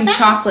pouring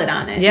chocolate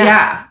on it.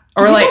 Yeah.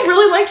 Or people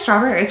really like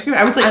strawberry ice cream.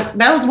 I was like,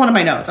 that was one of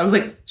my notes. I was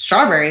like,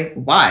 strawberry?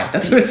 Why?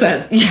 That's what it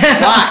says.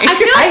 Yeah. Why?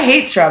 I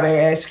hate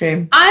strawberry ice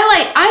cream.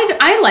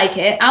 I like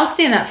it. I'll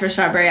stand up for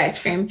strawberry ice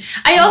cream.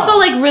 I also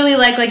really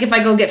like if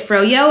I go get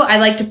froyo, I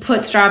like to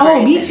put strawberries.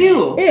 Oh, me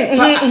too.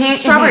 But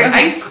strawberry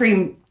ice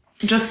cream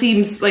just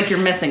seems like you're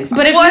missing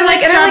something. But if you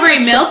like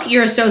strawberry milk,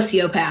 you're a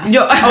sociopath.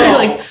 No,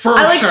 I like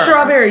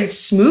strawberry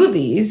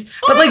smoothies,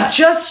 but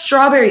just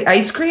strawberry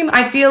ice cream,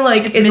 I feel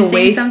like is a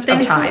waste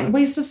of time. It's a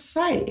waste of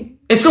society.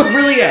 It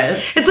really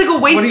is. It's like a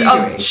waste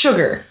of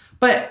sugar.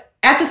 But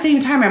at the same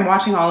time, I'm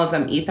watching all of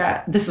them eat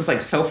that. This is like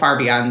so far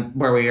beyond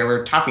where we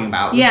were talking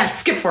about. Yeah.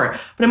 Skip forward.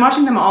 But I'm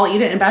watching them all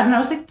eat it in bed, and I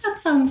was like, that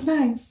sounds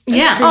nice.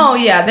 Yeah. Oh,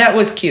 yeah, that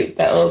was cute.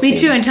 That little Me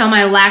scene. too, until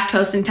my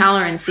lactose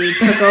intolerance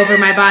took over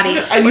my body.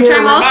 And Which you were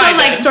I'm also reminded.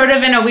 like sort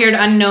of in a weird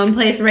unknown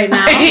place right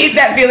now. I hate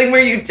that feeling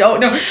where you don't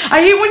know.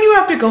 I hate when you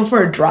have to go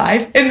for a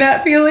drive in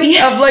that feeling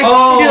of like,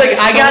 you're like,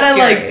 it's I so gotta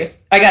scary. like,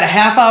 I got a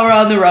half hour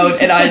on the road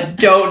and I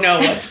don't know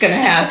what's gonna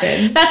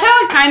happen. That's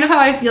how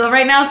I feel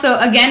right now. So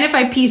again, if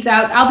I peace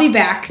out, I'll be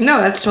back. No,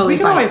 that's totally We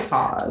can fine. always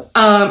pause.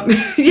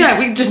 Yeah,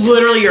 we just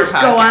Literally your Just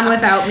podcast. go on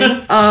without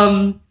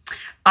me.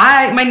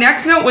 my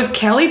next note was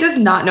Callie does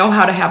not know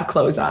how to have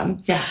clothes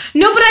on. Yeah.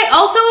 No, but I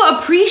also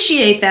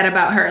appreciate that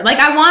about her. Like,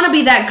 I want to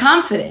be that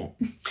confident.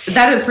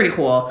 That is pretty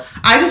cool.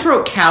 I just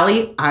wrote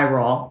Callie eye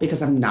roll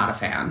because I'm not a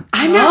fan.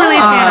 I'm not really a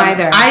fan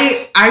either.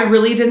 I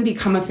really didn't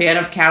become a fan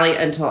of Callie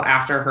until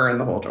after her and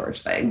the whole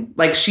George thing.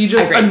 Like, she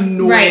just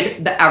annoyed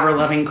Right. the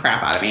ever-loving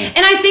crap out of me.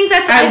 And I think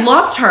that's... I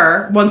loved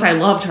her once I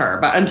loved her,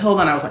 but until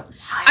then I was like...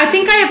 I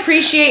think I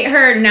appreciate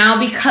her now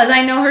because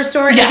I know her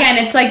story. Yes.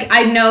 Again, it's like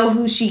I know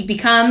who she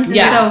becomes. And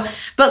Yeah. so,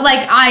 but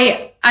like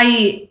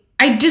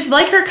I just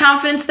like her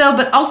confidence though,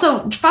 but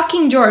also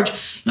fucking George.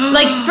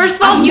 Like,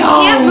 first of all, you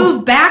can't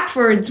move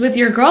backwards with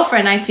your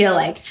girlfriend, I feel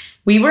like.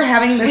 We were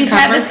having this We've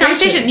had this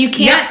conversation. You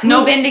can't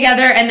move in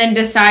together and then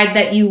decide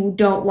that you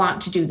don't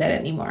want to do that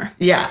anymore.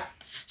 Yeah.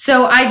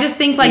 So I just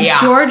think like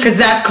George... Because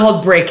that's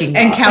called breaking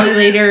And up. Callie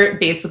later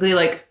basically,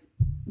 like,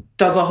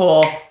 does a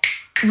whole...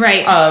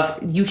 Right.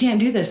 Of, you can't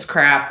do this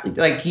crap.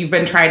 Like, you've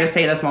been trying to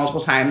say this multiple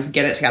times.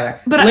 Get it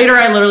together. But later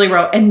I literally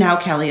wrote, and now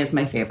Callie is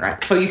my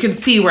favorite. So you can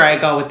see where I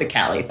go with the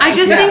Callie thing. I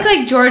just think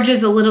like George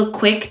is a little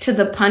quick to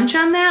the punch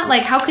on that.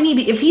 Like, how can he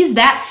be... If he's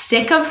that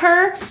sick of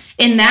her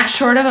in that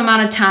short of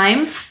amount of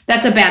time,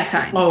 that's a bad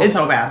sign. Oh, it's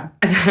so bad.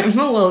 I'm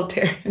a little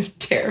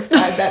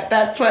terrified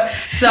that's what...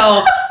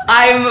 So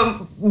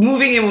I'm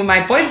moving in with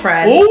my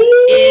boyfriend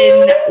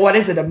in, what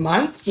is it, a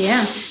month?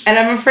 Yeah. And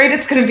I'm afraid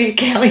it's going to be a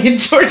Callie and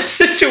George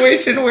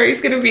situation where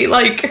he's going to be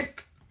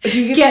like... But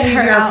you Get to leave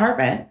her your out.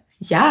 apartment.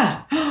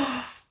 Yeah.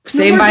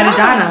 Saying bye to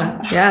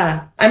Donna.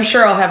 Yeah. I'm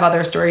sure I'll have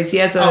other stories. He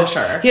has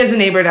He has a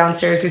neighbor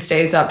downstairs who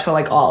stays up till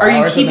like all Are you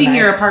hours of the keeping night.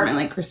 your apartment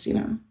like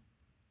Christina?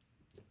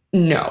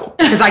 No,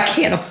 because I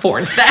can't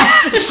afford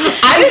that.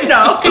 I didn't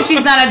know. Because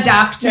she's not a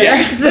doctor.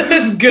 This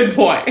is a good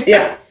point.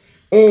 Yeah.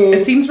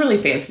 It seems really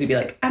fancy to be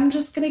like, I'm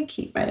just going to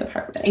keep my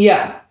apartment.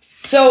 Yeah.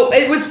 So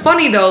it was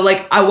funny though,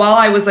 like while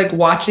I was like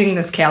watching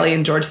this Callie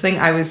and George thing,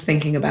 I was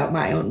thinking about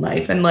my own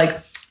life and like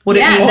what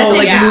it means to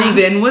like move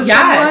in with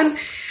someone.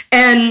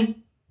 And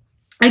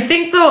I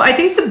think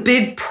the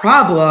big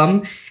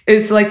problem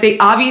is like they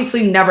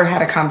obviously never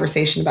had a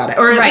conversation about it.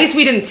 Or at least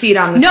we didn't see it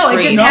on the screen. No,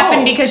 it just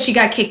happened because she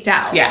got kicked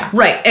out. Yeah.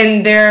 Right.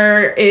 And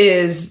there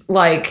is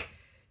like,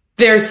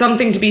 there's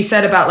something to be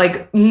said about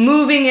like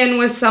moving in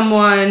with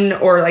someone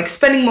or like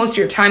spending most of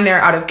your time there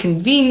out of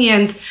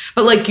convenience.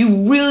 But like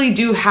you really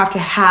do have to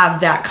have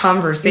that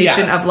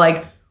conversation of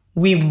like,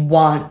 we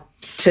want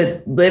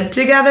to live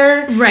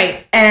together.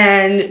 Right.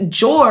 And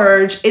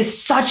George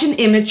is such an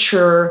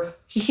immature.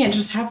 He can't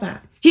just have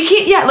that. He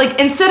can't, like,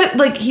 instead of,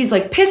 like, he's,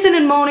 like, pissing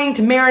and moaning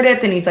to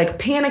Meredith, and he's, like,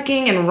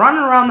 panicking and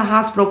running around the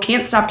hospital,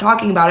 can't stop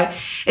talking about it.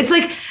 It's,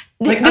 like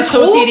this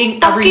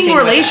associating whole everything fucking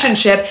with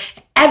relationship,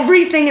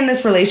 everything in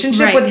this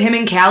relationship with him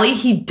and Callie,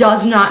 he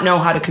does not know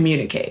how to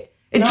communicate.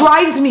 It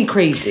drives me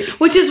crazy.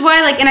 Which is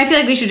why, like, and I feel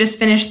like we should just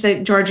finish the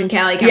George and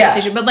Callie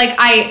conversation. But, like,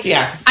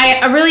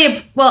 I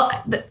really,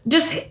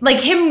 just,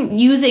 like, him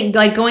using,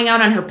 like, going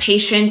out on her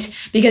patient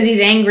because he's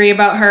angry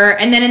about her.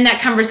 And then in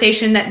that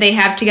conversation that they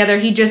have together,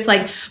 he just,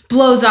 like,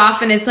 blows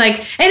off and is like,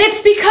 and it's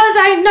because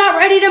I'm not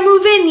ready to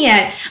move in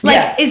yet.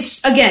 Like,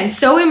 it's, again,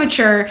 so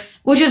immature.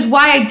 Which is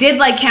why I did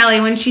like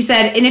Callie when she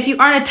said, and if you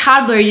aren't a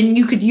toddler and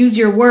you could use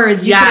your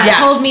words, you could have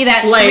told me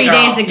that 3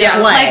 days ago. Yeah.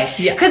 Like,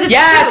 because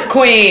it's true.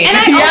 Queen. And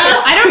I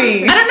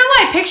don't know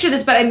why I picture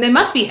this, but it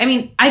must be. I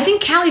mean, I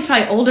think Callie's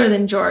probably older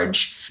than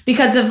George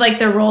because of like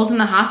their roles in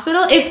the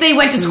hospital. If they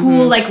went to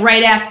school like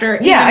right after,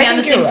 on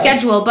the same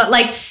schedule, but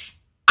like.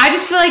 I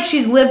just feel like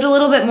she's lived a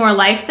little bit more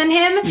life than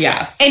him.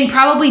 Yes. And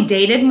probably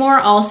dated more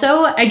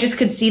also. I just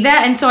could see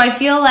that. And so I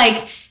feel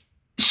like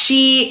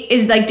she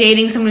is like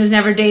dating someone who's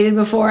never dated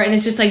before. And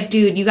it's just like,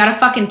 dude, you got to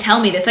fucking tell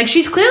me this. Like,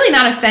 she's clearly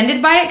not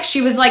offended by it. 'Cause she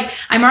was like,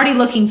 I'm already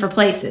looking for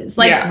places.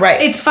 Like,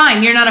 it's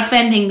fine. You're not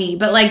offending me,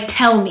 but like,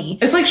 tell me.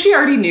 It's like she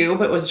already knew,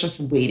 but was just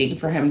waiting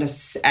for him to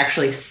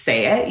actually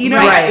say it. You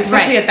know,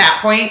 especially at that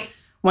point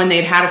when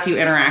they'd had a few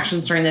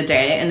interactions during the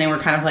day and they were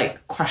kind of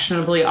like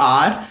questionably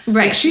odd.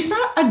 Right. Like, she's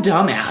not a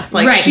dumbass.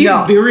 Like, she's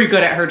very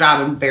good at her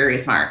job and very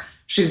smart.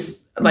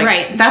 She's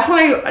like, that's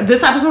when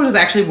this episode is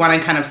actually when I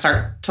kind of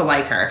start to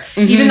like her.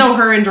 Even though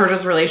her and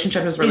George's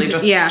relationship is really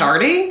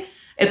starting,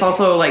 it's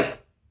also like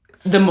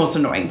the most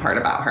annoying part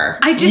about her.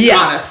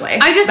 Honestly.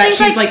 I just think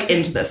she's like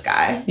into this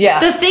guy. Yeah.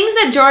 The things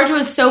that George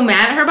was so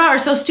mad at her about are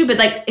so stupid.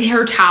 Like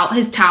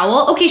his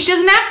towel. Okay, she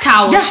doesn't have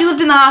towels. Yeah. She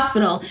lived in the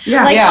hospital.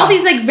 Yeah. Like all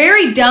these like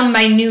very dumb,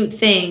 minute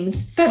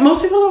things. That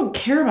most people don't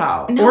care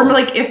about. No. Or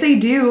like if they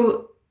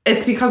do,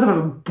 it's because of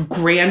a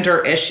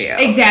grander issue.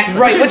 Exactly.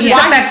 Right, which is the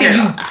fact that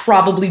you that.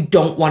 probably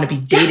don't want to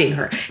be dating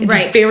her.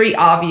 It's very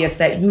obvious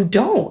that you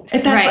don't.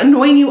 If that's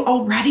annoying you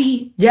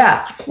already,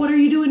 like, what are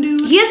you doing,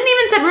 dude? He hasn't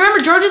even said, remember,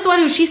 George is the one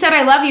who she said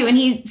I love you, and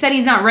he said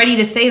he's not ready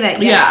to say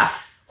that yet. Yeah.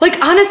 Like,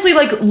 honestly,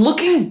 like,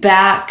 looking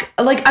back,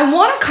 like, I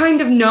want to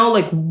kind of know,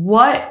 like,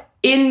 what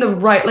in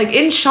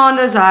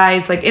Shonda's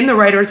eyes, like, in the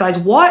writer's eyes,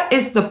 what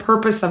is the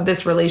purpose of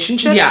this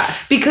relationship?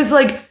 Yes. Because,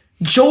 like,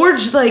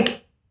 George, like,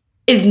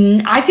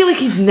 I feel like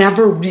he's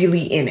never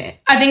really in it.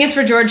 I think it's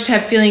for George to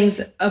have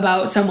feelings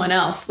about someone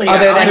else. Like,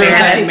 Other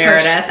than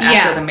Meredith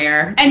after the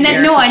mayor. And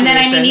then,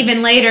 I mean,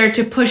 even later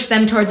to push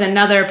them towards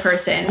another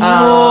person.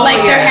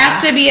 There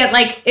has to be,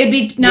 it'd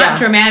be not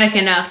dramatic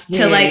enough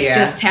to,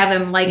 just have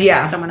him like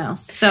someone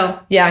else. So,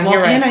 you're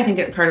right. And I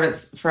think part of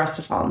it's for us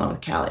to fall in love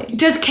with Callie.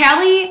 Does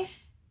Callie,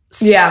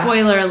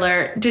 spoiler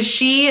alert,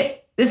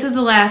 this is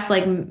the last,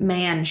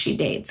 man she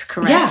dates,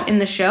 correct? Yeah. In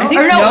the show? McSteamy.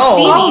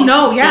 Oh,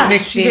 no, yeah.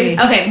 McSteamy.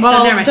 Okay, well,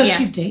 so never mind. Does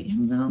she date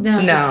him, though?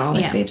 No.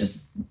 They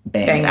just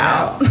bang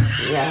out.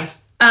 Yeah.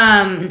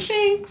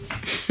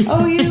 Jinx.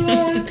 Oh, you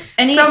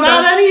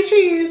not any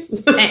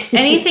cheese.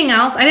 Anything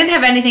else? I didn't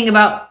have anything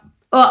about...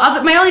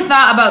 Well, my only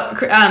thought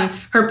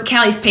about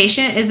Callie's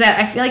patient is that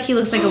I feel like he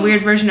looks like a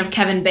weird version of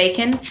Kevin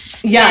Bacon.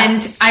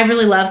 Yes. And I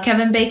really love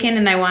Kevin Bacon,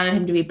 and I wanted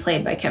him to be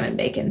played by Kevin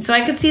Bacon. So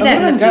I could see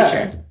that in the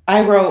future.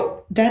 I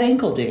wrote Dead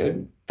Ankle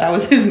Dude. That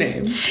was his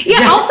name.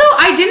 Yeah, also,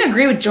 I didn't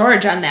agree with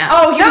George on that.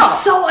 Oh, he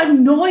was so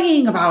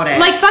annoying about it.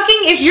 Like, fucking,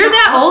 if you're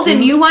that old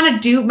and you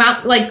want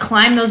to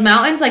climb those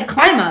mountains,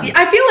 climb them.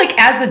 I feel like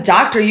as a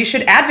doctor, you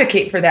should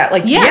advocate for that.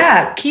 Like,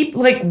 keep,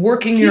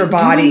 working your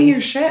body. Doing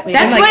your shit, man.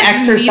 That's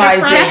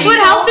exercising. That's what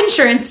health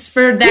insurance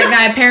for that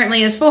guy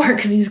apparently is for,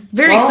 because he's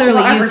very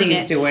clearly using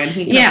he's doing,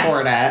 he can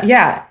afford it.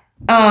 Yeah.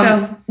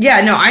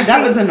 I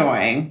that was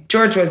annoying.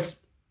 George was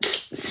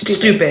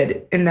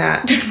stupid in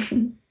that.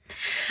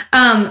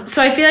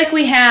 So I feel like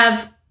we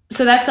have,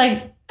 that's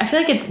I feel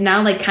like it's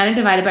now kind of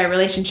divided by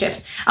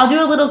relationships. I'll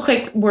do a little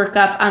quick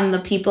workup on the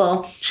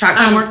people.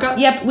 Shotgun workup?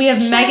 Yep. We have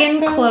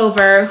Megan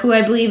Clover, who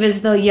I believe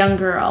is the young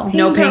girl.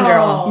 No Pain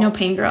Girl. No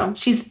Pain Girl.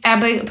 She's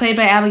played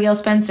by Abigail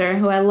Spencer,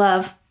 who I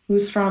love.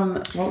 Who's from,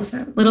 what was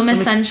that? Little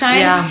Miss Sunshine.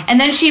 Yeah. And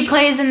then she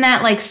plays in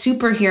that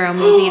superhero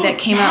movie that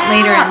came out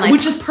later. And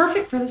which is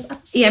perfect for this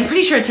episode. Yeah, I'm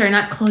pretty sure it's her,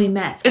 not Chloe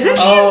Metz. Isn't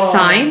she in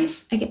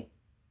Signs?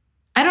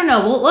 I don't know.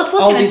 Well, let's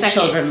look in a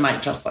second. All these children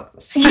might just look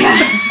the same. Yeah.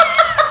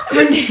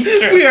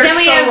 We are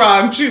so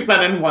wrong. She's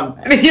been in one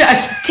thing.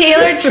 Yes.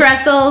 Taylor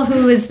Tressel,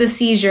 who is the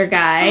seizure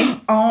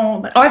guy.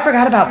 I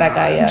forgot about that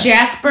guy, yeah.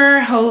 Jasper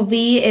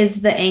Hovey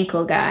is the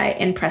ankle guy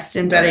in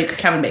Preston Burke.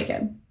 Kevin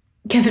Bacon.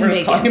 Kevin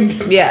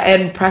Bacon. Yeah,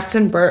 and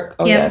Preston Burke.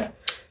 Oh, yeah.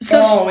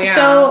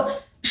 So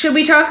should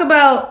we talk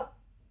about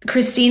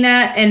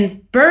Christina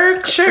and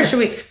Burke? Sure. Or should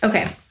we?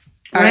 Okay.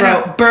 I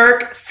wrote,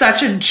 Burke,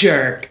 such a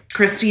jerk.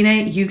 Christina,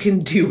 you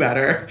can do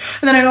better.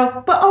 And then I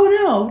go, but oh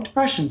no,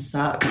 depression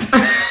sucks.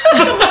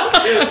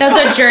 That was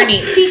a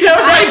journey. See, that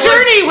was my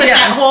journey with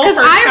that whole first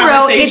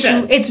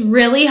conversation. It's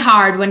really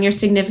hard when your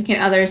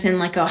significant other's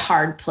in a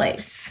hard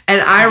place.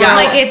 And I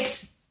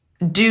wrote,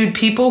 dude,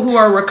 people who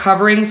are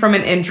recovering from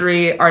an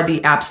injury are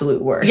the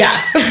absolute worst.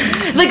 Yes.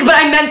 But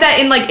I meant that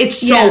in it's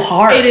so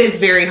hard. It is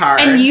very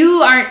hard. And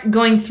you aren't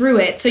going through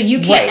it, so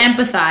you can't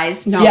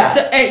empathize. No. Yeah.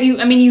 So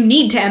you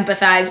need to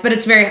empathize, but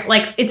it's very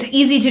it's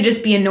easy to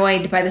just be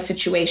annoyed by the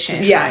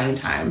situation. Trying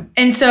time.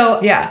 And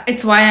so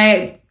it's why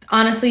I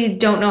honestly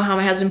don't know how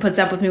my husband puts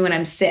up with me when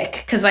I'm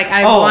sick, because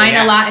I whine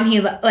a lot and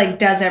he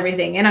does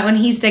everything, and when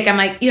he's sick I'm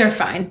like, you're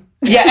fine.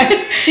 Yeah.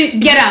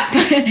 Get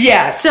up.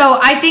 Yeah. So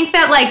I think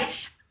that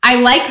I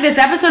like this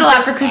episode a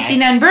lot for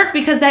Christina and Burke,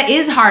 because that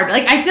is hard.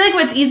 I feel like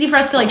it's easy for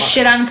us to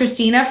shit on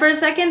Christina for a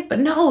second, but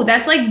no,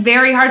 that's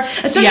very hard,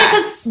 especially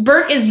because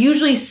Burke is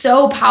usually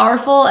so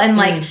powerful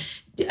and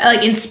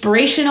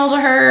inspirational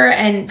to her,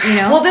 and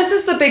Well, this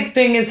is the big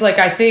thing is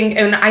I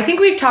think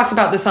we've talked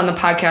about this on the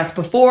podcast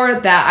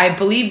before, that I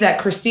believe that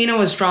Christina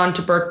was drawn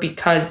to Burke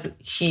because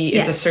he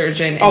is a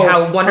surgeon and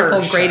how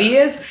wonderful great he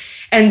is,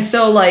 and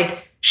so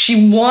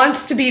she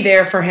wants to be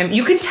there for him.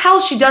 You can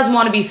tell she does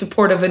want to be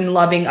supportive and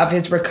loving of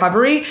his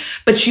recovery,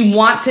 but she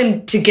wants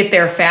him to get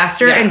there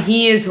faster. Yeah. And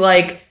he is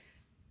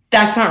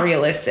that's not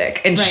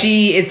realistic. And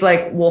she is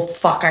well,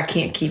 fuck, I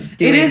can't keep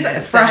doing this. It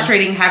is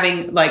frustrating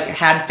having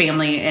had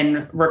family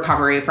in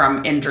recovery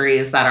from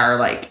injuries that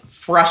are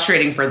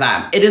frustrating for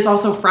them. It is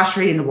also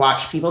frustrating to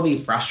watch people be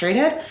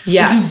frustrated.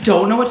 Yes. You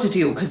don't know what to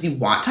do because you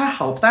want to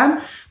help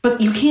them, but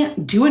you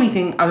can't do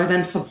anything other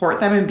than support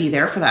them and be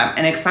there for them.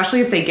 And especially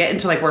if they get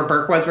into where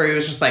Burke was, where he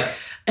was just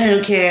I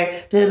don't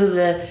care, blah, blah,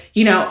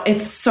 blah.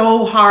 It's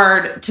so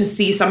hard to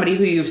see somebody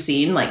who you've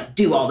seen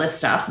do all this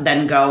stuff,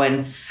 then go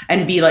and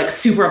be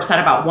super upset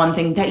about one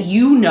thing that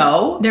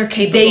they're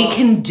capable. They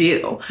can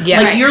do.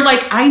 Yes. You're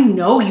I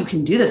know you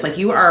can do this.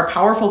 You are a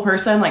powerful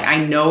person.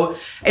 I know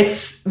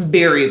it's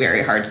very,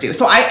 very hard to do.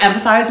 So I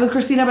empathize with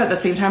Christina, but at the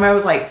same time I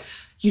was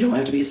you don't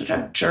have to be such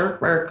a jerk,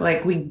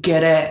 Burke. We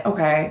get it.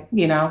 Okay.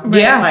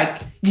 Yeah.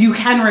 You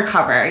can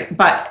recover.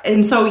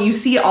 And so you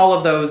see all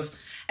of those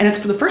And it's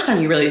for the first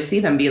time you really see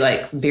them be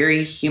like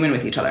very human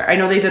with each other. I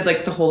know they did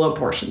like the whole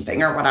abortion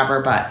thing or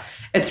whatever, but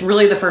it's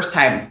really the first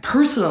time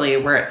personally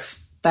where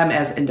it's them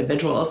as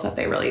individuals that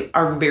they really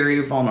are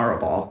very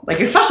vulnerable. Like,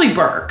 especially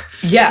Burke.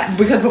 Yes.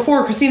 Because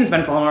before, Christina's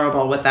been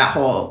vulnerable with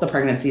the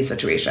pregnancy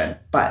situation.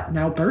 But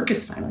now Burke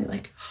is finally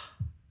like,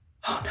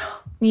 oh no.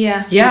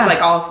 Yeah. He's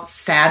like all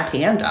sad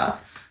panda.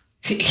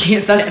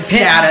 He's the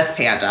saddest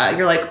panda.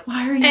 You're like,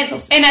 why are you so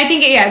sad? And I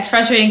think, it's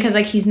frustrating because,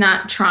 like, he's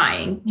not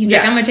trying. He's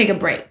like, I'm going to take a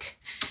break.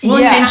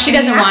 Well, and she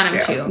doesn't want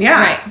him to. Yeah.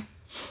 Right.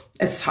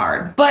 It's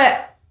hard.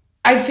 But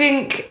I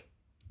think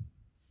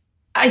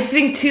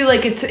too,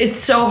 like, it's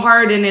so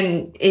hard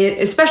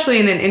especially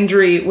in an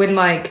injury when,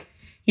 like,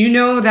 you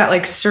know that,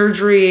 like,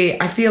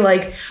 surgery, I feel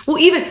like, well,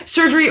 even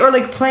surgery or,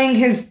 like, playing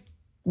his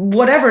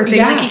whatever thing,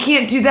 like, you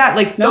can't do that.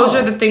 Like, those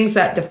are the things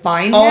that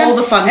define all him.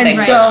 the fun things.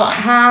 And so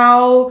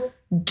how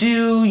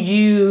do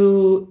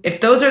you,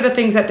 if those are the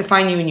things that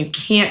define you and you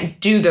can't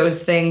do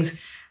those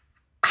things,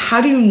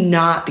 how do you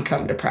not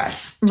become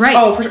depressed? Right.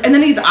 Oh, for sure. And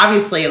then he's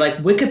obviously like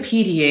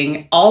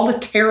Wikipediaing all the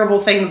terrible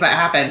things that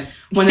happen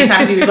when this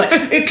happens. He's like,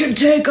 it can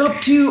take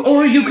up to,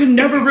 or you can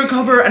never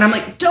recover. And I'm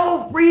like,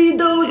 don't read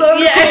those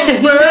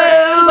articles,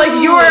 bro.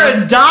 Like,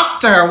 you're a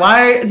doctor.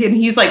 Why? And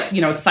he's like,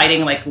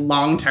 citing like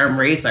long-term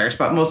research,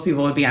 but most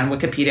people would be on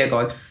Wikipedia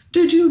going,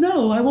 did you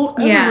know I won't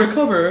ever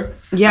recover?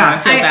 Yeah. I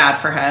feel bad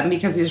for him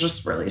because he's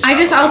just really struggling.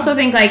 I just also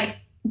think, like,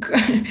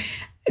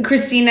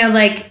 Christina,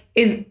 like,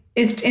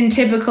 is in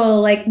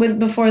typical, like,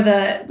 before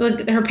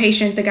her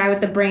patient, the guy with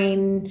the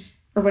brain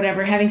or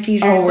whatever, having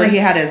seizures. Oh, where like, he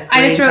had his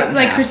I just wrote,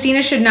 like, half.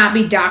 Christina should not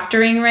be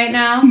doctoring right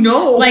now.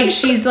 No. Like,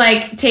 she's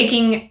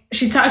talking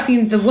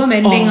to the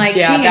woman, being like,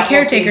 being a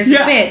caretaker's a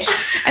bitch.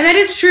 And that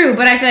is true,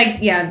 but I feel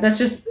like, that's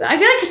just, I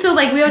feel like, so,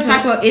 like, we always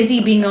talk about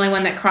Izzie being the only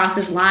one that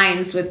crosses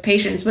lines with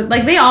patients, but,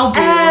 like, they all do.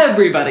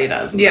 Everybody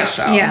does in this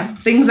show. Yeah.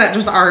 Things that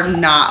just are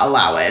not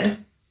allowed.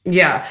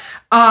 Yeah.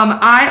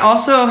 I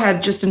also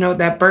had just a note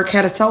that Burke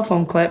had a cell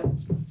phone clip.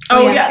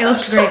 Oh, yeah. It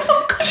looked great.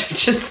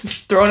 Just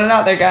throwing it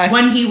out there, guys.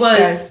 When he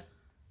was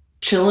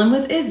chilling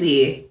with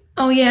Izzie.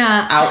 Oh,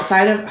 yeah.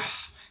 Outside of...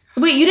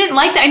 Wait, you didn't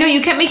like that? I know,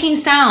 you kept making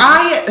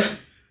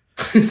sounds.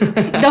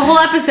 The whole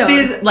episode.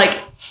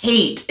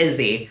 Hate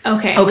Izzie.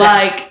 Okay.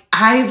 Like,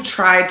 I've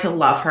tried to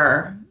love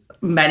her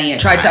many a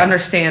time. Tried to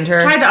understand her.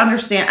 Tried to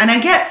understand. And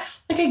I get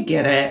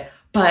it.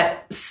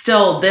 But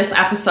still, this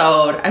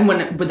episode, and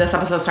when this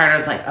episode started, I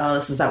was like, oh,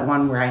 this is that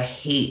one where I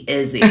hate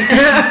Izzie.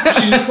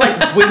 She's just like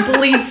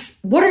wimpily.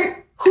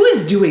 Who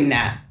is doing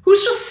that?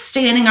 Who's just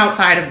standing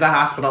outside of the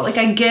hospital? Like,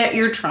 I get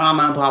your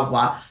trauma, blah,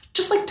 blah.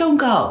 Just like, don't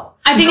go.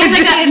 I think it's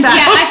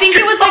I think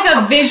it was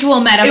like a visual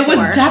metaphor. It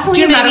was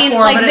definitely a metaphor,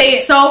 Like, but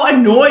it's so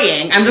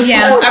annoying. I'm just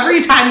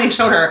every time they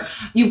showed her,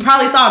 you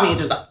probably saw me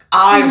just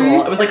eye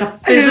roll. It was like a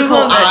physical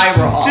eye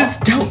roll.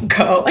 Just don't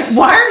go. Like,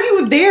 why are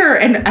you there?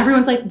 And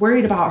everyone's like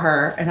worried about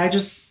her. And I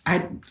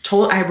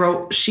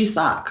wrote, she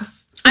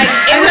sucks. And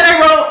then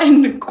I wrote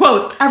in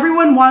quotes,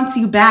 everyone wants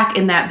you back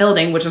in that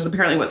building, which is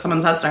apparently what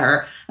someone says to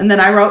her. And then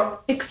I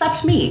wrote,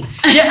 except me.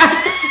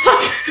 Yeah.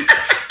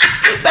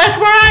 That's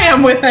where I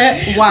am with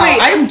it. Wow, wait,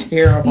 I'm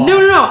terrible.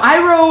 No. I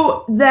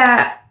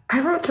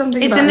wrote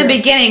something. It's in the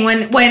beginning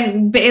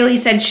when Bailey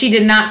said she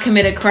did not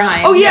commit a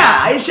crime. Oh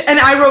yeah, and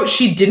I wrote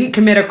she didn't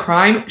commit a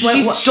crime.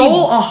 She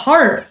stole a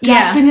heart.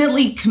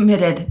 Definitely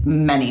committed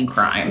many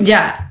crimes.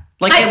 Yeah.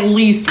 At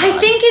least one. I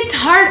think it's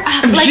hard.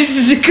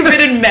 She's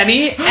committed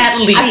many. At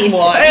least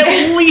one.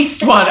 At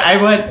least one.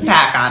 I went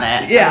back on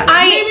it. Yeah.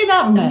 Maybe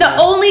not many. The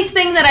only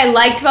thing that I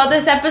liked about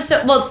this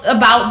episode,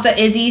 about the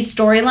Izzie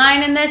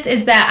storyline in this,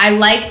 is that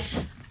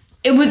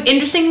it was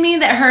interesting to me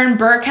that her and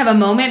Burke have a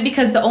moment,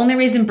 because the only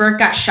reason Burke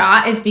got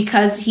shot is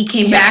because he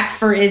came back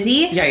for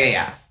Izzie.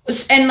 Yeah.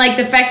 And, like,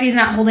 the fact that he's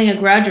not holding a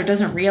grudge or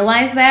doesn't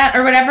realize that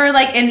or whatever,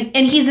 like, and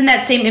he's in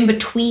that same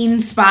in-between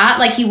spot.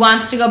 Like, he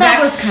wants to go back,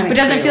 but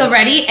doesn't feel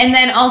ready. And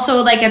then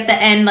also, like, at the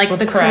end, like, with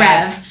the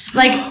Karev.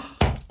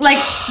 Like,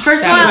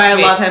 first of all, I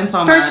love him so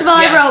much. First of all,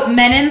 I wrote,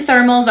 men in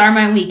thermals are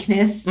my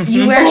weakness. Mm-hmm.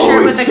 You wear a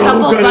shirt with a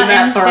couple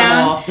buttons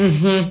down.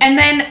 Mm-hmm. And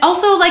then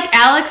also, like,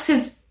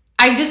 Alex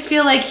I just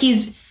feel like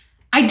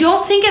I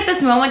don't think at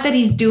this moment that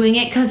he's doing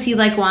it because he,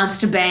 like, wants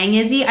to bang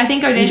Izzie. I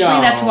think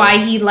initially that's why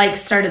he, like,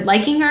 started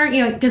liking her,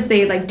 because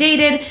they, like,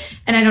 dated.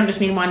 And I don't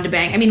just mean wanted to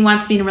bang. I mean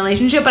wants to be in a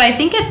relationship. But I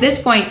think at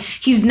this point,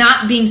 he's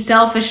not being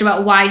selfish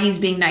about why he's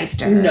being nice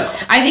to her. No.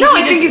 I think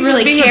he just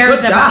really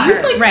cares about her.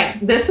 Like, right.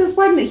 This is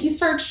when he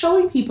starts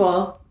showing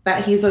people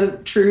that he's a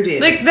true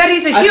dude. Like, that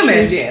he's a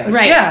human. True dude.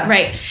 Right, yeah.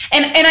 Right.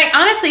 And I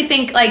honestly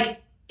think, like,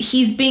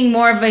 he's being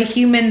more of a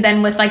human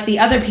than with, like, the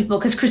other people,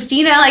 because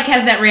Christina, like,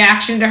 has that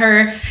reaction to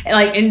her,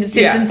 like, and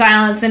sits in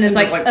silence and is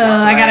like, oh,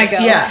 I gotta go.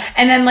 Yeah.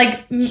 And then,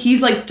 like,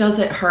 he's like, does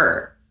it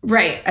hurt?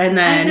 Right. And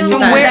then he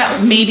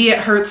says, maybe it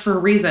hurts for a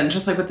reason,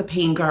 just like with the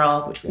pain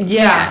girl, which we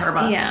heard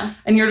about. Yeah.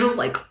 And you're just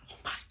like, oh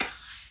my God.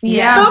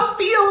 Yeah. The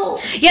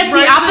feels. Yeah, it's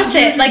the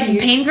opposite. Like,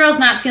 pain girl's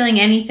not feeling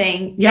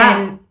anything. Yeah.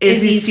 And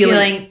Izzie's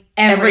feeling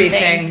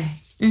everything.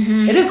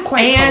 Mm-hmm. It is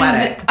quite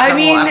poetic.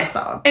 Whole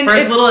episode. For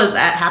as little as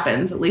that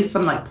happens, at least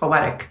some, like,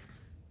 poetic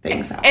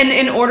things happen. And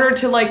in order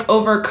to like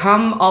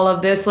overcome all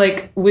of this,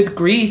 like with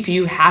grief,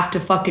 you have to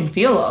fucking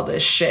feel all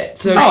this shit.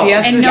 So she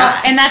has and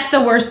and that's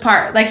the worst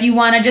part. Like you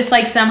want to just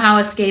like somehow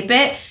escape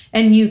it,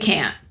 and you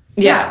can't.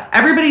 Yeah,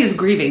 everybody is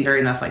grieving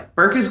during this. Like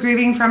Burke is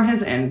grieving from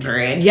his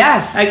injury.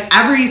 Yes, like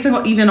every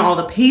single, even all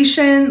the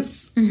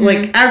patients,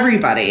 like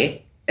everybody.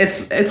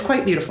 It's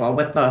quite beautiful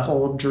with the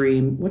whole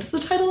dream. What's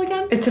the title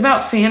again? It's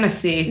about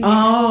fantasy.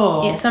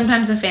 Oh, yeah,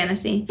 sometimes a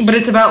fantasy, but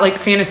it's about like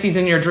fantasies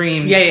in your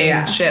dreams.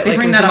 Yeah. Shit, they like,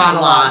 bring that up a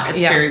lot. It's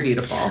very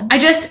beautiful.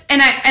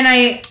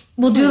 I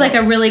will do like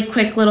a really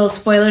quick little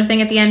spoiler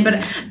thing at the end, but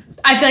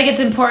I feel like it's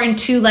important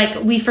to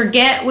like we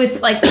forget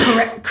with like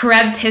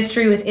Karev's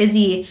history with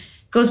Izzie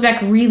goes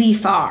back really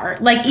far.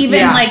 Like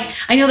even like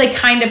I know they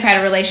kind of had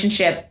a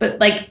relationship, but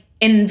like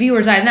in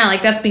viewers' eyes now,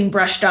 like that's being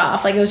brushed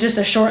off. Like it was just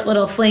a short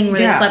little fling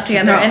where they slept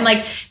together, and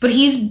like, but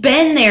he's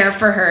been there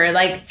for her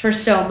like for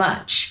so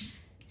much.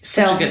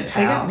 Such a good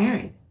pal. They got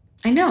married.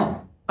 I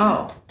know.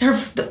 Oh,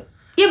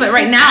 yeah, but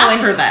right now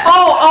after that.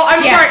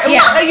 I'm sorry.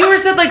 Yeah. You were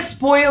said like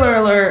spoiler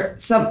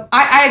alert.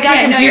 I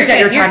got confused at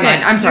your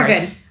timeline. I'm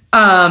sorry.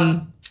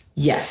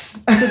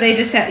 Yes. So they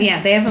just have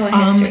they have a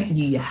history.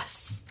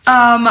 Yes.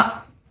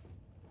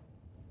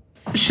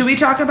 Should we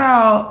talk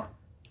about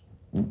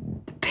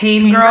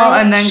Pain Girl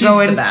and then go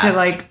into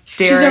like Derek?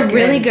 She's a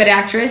really good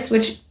actress,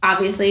 which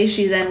obviously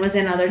she then was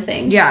in other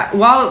things. Yeah.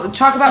 Well,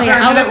 talk about her.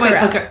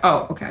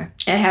 Okay.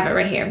 I have it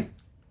right here.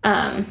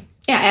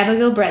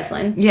 Abigail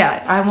Breslin.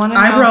 Yeah, I want to.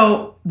 I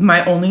wrote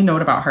my only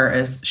note about her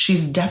is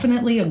she's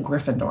definitely a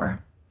Gryffindor.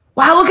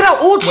 Wow, look at how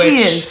old she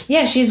is.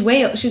 Yeah, she's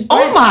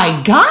oh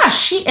my gosh,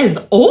 she is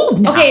old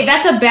now. Okay,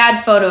 that's a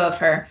bad photo of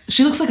her.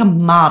 She looks like a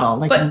model,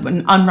 like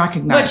an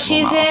unrecognizable. But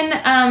she's model.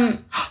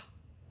 In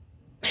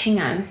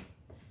hang on.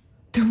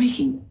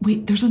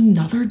 There's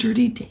another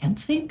Dirty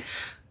Dancing?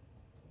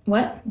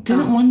 What?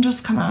 Didn't one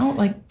just come out?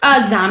 Like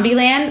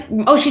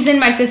Zombieland? Oh, she's in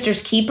My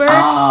Sister's Keeper.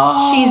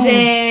 Oh. She's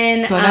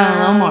in But a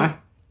little more.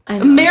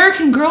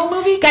 American Girl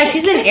movie? Guys,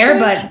 she's in Air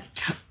Bud.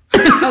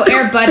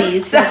 Air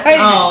Buddies. That's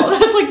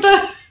like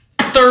the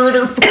third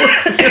or fourth.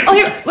 Oh,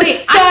 here, wait.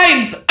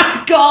 Signs.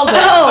 I called it.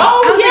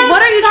 I was like,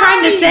 what are you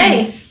trying to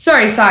say?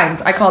 Sorry,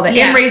 Signs. I called it.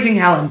 Yeah. And Raising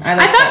Helen.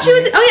 I thought she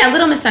was. Oh yeah,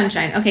 Little Miss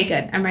Sunshine. Okay,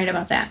 good. I'm right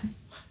about that.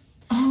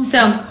 Oh, so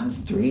that was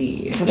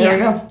 3. So there we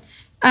go.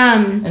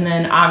 And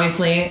then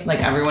obviously, like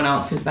everyone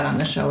else who's been on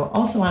the show,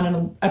 also on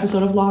an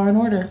episode of Law and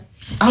Order.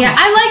 Oh. Yeah,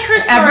 I like her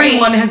story.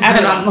 Everyone has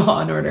been on Law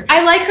and Order.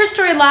 I like her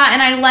story a lot,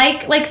 and I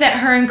like that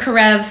her and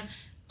Karev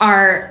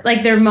are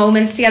like their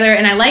moments together,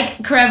 and I like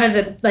Karev as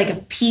a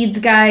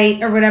peds guy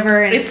or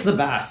whatever. And it's the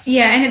best.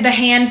 Yeah, and the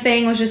hand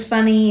thing was just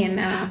funny.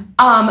 And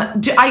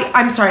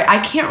I'm sorry, I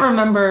can't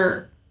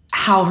remember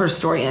how her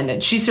story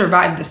ended. She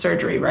survived the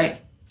surgery, right?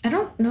 I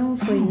don't know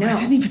if we know. I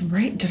didn't even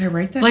write. Did I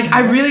write that? Like,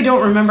 I really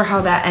don't remember how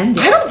that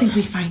ended. I don't think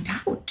we find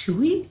out, do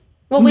we?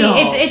 Well,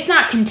 it's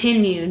not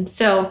continued,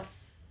 so.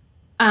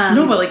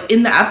 No, but like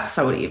in the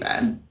episode,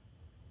 even.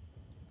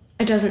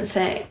 It doesn't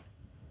say.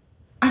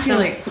 I feel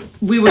like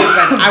we would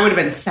have been. I would have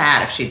been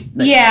sad if she.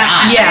 Died.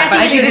 Yeah, but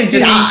I think she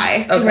didn't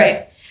die. Okay.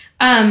 Right.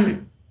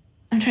 I'm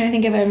trying to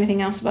think of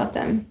everything else about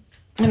them.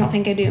 I don't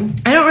think I do.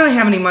 I don't really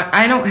have any.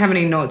 I don't have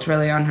any notes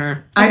really on her.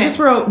 Okay. I just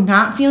wrote,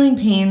 not feeling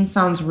pain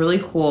sounds really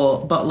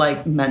cool, but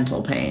like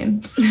mental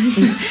pain.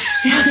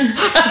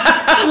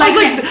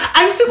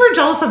 I'm super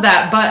jealous of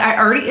that, but I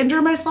already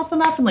injure myself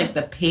enough, and like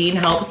the pain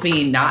helps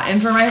me not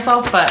injure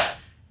myself. But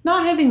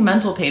not having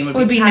mental pain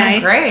would be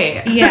nice.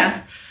 Great.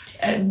 Yeah.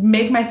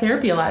 Make my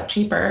therapy a lot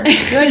cheaper. I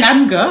feel like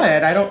I'm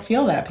good. I don't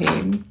feel that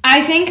pain.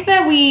 I think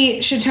that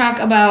we should talk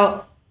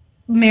about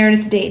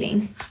Meredith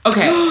dating.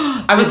 Okay.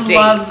 I would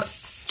love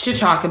to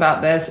talk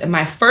about this, and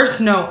my first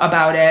note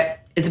about it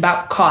is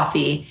about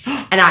coffee,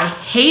 and I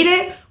hate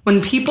it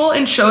when people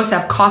in shows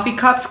have coffee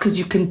cups because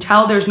you can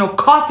tell there's no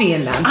coffee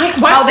in them.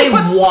 Why they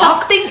put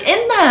something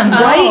in them?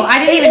 Right? I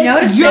didn't even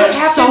notice that. You're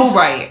so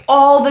right.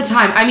 All the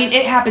time. I mean,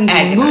 it happens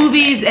in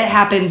movies. It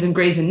happens in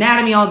Grey's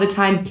Anatomy all the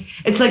time.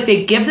 It's like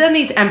they give them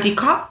these empty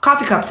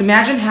coffee cups.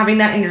 Imagine having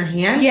that in your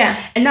hand. Yeah.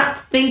 And not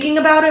thinking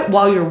about it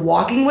while you're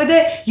walking with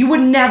it. You would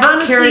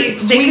never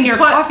swing your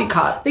coffee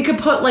cup. They could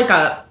put like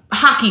a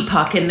hockey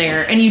puck in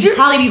there, and you'd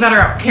probably be better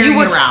at carrying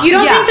it around. You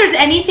don't think there's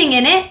anything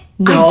in it?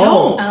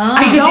 No.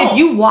 I don't. Because if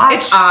you watch,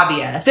 it's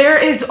obvious.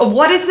 There is,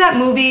 what is that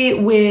movie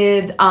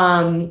with,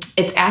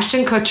 it's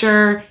Ashton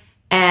Kutcher,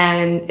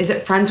 and is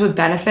it Friends with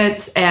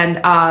Benefits? And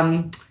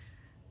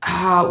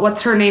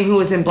what's her name who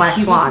was in Black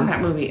Swan? Was in that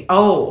movie.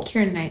 Oh.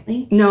 Keira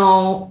Knightley?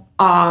 No,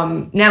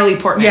 Natalie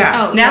Portman.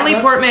 Yeah. Oh,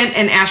 Natalie Portman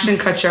and Ashton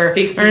Kutcher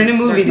are in a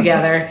movie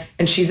together,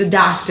 and she's a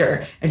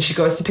doctor, and she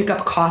goes to pick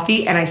up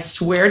coffee, and I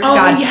swear to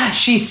God,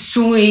 she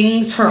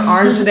swings her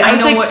arms with it. I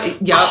know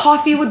what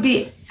coffee would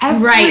be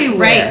everywhere.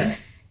 Right.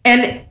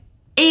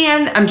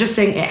 And I'm just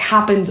saying it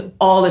happens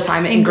all the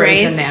time in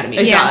Grey's Anatomy.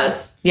 It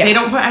does. Yeah. They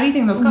don't put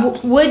anything in those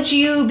cups. Would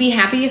you be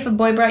happy if a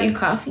boy brought you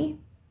coffee?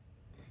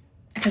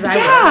 Because I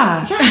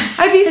would. Yeah.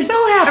 I'd be so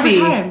happy.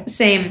 Every time.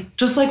 Same.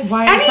 Just like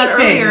why I said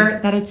earlier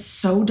that it's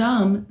so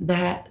dumb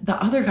that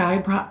the other guy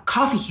brought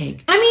coffee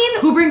cake. I mean,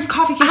 who brings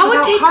coffee cake? I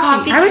would take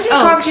coffee. I would take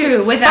coffee.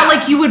 True. Without, but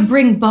like you would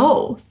bring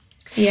both.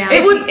 Yeah.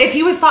 If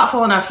he was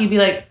thoughtful enough, he'd be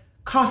like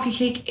coffee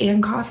cake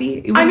and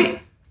coffee.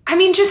 I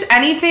mean, just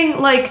anything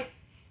like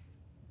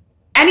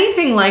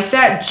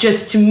that.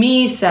 Just to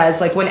me says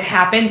like when it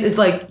happens is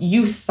like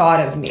you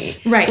thought of me,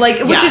 right?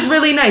 Like which is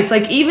really nice.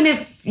 Like even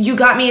if you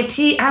got me a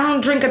tea, I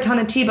don't drink a ton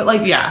of tea, but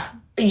like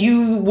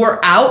you were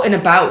out and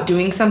about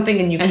doing something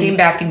and you came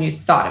back and you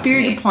thought of me. To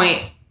your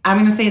point, I'm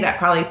going to say that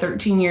probably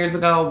 13 years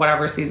ago,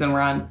 whatever season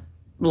we're on,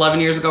 11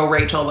 years ago,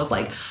 Rachel was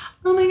like,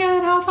 oh my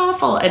God, how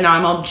thoughtful. And now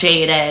I'm all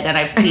jaded and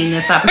I've seen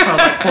this episode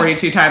like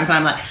 42 times and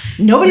I'm like,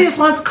 nobody just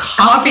wants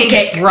coffee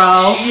cake,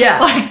 bro. Yeah.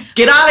 Like,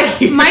 get out of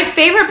here. My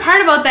favorite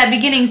part about that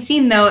beginning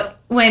scene though,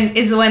 when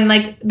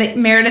like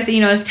Meredith,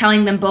 is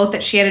telling them both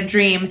that she had a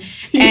dream.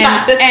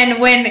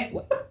 And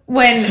when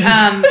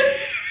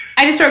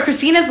I just wrote,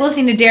 Christina's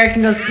listening to Derek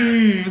and goes,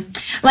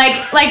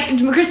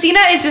 Like Christina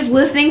is just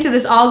listening to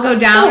this all go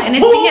down and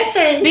is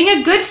being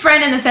a good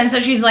friend in the sense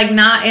that she's like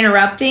not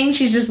interrupting.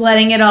 She's just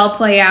letting it all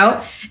play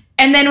out.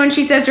 And then when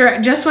she says to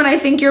her, just when I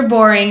think you're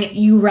boring,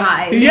 you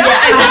rise. Yeah,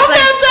 I wrote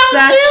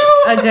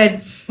that down too. A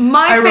good...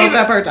 I wrote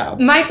that part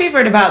down. My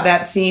favorite about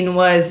that scene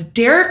was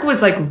Derek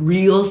was like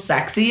real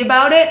sexy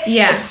about it.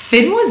 Yeah.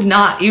 Finn was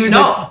not. He was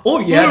like, oh,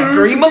 you had a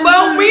dream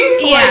about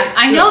me? Yeah, like,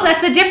 I know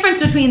that's the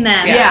difference between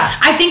them. Yeah.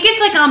 I think it's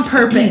like on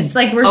purpose.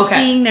 Like we're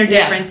seeing their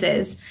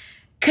differences.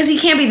 Because he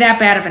can't be that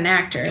bad of an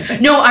actor.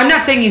 No, I'm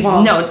not saying he's...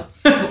 No.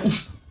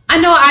 I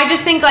know, I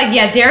just think like,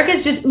 Derek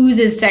is just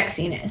oozes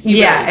sexiness.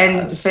 Yeah, really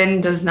and Finn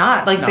does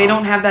not. Like, they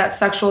don't have that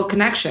sexual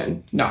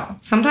connection. No.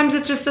 Sometimes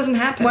it just doesn't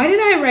happen. Why did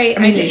I write...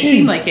 I mean, it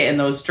seemed like it in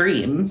those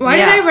dreams. Why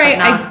did I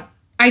write...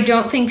 I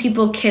don't think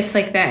people kiss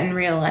like that in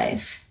real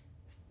life.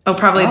 Oh,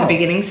 probably the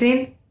beginning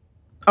scene?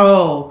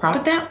 Oh,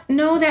 probably.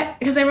 But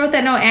because I wrote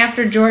that note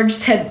after George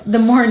said, the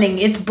morning,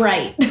 it's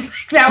bright.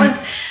 That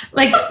was...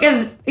 Like,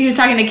 because he was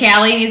talking to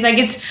Callie, and he's like,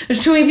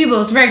 there's too many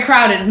people, it's very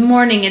crowded. In the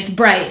morning, it's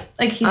bright.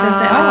 Like, he says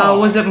that. Oh,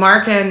 was it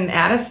Mark and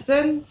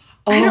Addison?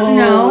 I don't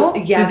know.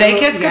 Yeah, did they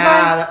kiss goodbye?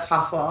 Yeah, that's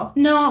possible.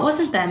 No, it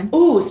wasn't them.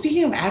 Ooh,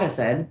 speaking of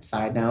Addison,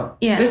 side note.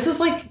 Yeah. This is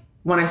like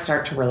when I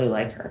start to really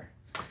like her.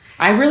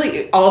 I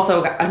really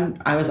also,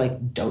 I was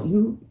like, don't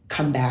you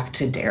come back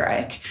to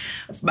Derek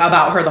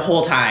about her the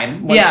whole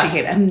time when she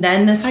came. And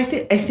then I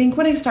think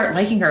when I start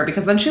liking her,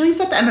 because then she leaves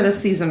at the end of this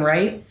season,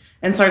 right?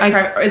 And starts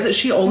crying. Is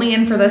she only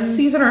in for this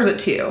season or is it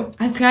 2?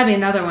 It's gotta be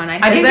another one. I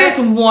think it's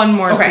one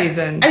more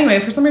season. Anyway,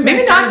 for some reason I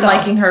started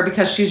liking her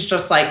because she's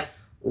just like,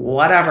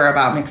 whatever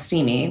about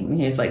McSteamy. And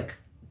he's like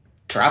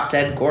drop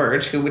dead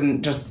gorge who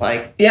wouldn't just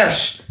like,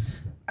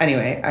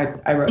 Anyway,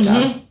 I wrote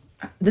down,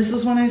 this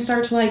is when I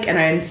start to like, and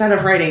instead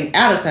of writing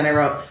Addison, I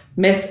wrote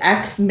Miss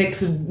X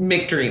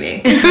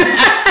McDreamy. Miss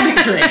X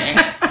McDreamy.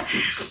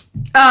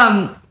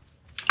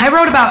 I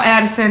wrote about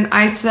Addison.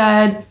 I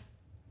said,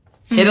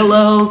 hit a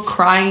low,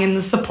 crying in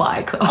the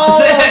supply closet.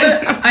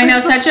 I know,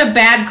 such a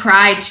bad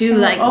cry too.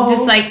 Like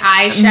just like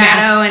eyeshadow,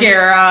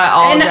 mascara,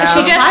 all and down.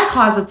 She just supply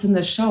closets in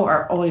the show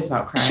are always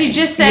about crying. She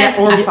just says,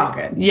 or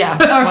fucking,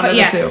 one of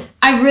the two.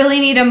 I really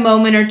need a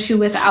moment or two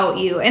without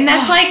you, and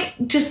that's like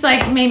just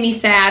like made me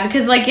sad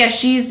because like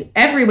she's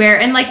everywhere,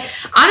 and like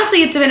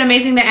honestly, it's been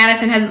amazing that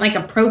Addison hasn't like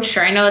approached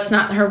her. I know it's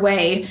not her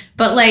way,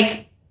 but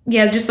like.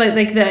 Yeah, just like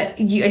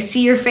I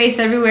see your face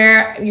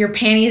everywhere. Your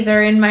panties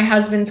are in my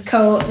husband's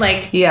coat.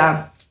 Like,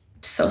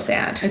 so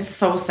sad. It's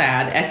so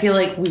sad. I feel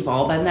like we've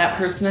all been that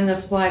person in the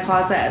supply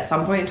closet at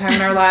some point in time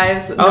in our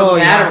lives, no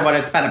matter what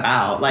it's been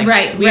about. Like,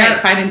 we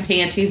aren't finding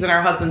panties in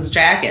our husband's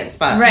jackets,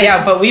 but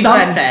but we've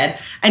something.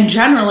 And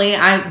generally,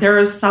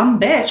 there's some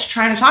bitch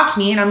trying to talk to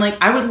me, and I'm like,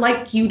 I would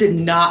like you to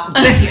not be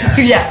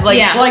here.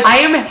 Like I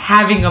am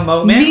having a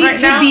moment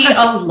right now. Need to be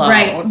alone.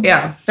 Right.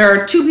 Yeah. There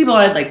are 2 people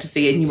I'd like to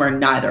see, and you are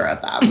neither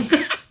of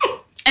them.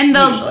 And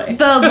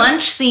the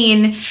lunch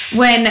scene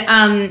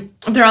when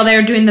they're all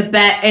there doing the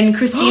bet and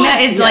Christina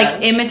is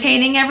like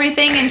imitating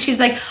everything and she's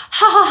like,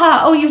 ha ha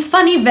ha, oh you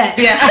funny vet.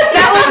 Yeah.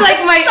 That was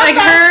like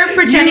her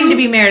pretending to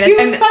be Meredith.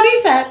 You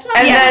funny vet.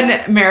 And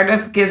then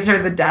Meredith gives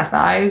her the death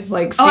eyes,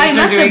 like sees I her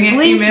must doing have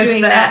it. You missed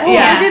doing that.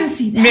 Yeah. I didn't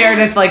see that.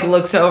 Meredith like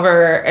looks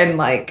over and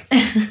like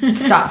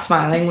stops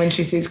smiling when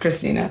she sees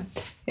Christina.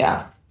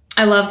 Yeah.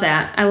 I love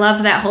that. I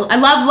love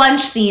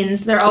lunch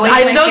scenes. They're always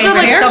my those favorite. are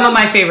like some of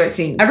my favorite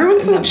scenes.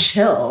 Everyone's so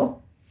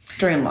chill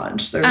during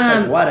lunch. There's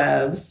like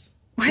whatevs.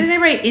 Why did I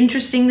write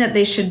interesting that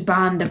they should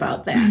bond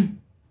about that?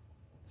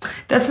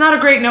 That's not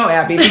a great note,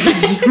 Abby,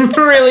 because you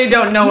really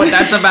don't know what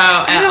that's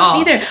about at all.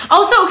 I don't either.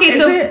 Also,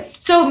 okay,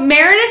 so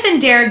Meredith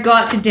and Derek go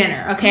out to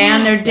dinner, okay,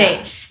 on their date.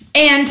 Yes.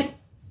 And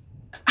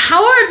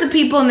how are the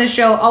people in the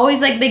show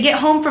always like, they get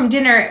home from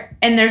dinner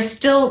and they're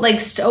still like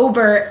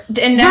sober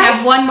and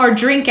have one more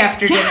drink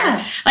after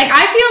dinner? Like,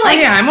 I feel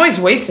like... I'm always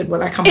wasted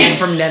when I come home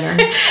from dinner.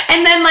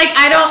 And then like,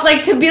 I don't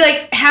like to be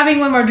like, having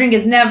one more drink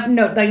is not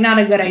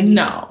a good idea.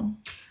 No.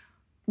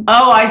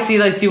 Oh, I see.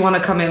 Like, do you want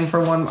to come in for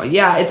one more?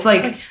 Yeah, it's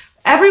like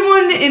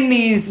everyone in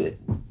these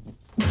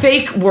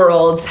fake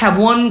worlds have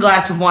one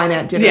glass of wine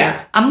at dinner.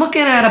 Yeah. I'm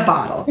looking at a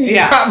bottle.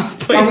 Yeah.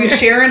 Probably. Are we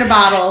sharing a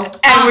bottle?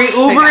 And we're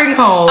Ubering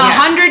home.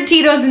 100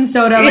 Tito's and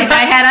soda like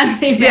I had on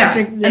St.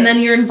 Patrick's Day. And then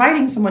you're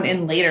inviting someone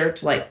in later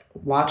to like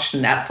watch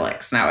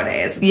Netflix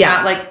nowadays. It's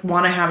not like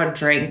want to have a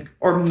drink,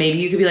 or maybe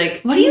you could be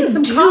like, what do you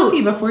some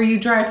coffee before you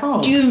drive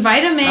home? Do you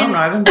invite them in?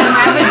 I don't know. I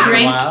haven't have a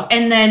drink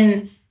and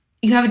then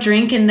you have a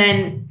drink and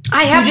then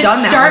I have you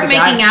just start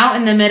making out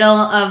in the middle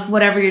of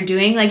whatever you're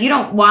doing. Like you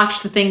don't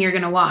watch the thing you're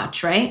gonna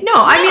watch, right? No,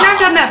 I mean I've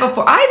done that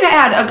before. I've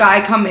had a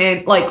guy come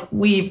in, like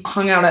we've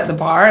hung out at the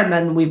bar and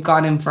then we've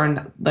gone in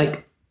for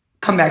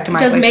come back to my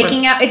place. Does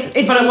making out? It's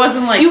but it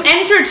wasn't like you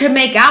enter to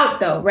make out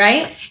though,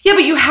 right? Yeah,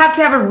 but you have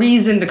to have a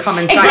reason to come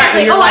inside.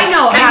 Exactly. So I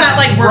know. It's not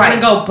like we're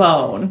gonna go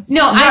bone.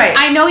 No,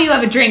 I know you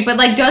have a drink, but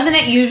like, doesn't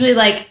it usually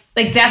like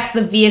that's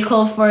the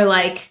vehicle for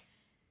like?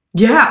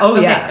 Yeah. Oh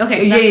okay, yeah.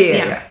 Okay.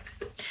 Yeah.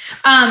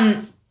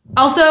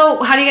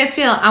 Also, how do you guys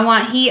feel? I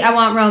want heat. I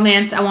want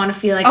romance. I want to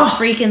feel like a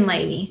freaking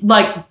lady.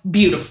 Like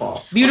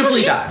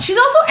beautifully done. She's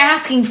also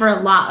asking for a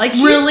lot. Like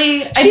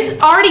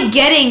she's already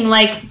getting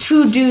like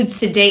 2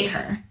 dudes to date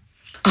her.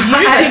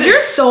 Did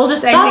your soul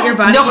just exit your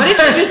body? No. What did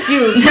you just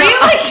do? Were you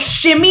like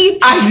shimmied?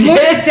 I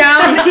did. Down.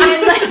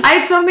 I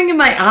had something in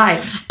my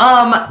eye.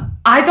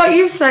 I thought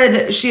you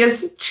said she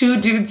has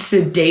 2 dudes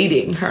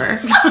sedating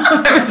her.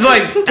 I was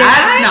like,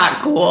 that's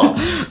not cool.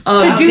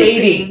 Seducing.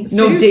 Dating.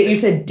 No, you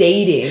said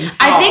dating.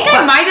 I think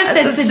I might have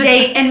said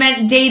sedate and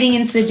meant dating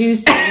and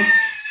seducing.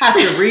 Have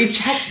to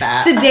recheck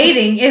that.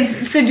 Sedating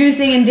is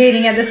seducing and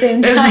dating at the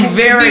same time. It's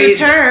very new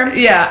term.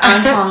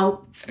 Yeah.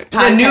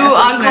 The new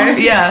uncle.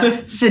 Yeah.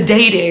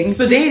 Sedating.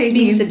 Sedating. Being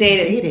means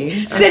sedated.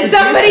 Dating. Said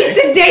somebody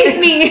sedate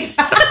me.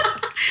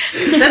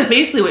 That's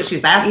basically what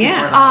she's asking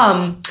for.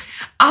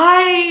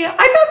 I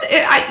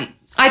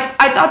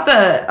thought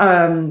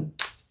the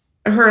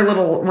her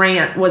little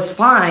rant was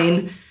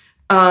fine.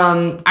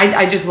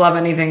 I just love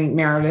anything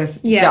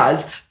Meredith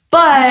does,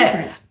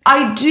 but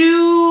I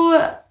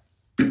do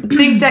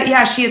think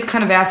that she is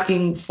kind of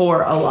asking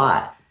for a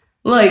lot.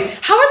 Like,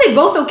 how are they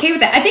both okay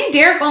with that? I think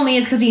Derek only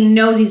is because he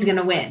knows he's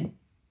gonna win.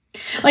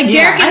 Like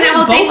Derek and that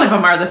whole thing both of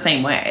them are the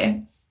same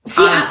way.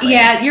 See,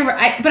 you're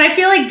right. But I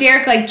feel like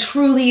Derek like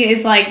truly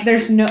is like,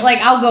 there's no like,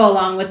 I'll go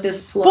along with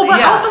this ploy. Well, but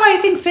also I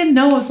think Finn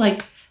knows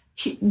like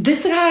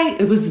this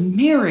guy was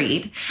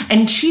married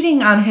and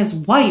cheating on his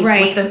wife.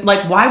 Right. With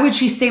why would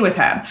she stay with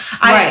him?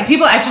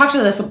 I've talked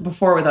to this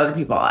before with other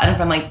people, and I've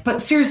been like,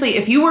 but seriously,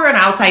 if you were an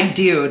outside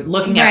dude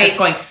looking at this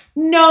going,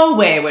 no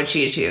way would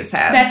she choose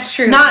him. That's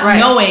true. Not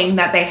knowing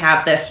that they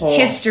have this whole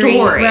history.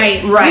 Story.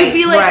 Right. You'd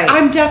be like,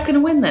 I'm def gonna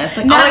win this.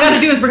 Like, all I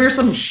gotta do is bring her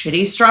some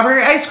shitty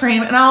strawberry ice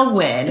cream and I'll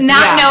win.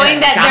 Not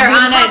knowing that they're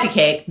on a coffee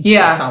cake.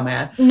 Yeah. So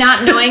mad.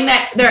 Not knowing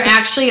that they're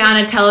actually on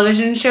a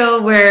television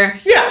show where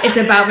it's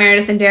about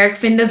Meredith and Derek.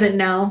 Finn doesn't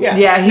know.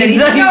 Yeah, he's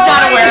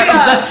not aware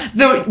of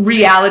the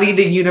reality,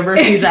 the universe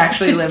he's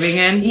actually living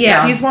in.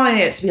 Yeah. He's wanting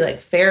it to be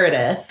like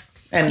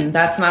Meredith, and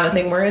that's not a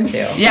thing we're into.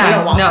 Yeah. We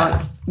don't want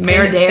that.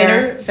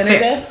 Meredith?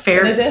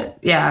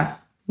 Yeah.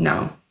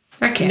 No.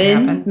 That can't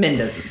happen. Min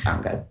doesn't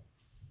sound good.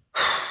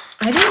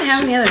 I didn't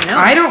have any other notes.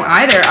 I don't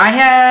either.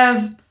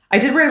 I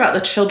did write about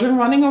the children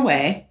running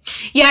away.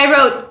 Yeah, I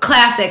wrote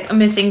classic, a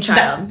missing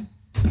child.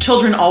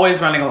 Children always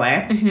running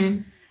away. Mm-hmm.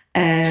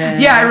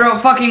 And I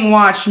wrote fucking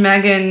watch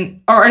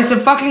Megan, or I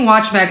said fucking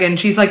watch Megan.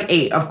 She's like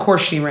 8. Of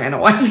course she ran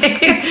away.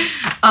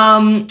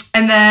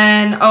 And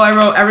then, I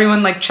wrote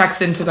everyone like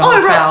checks into the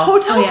hotel. I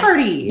wrote hotel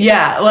party.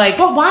 Yeah, like.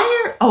 But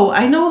why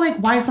I know like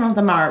why some of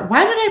them are.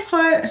 Why did I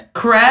put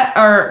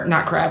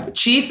not Crab.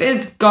 Chief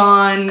is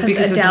gone because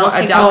Adele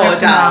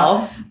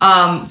Adele.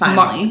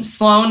 Finally.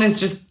 Sloan is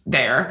just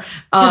there.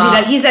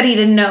 Because he said he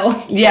didn't know.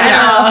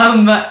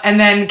 Yeah. And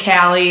then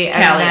Callie.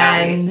 And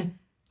then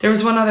there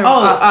was one other.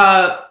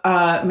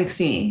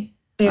 McSteamy.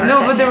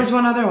 No, but there was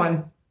one other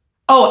one.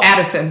 Oh,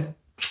 Addison.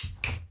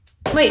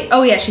 Wait.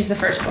 Oh yeah, she's the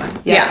first one.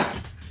 Yeah.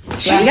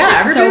 She's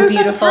just so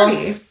beautiful.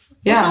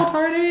 Hotel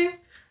party.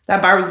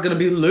 That bar was gonna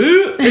be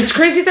lit. It's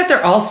crazy that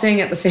they're all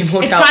staying at the same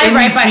hotel. It's probably in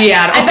right by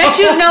Seattle. I bet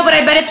you no, but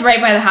I bet it's right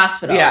by the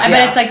hospital. Yeah. I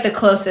bet it's like the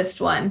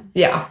closest one.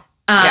 Yeah.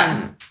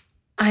 I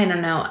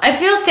don't know. I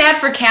feel sad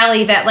for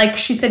Callie that like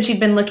she said she'd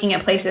been looking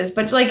at places,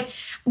 but like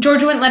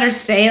George wouldn't let her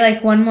stay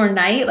like one more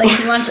night. Like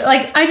he wants to,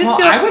 like I just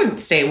feel I wouldn't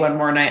stay one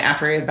more night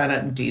after he had been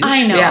a douche.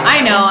 I know.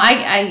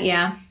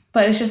 I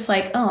but it's just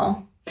like,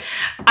 oh.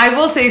 I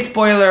will say,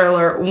 spoiler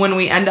alert, when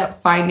we end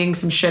up finding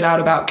some shit out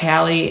about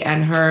Callie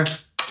and her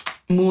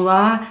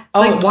moolah, it's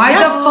like, why the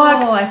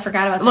fuck? Oh, I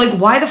forgot about that. Like,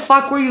 why the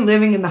fuck were you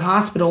living in the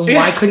hospital? And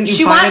why couldn't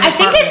you find an I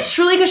think it's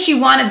truly because she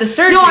wanted the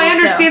surgery. No, I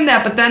understand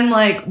that, but then,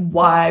 like,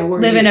 why were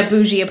live you... in a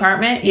bougie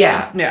apartment?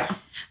 Yeah.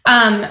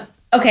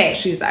 Okay.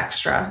 She's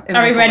extra.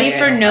 Are we ready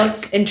for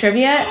notes and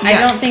trivia? Yes.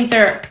 I don't think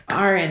there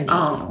are any.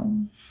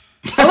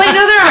 Oh wait,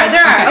 no,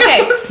 there are.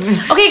 Okay.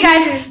 Okay,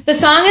 guys. The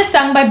song is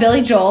sung by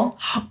Billy Joel.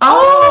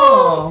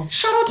 Oh.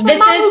 Shout out to my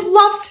mom who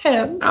loves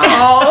him.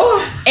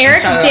 Oh.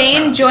 Eric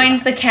Dane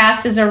joins the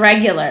cast as a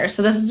regular.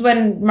 So this is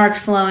when Mark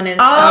Sloan is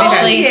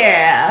officially...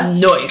 yeah.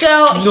 Nice.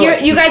 So here,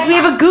 you guys, we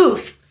have a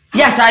goof.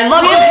 Yes, I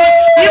love it.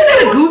 We haven't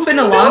had a goof in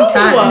a long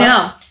time.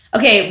 No.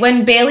 Okay,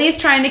 when Bailey is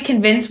trying to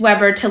convince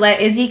Weber to let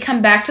Izzie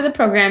come back to the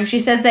program, she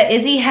says that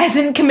Izzie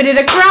hasn't committed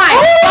a crime.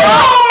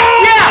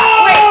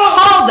 Yeah, wait,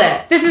 called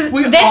it. This is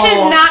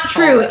not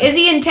true.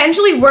 Izzie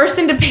intentionally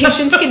worsened a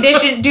patient's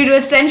condition due to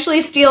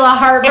essentially steal a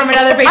heart from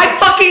another patient. I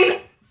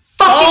fucking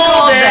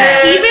called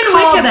it. Even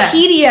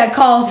Wikipedia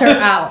calls her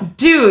out.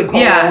 Dude,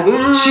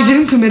 she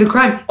didn't commit a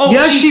crime. Oh,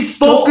 yeah, she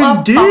stole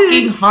a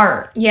fucking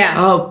heart. Yeah.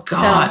 Oh,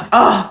 God.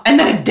 So, and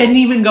then it didn't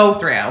even go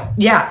through.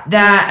 Yeah,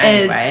 that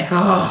anyway. is...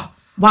 Oh.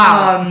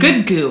 Wow,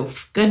 good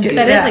goof. Good goof.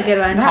 That is a good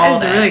one. That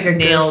is a really good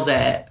goof. Nailed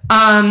it.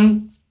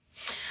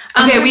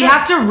 Okay, we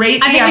have to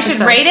rate the I think episode. we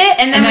should rate it,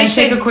 and then we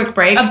take should a quick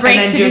break, and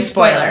then do a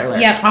spoiler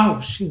alert. Yep.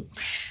 Oh, shoot.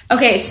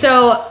 Okay,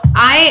 so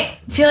I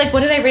feel like,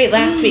 what did I rate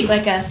last week?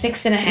 Like a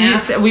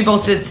 6.5? We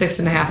both did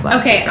 6.5 last week.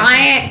 Okay, I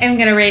am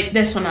going to rate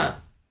this one a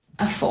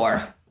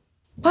 4.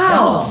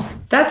 Wow.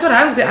 That's what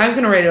I was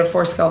going to rate it a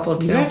 4 scalpel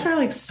too. You guys are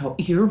like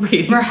your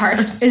ratings We're hard.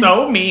 are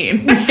so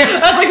mean.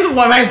 That's like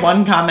my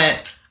one comment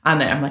on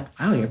there. I'm like,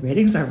 wow, your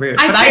ratings are rude.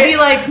 But I'd be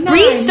like, no.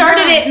 Bree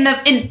started it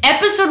in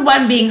episode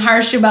 1 being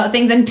harsh about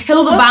things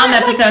until the bomb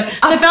episode.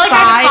 So I felt like I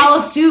had to follow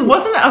suit.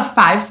 Wasn't it a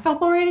 5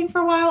 scalpel rating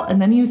for a while?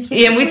 And then you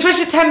switched and we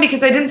switched to 10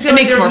 because I didn't feel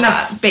like there was enough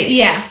space.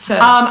 Yeah.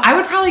 I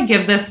would probably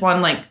give this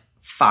one like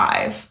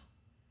 5.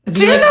 So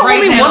you didn't know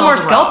only one more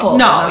scalpel.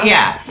 No,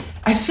 yeah.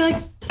 I just feel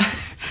like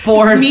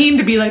 4 it's mean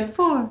to be like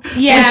 4.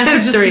 Yeah.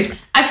 Just 3.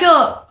 I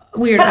feel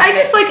weird. But I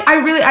just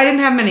I didn't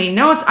have many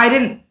notes.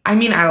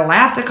 I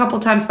laughed a couple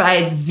times, but I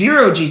had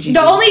 0 GGB.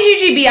 The only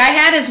GGB I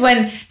had is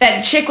when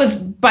that chick was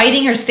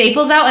biting her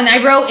staples out, and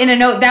I wrote in a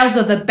note, that was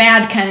the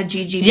bad kind of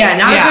GGB. Yeah,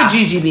 not a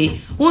good GGB.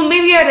 Well,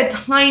 maybe I had a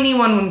tiny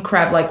one when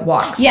Crab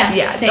walks.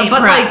 Yeah, same.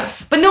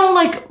 But no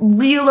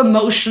real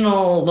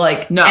emotional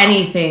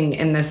anything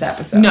in this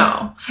episode.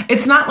 No,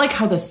 it's not like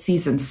how the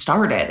season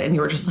started, and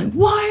you were just like,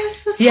 why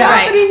is this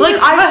happening? Like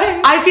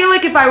I feel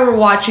like if I were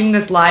watching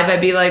this live, I'd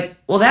be like,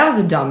 well, that was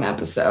a dumb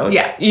episode.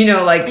 Yeah,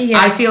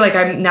 I feel like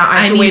I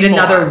have to wait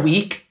another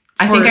week.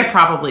 I think I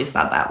probably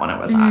said that when it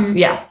was on.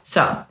 Yeah,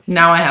 so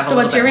now I have. So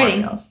what's your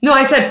rating? No,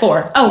 I said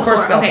 4. Oh,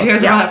 4. Okay, you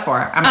guys are at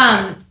 4. I'm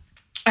at 5.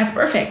 That's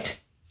perfect.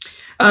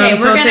 Okay,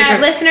 we're gonna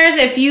listeners.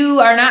 If you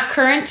are not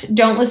current,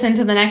 don't listen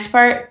to the next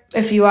part.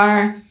 If you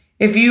are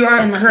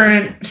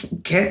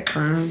current, get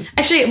current.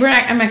 Actually,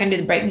 I'm not gonna do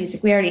the break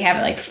music. We already have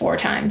it 4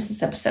 times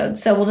this episode,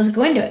 so we'll just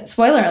go into it.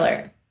 Spoiler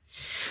alert.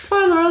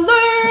 Spoiler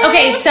alert.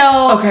 Okay,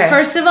 so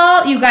first of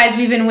all, you guys,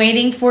 we've been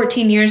waiting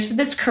 14 years for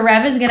this.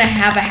 Karev is gonna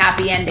have a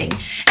happy ending,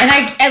 and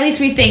at least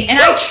we think, and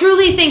I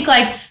truly think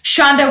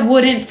Shonda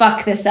wouldn't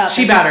fuck this up.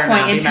 She at better this point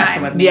not in be messing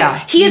time. with me. Yeah,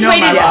 he has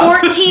waited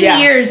 14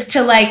 years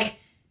to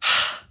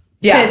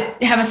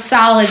to have a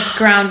solid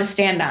ground to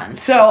stand on.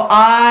 So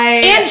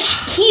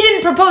he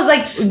didn't propose,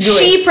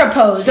 she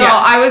proposed. So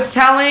I was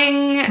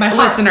telling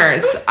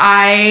listeners,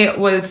 I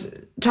was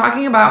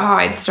talking about how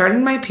I'd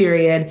started my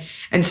period,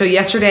 and so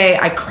yesterday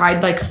I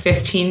cried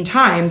 15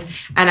 times,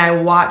 and I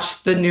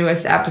watched the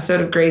newest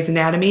episode of Grey's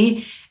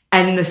Anatomy,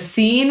 and the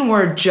scene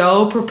where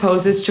Joe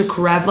proposes to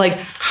Karev,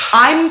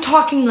 I'm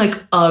talking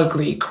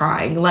ugly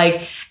crying,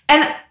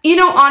 and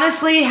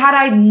honestly, had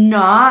I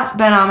not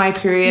been on my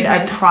period,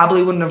 I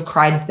probably wouldn't have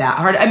cried that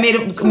hard. I might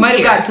have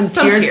got some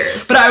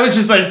tears, but I was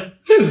just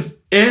this is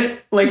it.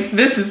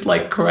 This is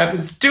Karev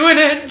is doing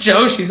it.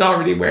 Joe, she's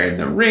already wearing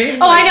the ring.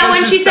 Oh, I know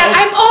when she said,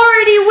 "I'm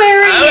already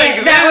wearing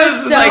it." That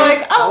was so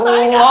oh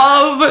my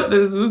God.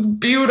 This is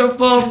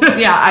beautiful.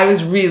 Yeah, I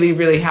was really,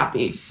 really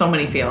happy. So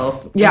many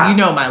feels. Yeah,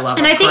 my love.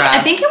 And I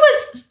think it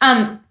was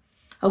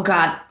oh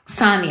God,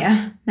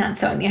 Sonia, not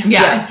Sonia.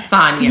 Yeah,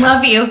 Sonia.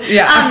 Love you.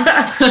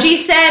 Yeah. She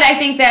said, I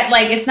think that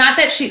it's not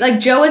that she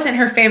Joe isn't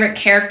her favorite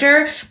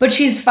character, but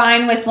she's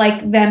fine with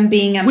them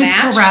being a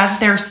match. With Karev,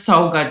 they're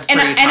so good for each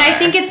other. And I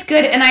think it's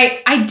good. And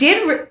I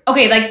did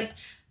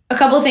a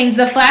couple of things.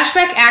 The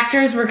flashback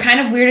actors were kind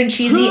of weird and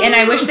cheesy, and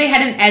I wish they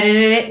hadn't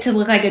edited it to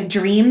look like a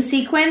dream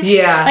sequence.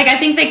 Yeah. I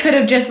think they could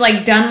have just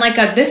done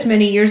a this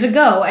many years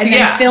ago and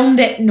then filmed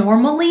it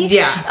normally.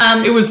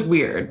 Yeah. It was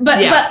weird. But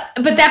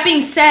that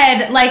being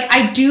said,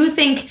 I do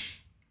think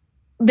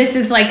this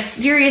is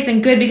serious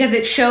and good because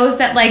it shows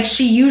that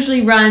she usually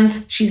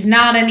runs, she's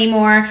not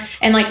anymore,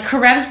 and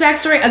Karev's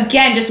backstory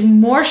again, just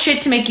more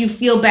shit to make you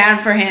feel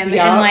bad for him,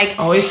 and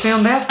always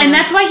feeling bad for him. And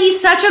that's why he's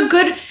such a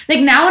good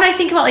now when I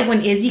think about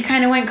when Izzie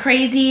kind of went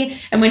crazy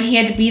and when he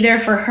had to be there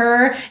for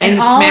her and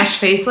Smash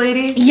Face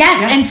Lady.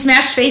 Yes, and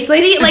Smash Face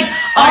Lady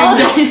all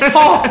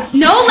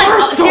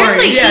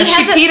seriously, yeah,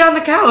 she peed on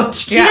the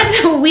couch. He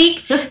has a weak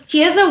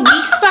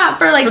spot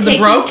for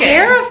taking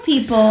care of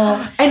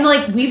people,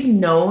 and we've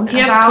known he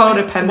has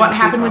codependent. What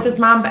happened with his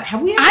mom? But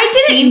have we ever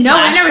I didn't know.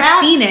 I've never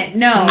seen it.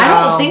 No. I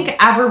don't think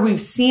ever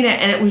we've seen it,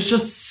 and it was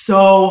just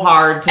so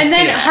hard to see. And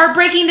then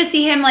heartbreaking to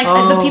see him, like,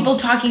 the people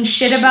talking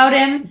shit about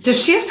him.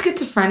 Does she have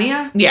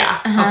schizophrenia? Yeah.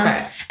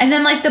 Okay. And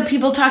then, like, the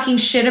people talking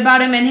shit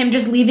about him and him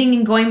just leaving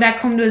and going back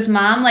home to his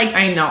mom. Like,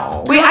 I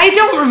know. Wait, I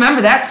don't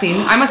remember that scene.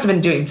 I must have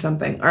been doing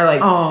something. Or,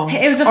 like...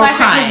 It was a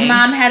flashback. His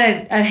mom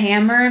had a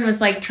hammer and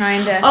was, like,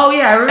 trying to... Oh,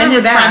 yeah, I remember and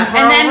his that.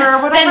 Friends were over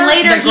or whatever. Then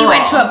later he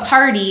went to a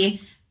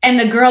party... And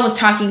the girl was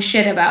talking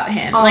shit about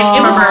him. Like,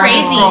 it was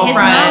crazy. His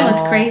mom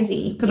was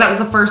crazy. Because that was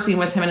the first scene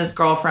was him and his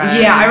girlfriend.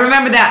 Yeah, I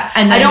remember that.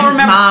 And then his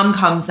mom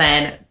comes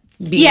in.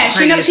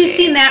 She's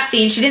seen that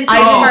scene. She didn't see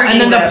the party. And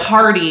then the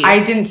party.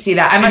 I didn't see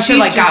that. I must have,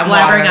 like, got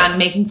blabbering on,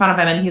 making fun of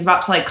him, and he's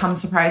about to, like, come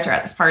surprise her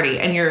at this party.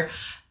 And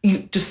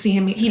you just see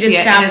him, he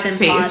just stops, and his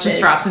face just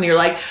drops, and you're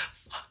like,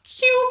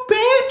 you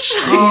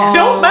bitch. Like,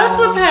 don't mess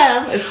with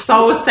him. It's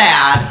so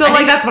sad. So, I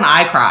think that's when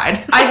I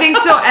cried. I think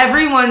so.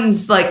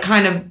 Everyone's, like,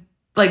 kind of,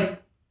 like,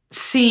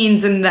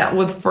 scenes in that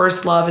with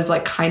First Love is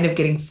like kind of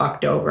getting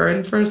fucked over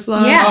in First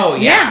Love. Yeah. Oh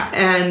yeah.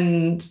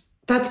 And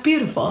that's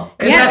beautiful.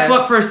 Because that's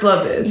what First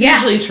Love is. Yeah.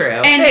 Usually true.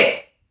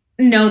 And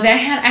no, I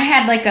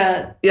had like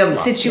a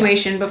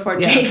situation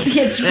before Jake.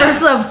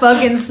 First Love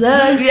fucking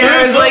sucks.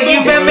 Yeah, it was like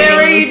you've been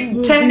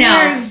married 10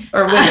 years.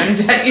 Or women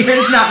 10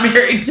 years, not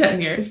married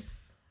 10 years.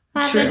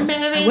 True.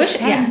 I wish,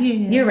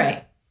 you're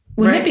right.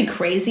 Wouldn't it be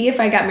crazy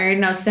if I got married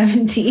when I was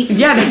 17?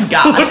 Yeah, thank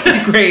God. It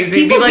would be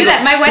crazy. People do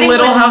that. My wedding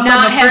would House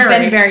not have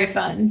been very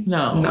fun.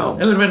 No.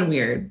 It would have been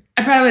weird.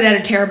 I probably would have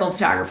had a terrible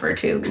photographer,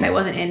 too, because I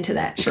wasn't into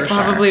that shit.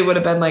 Probably would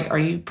have been like, are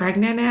you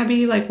pregnant,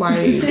 Abby? Like, why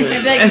are you doing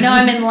I'd be like, no,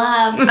 I'm in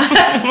love.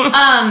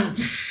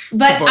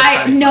 But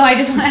I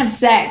just want to have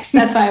sex.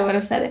 That's why I would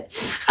have said it.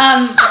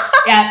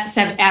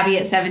 Abby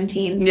at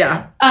 17.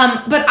 Yeah.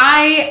 But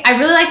I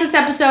really like this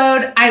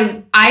episode.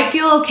 I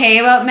feel okay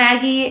about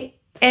Maggie.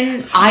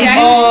 And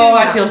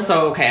I feel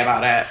so okay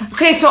about it.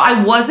 Okay, so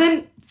I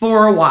wasn't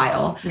for a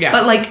while. Yeah.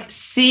 But like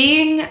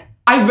seeing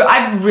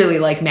I really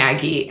like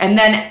Maggie. And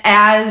then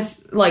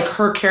as like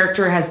her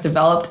character has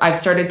developed, I've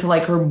started to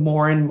like her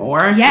more and more.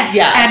 Yes.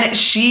 And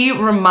she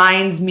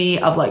reminds me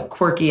of like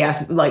quirky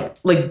ass, like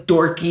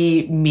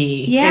dorky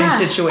me in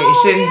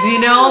situations,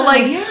 you know,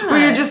 like where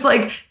you're just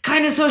like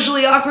kind of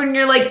socially awkward and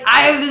you're like,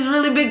 I have this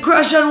really big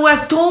crush on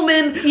Wes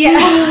Tolman. Yeah.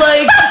 Who,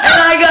 like,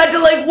 and I got to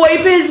like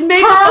wipe his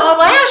makeup off.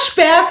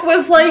 Flashback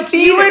was like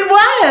you and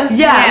Wes.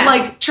 Yeah,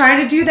 like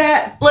trying to do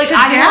that like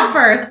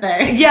cadaver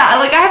thing. Yeah,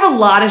 like I have a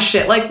lot of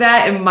shit like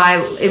that in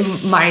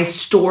my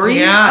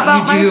story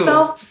about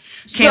myself.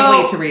 Can't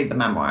wait to read the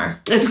memoir.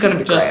 It's gonna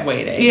be just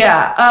great. waiting.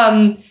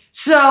 Yeah.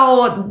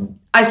 So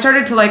I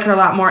started to like her a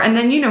lot more, and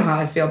then you know how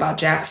I feel about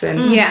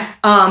Jackson. Yeah.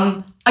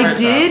 I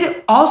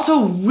did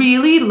also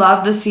really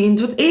love the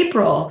scenes with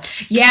April.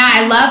 Yeah,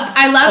 I loved.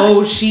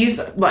 Oh, she's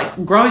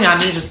like growing on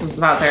me. Just as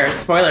about there.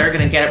 Spoiler,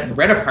 gonna get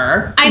rid of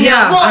her. I know.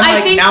 Yeah. Well,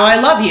 I think now I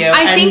love you.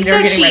 I think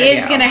that she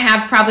is gonna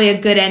have probably a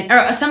good end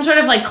or some sort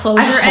of like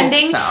closure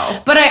ending.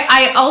 So. But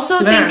I also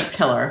think just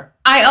kill her.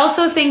 I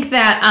also think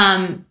that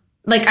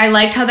like I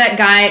liked how that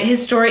guy,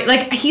 his story,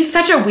 like he's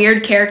such a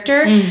weird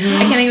character.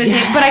 Mm-hmm. I can't even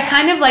say, but I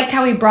kind of liked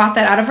how he brought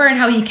that out of her and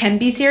how he can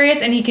be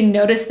serious and he can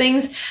notice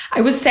things.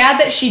 I was sad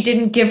that she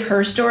didn't give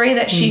her story,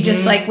 that she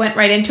just like went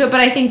right into it. But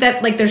I think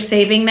that like they're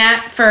saving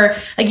that for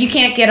like you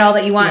can't get all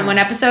that you want in one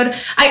episode.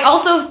 I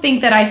also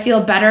think that I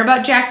feel better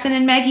about Jackson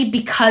and Maggie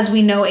because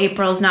we know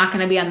April's not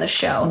going to be on the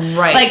show.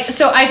 Right. Like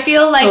so I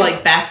feel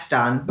like that's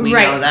done. We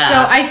right. know that.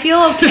 So I feel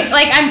okay.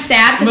 Like I'm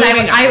sad because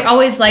I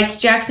always liked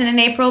Jackson and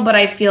April, but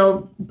I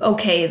feel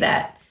okay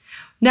that.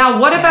 Now,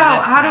 what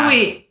about how do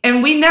we?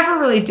 And we never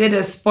really did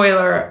a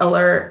spoiler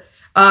alert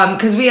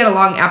because we had a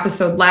long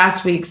episode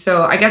last week.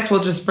 So I guess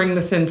we'll just bring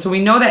this in. So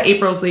we know that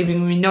April's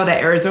leaving. We know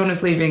that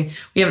Arizona's leaving.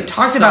 We haven't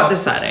talked about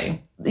this.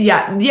 Upsetting.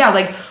 Yeah.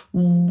 Like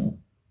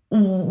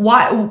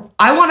why?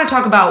 I want to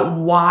talk about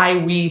why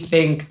we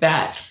think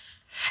that.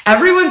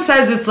 Everyone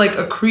says it's like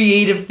a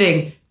creative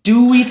thing.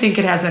 Do we think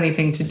it has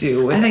anything to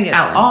do with I think it's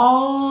Ellen?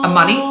 all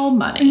money?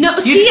 No,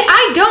 see,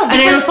 I don't.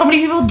 And I know so many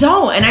people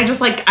don't. And I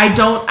just like, I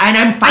don't, and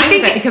I'm fine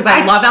with it because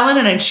I love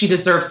Ellen and she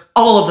deserves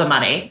all of the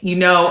money. You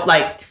know,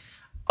 like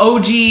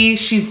OG,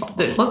 she's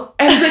the,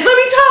 I was like, let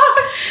me talk.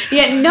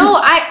 Yeah, no,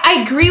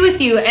 I agree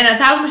with you and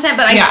 1,000%,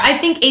 but I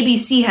think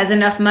ABC has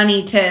enough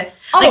money to,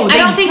 like,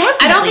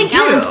 I don't think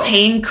Ellen's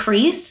pay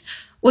increase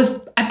was,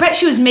 I bet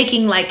she was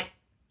making like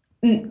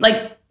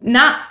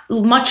not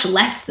much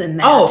less than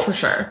that. Oh, for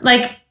sure.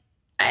 Like,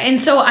 and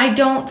so I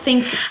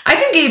think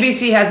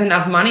ABC has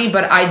enough money,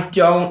 but I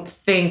don't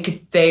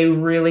think they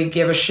really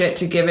give a shit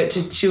to give it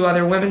to two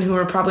other women who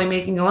are probably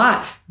making a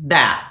lot.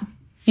 That.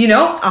 You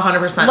know?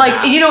 100%.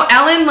 Like, you know,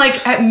 Ellen,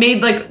 like,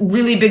 made, like,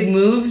 really big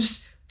moves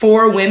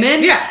for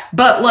women. Yeah.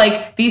 But,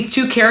 like, these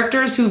two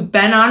characters who've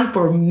been on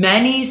for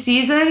many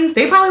seasons.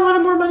 They probably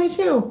wanted more money,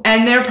 too.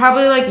 And they're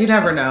probably like... You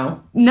never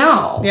know.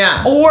 No.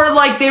 Yeah. Or,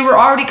 like, they were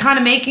already kind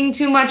of making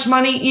too much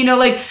money. You know,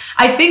 like,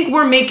 I think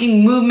we're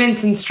making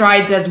movements and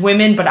strides as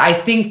women, but I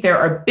think there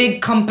are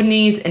big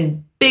companies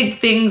and big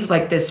things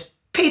like this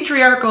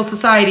patriarchal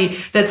society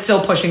that's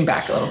still pushing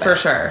back a little bit. For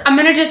sure. I'm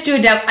going to just do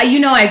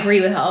I agree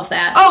with all of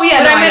that. Oh,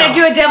 yeah. But I'm going to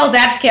do a devil's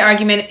advocate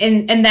argument,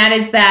 and that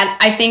is that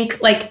I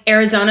think, like,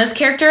 Arizona's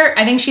character,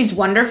 I think she's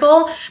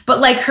wonderful, but,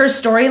 like, her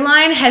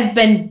storyline has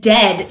been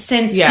dead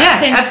since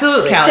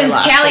absolutely. Since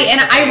Callie. And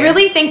I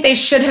really think they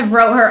should have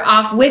wrote her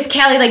off with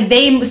Callie. Like,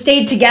 they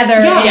stayed together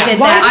and did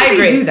Why that. did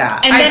they do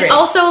that? And then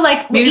also,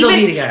 like, maybe they'll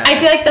be together. I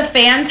feel like the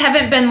fans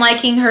haven't been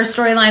liking her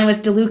storyline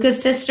with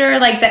DeLuca's sister.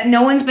 Like, that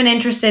no one's been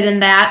interested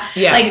in that.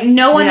 Yeah. Like,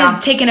 no one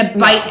has taken a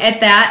bite at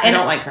that. And I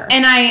don't like her.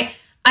 And I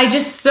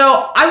just...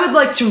 So, I would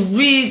like to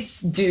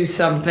redo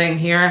something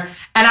here.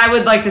 And I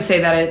would like to say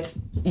that it's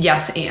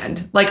yes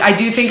and. Like, I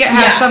do think it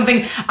has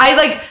something...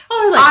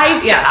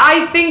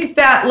 I think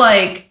that,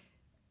 like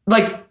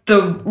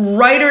the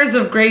writers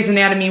of Grey's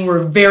Anatomy were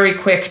very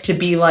quick to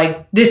be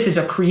like, this is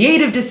a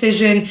creative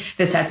decision.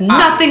 This has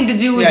nothing to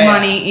do with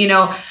money, you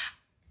know.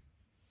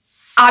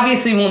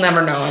 Obviously, we'll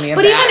never know any of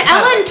that. But even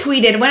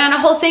Ellen went on a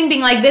whole thing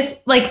being like,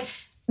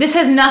 this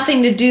has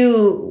nothing to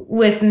do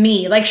with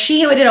me. Like,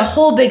 she did a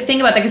whole big thing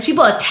about that because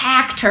people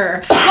attacked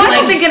her. Well, I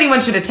don't think anyone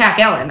should attack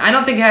Ellen. I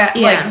don't think,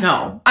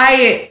 no.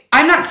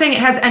 I'm not saying it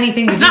has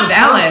anything to do with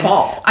Ellen.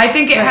 Fault. I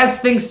think it has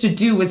things to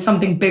do with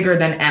something bigger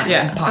than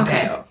Ellen Pompeo.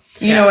 Okay.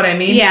 You know what I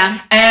mean? Yeah.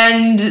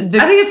 And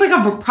I think it's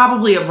like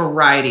probably a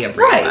variety of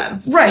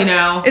reasons. Right. You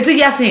know? It's a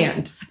yes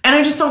and. And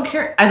I just don't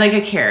care.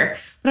 I care.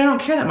 But I don't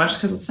care that much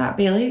because it's not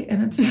Bailey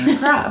and it's not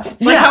Crab.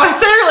 Like how I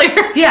said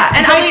earlier. Yeah.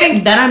 And I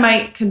think then I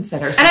might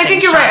consider something. And I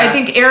think you're right. I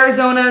think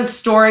Arizona's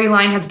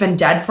storyline has been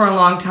dead for a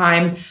long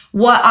time.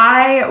 What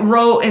I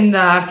wrote in the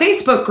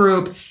Facebook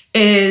group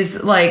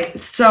is like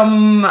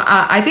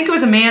I think it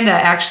was Amanda,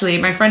 actually,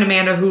 my friend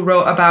Amanda, who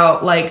wrote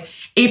about like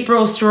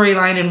April's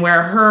storyline and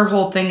where her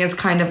whole thing is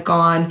kind of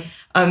gone,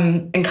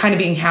 and kind of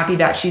being happy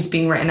that she's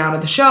being written out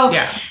of the show.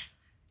 Yeah.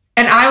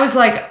 And I was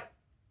like,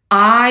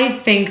 I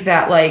think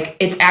that like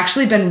it's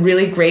actually been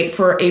really great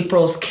for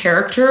April's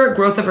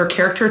growth of her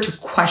character to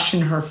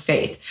question her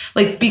faith.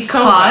 Like,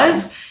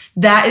 because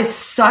that is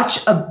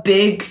such a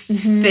big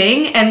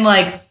thing. And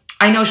like,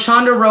 I know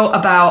Shonda wrote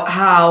about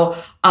how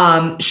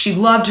she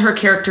loved her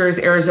characters,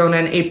 Arizona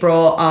and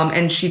April,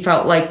 and she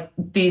felt like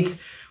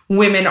these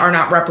women are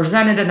not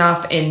represented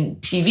enough in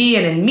TV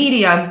and in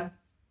media,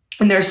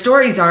 and their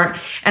stories aren't.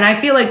 And I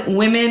feel like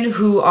women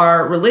who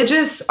are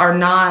religious are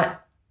not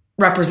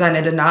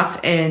represented enough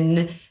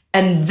and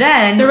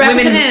then they're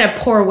represented in a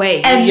poor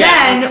way. And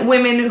then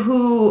women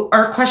who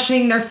are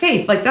questioning their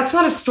faith. Like, that's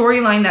not a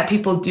storyline that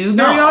people do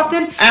very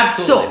often.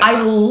 Absolutely. So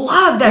I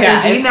love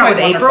that they're doing that with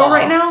April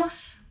right now.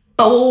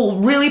 But what will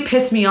really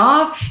piss me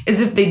off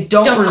is if they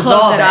don't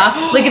resolve it.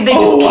 Like, if they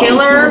just kill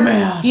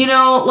her, you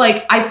know,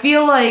 like, I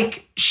feel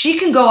like she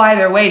can go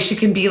either way. She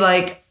can be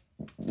like,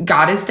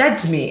 God is dead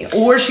to me.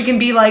 Or she can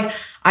be like,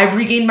 I've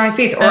regained my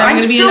faith, or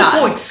I'm still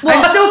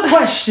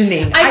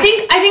questioning. I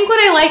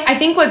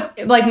think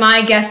what's like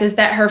my guess is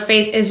that her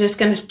faith is just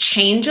going to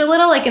change a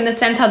little, like in the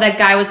sense how that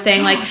guy was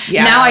saying, like,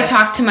 now I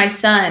talk to my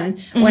son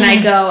when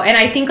I go, and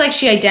I think like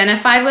she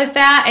identified with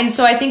that, and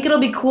so I think it'll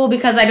be cool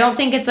because I don't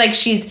think it's like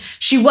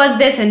she was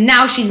this and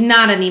now she's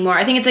not anymore.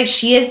 I think it's like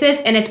she is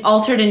this and it's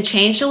altered and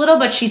changed a little,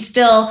 but she's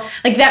still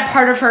like that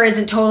part of her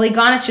isn't totally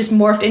gone. It's just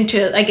morphed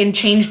into like and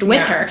changed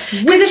with her.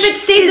 Because if it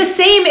stayed the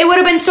same, it would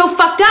have been so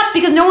fucked up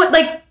because no one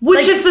like.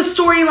 Which is the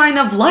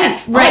storyline of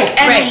life. Right,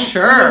 like, and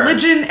right.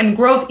 Religion and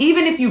growth,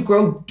 even if you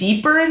grow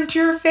deeper into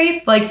your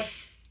faith, like,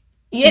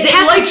 it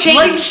has to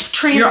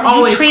change. You're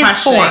always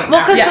transform.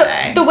 Well,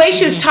 because the way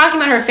she was talking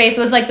about her faith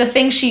was like the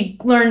thing she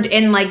learned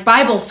in like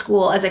Bible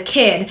school as a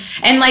kid.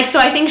 And like, so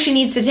I think she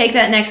needs to take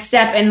that next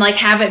step and like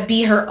have it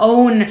be her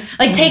own,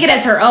 like take it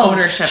as her own.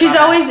 Ownership. She's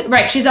always,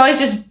 she's always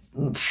just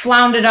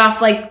floundered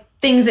off like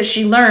things that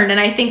she learned, and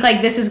I think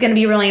like this is going to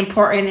be really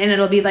important, and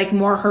it'll be like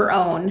more her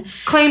own,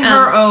 claim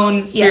her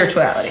own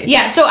spirituality.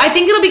 Yeah, so I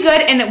think it'll be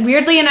good. And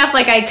weirdly enough,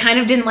 like I kind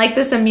of didn't like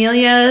this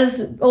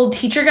Amelia's old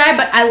teacher guy,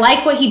 but I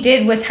like what he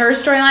did with her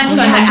storyline.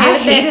 So I'm okay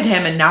with it. I hated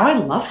him, and now I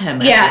love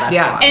him.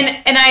 Yeah.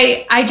 And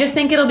I just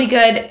think it'll be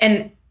good.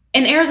 And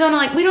in Arizona,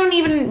 like we don't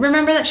even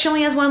remember that she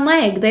only has one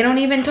leg. They don't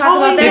even talk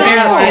about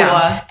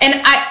that.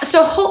 And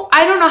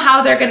I don't know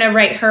how they're going to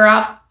write her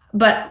off.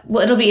 But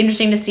it'll be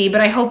interesting to see.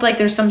 But I hope like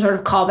there's some sort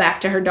of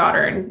callback to her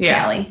daughter and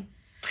Callie.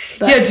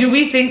 But, do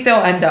we think they'll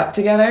end up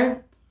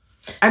together?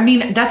 I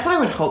mean, that's what I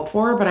would hope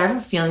for. But I have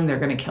a feeling they're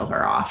going to kill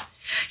her off.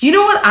 You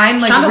know what I'm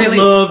like Shonda really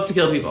loves to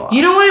kill people off.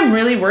 You know what I'm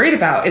really worried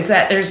about is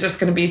that there's just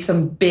going to be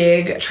some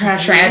big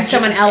tragedy.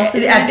 Someone else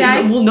is going to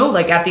die? Well, no,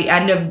 like at the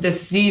end of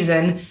this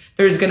season,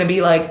 there's going to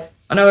be like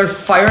another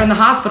fire in the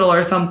hospital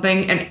or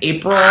something, and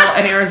April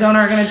and Arizona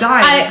are going to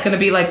die. And it's going to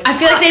be like, I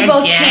feel like they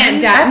both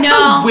can't die.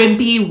 That's the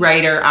wimpy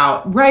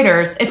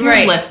writers, if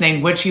you're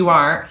listening, which you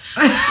aren't.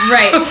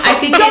 Right. I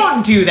think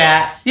don't do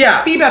that.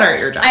 Yeah. Be better at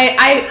your job.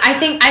 I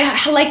think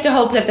I like to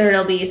hope that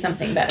there'll be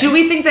something better. Do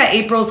we think that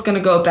April's going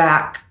to go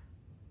back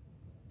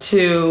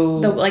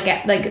to the,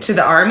 like to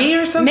the army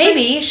or something?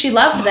 Maybe. She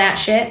loved that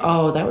shit.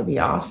 Oh, that would be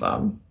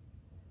awesome.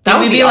 That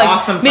would be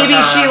awesome for maybe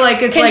her. she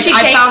like it's Can like she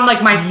I take- found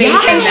like my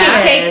faith. Can in she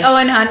that. take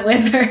Owen Hunt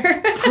with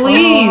her?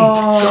 Please,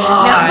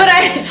 God. No, but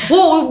I.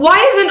 Well, why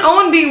isn't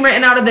Owen being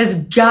written out of this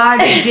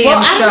goddamn Well,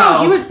 I show? don't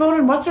know. He was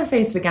boning what's her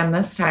face again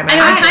this time. I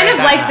know. I kind of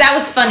liked that.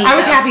 Was funny. I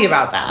was though. happy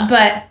about that.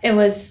 But it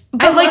was.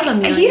 But I like, love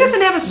Amelia. he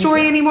doesn't have a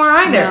story anymore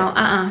either.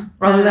 No,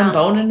 Rather than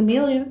boning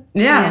Amelia.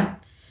 Yeah.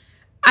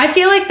 I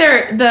feel like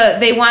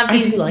they want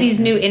these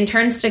new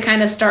interns to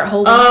kind of start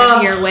holding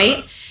heavier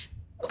weight.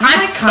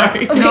 I'm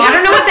sorry. Okay, I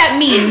don't know what that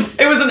means.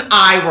 It was an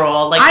eye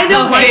roll. Like I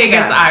don't the like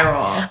biggest that. eye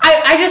roll.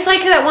 I just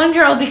like that one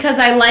girl because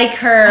I like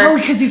her. Oh,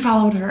 because you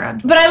followed her on.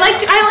 But I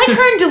like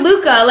her and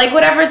DeLuca. Like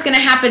whatever's gonna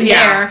happen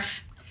there.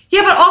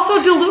 Yeah, but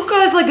also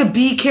DeLuca is like a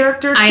B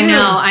character too.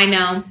 I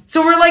know.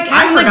 So we're like,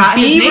 I forgot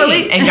B his name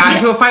really and got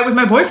into a fight with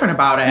my boyfriend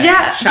about it.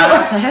 Yeah, shout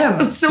out to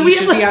him. So He we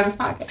should have be like on this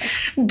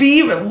podcast.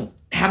 B.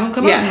 Have him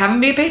come on, have him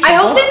be a patron. I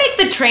hope they make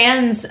the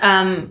trans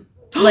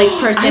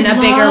person a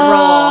bigger role.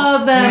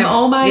 Love them. Yeah.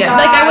 Oh my Yeah. god!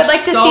 Like I would like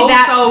to see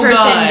that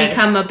person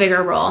become a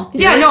bigger role.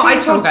 Yeah, no, I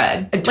so so good.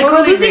 I Like totally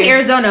we're losing agree.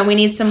 Arizona, we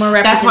need some more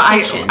That's why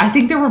representation. I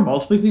think there were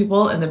multiple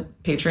people in the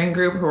Patreon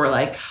group who were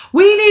like,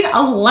 "We need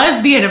a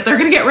lesbian if they're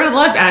gonna get rid of the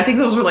lesbian." I think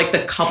those were like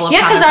the couple of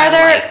Yeah, 'cause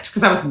times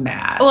because I was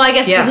mad. well, I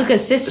guess Yeah.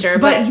 DeLuca's sister,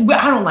 But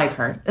I don't like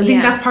her. I think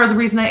Yeah. that's part of the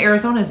reason that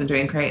Arizona isn't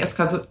doing great is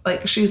because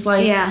like she's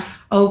like, Yeah.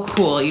 oh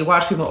cool, you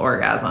watch people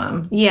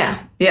orgasm. yeah.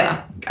 Yeah.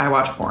 I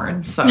watch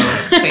porn, so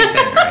same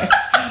thing, right?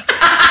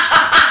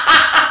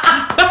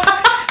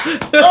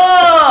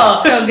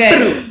 Oh, So good.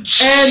 And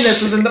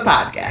this is in the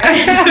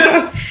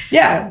podcast.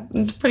 yeah,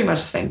 it's pretty much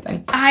the same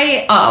thing.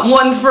 I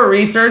One's for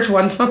research,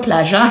 one's for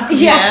pleasure. yeah,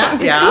 yeah.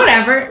 it's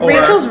whatever. Or-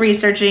 Rachel's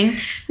researching.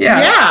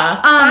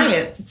 Yeah,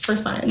 science. It's for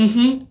science.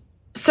 Mm-hmm.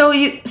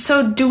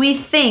 So do we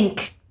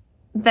think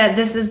that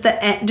this is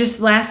the end?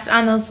 Just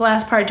on this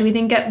last part, do we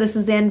think that this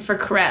is the end for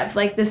Karev?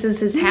 Like this is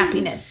his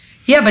happiness?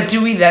 Yeah, but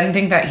do we then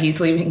think that he's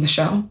leaving the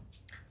show?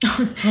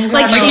 Like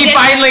Like she he gets,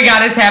 finally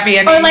got his happy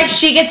ending. or like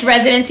she gets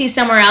residency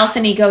somewhere else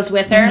and he goes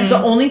with her.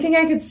 The only thing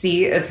I could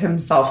see is him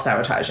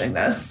self-sabotaging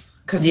this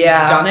because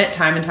Yeah. he's done it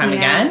time and time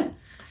again.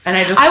 And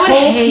I would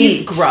hope hate-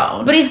 he's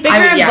grown. But he's bigger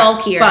and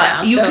bulkier now.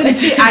 But you so can it's-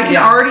 see, I can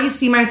Yeah. already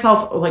see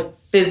myself like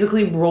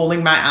physically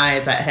rolling my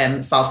eyes at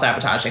him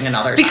self-sabotaging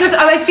another time. because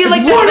I feel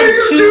like What there's are been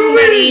you too doing?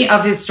 many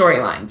of his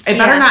storylines. It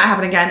better Yeah. not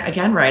happen again.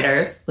 Again,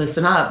 writers,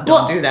 listen up.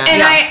 Don't do that. And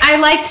Yeah. I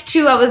liked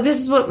too. This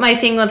is what my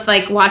thing with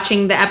like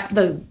watching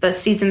the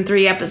season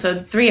 3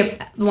 episode 3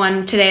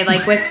 one today.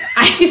 Like with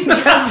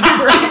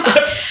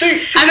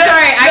I'm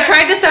sorry. I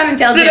tried to sound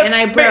intelligent and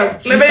I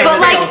broke. You But sounded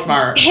like so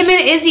smart. him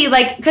and Izzie,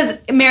 like because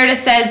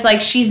Meredith says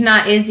like she's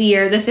not Izzie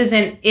or this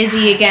isn't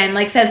Izzie again.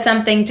 Like says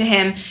something to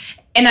him,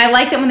 and I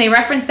like that when they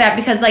reference that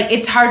because like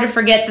it's hard to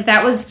forget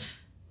that was.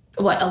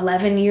 What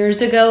 11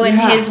 years ago in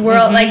his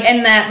world, like,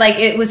 and that like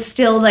it was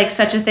still like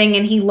such a thing,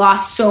 and he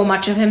lost so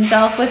much of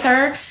himself with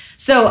her.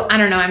 So I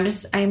don't know.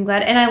 I'm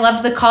glad, and I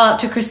loved the call out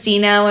to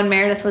Christina when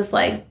Meredith was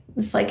like,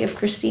 "It's like if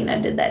Christina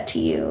did that to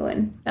you."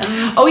 And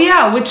Oh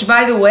yeah, which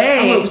by the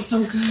way, it was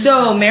so good.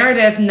 So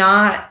Meredith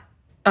not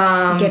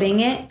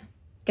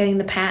getting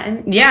the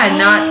patent. yeah,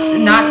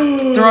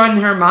 not throwing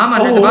her mom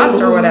under the bus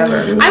or whatever.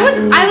 I was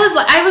proud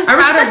of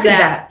respected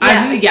that.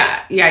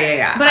 that.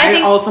 Yeah. But I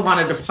think- also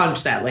wanted to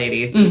punch that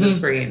lady through the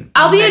screen.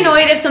 I'll be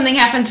annoyed if something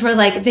happens where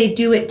like they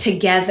do it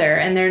together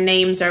and their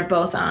names are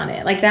both on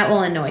it. Like that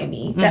will annoy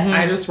me.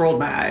 I just rolled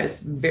my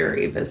eyes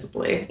very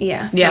visibly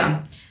Yeah. So, Yeah.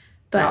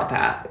 about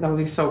that. That would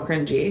be so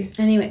cringy.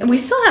 Anyway, we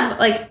still have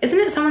like, isn't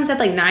it? Someone said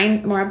like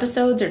 9 more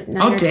episodes or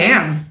 9 Oh or 10?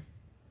 damn.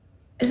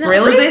 Isn't that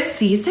Really? For this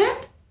season?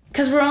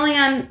 Because we're only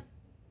on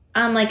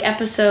like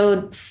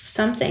episode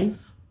something.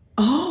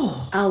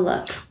 Oh. I'll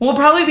look. We'll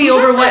probably be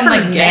Sometimes over what in I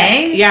like forget.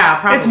 May. Yeah,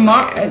 probably.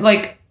 It's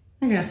like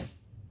I guess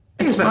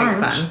It's that makes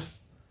March.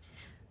 sense.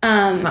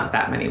 It's not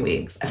that many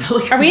weeks. I feel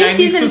like Are we in 9 weeks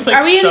season? was, like,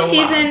 Are we in so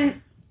season?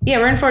 long. Yeah,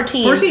 we're in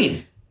 14.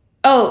 14.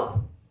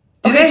 Oh,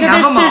 Do okay. they So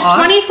have them there's all up?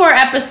 24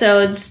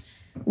 episodes.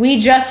 We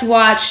just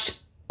watched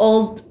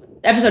old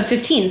episode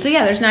 15. So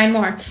yeah, there's 9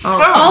 more.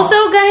 Oh.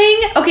 Also,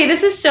 gang. Okay,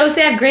 this is so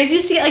sad. Grace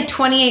used to get like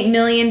 28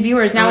 million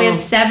viewers. Now we have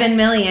 7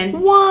 million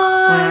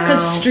What?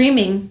 because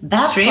streaming.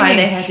 That's streaming. why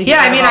they had to get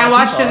Yeah, I rid mean of all I the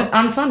watched people. it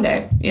on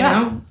Sunday. You Yeah.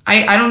 know?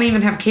 I don't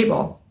even have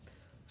cable.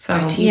 So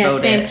Yeah,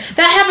 T-voted. same.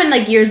 That happened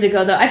like years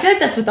ago, though. I feel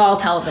like that's with all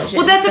television.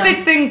 Well, that's so. a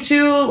big thing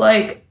too.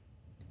 Like,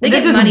 They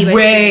this get is money by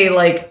way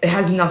like it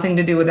has nothing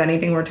to do with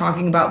anything we're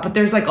talking about. But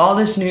there's like all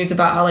this news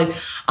about how like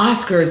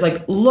Oscars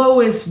like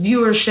lowest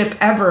viewership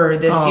ever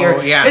this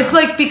year. yeah. It's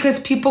like because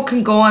people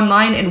can go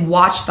online and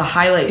watch the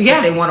highlights Yeah.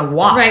 that they want to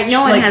watch. Right,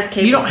 no one Like, has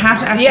cable. You don't have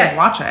to actually Yeah.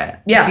 watch it.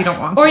 Yeah. If you don't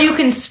want Or to. you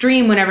can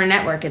stream whatever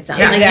network it's on.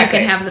 Yeah, like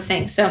exactly. you can have the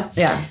thing. So,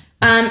 Yeah.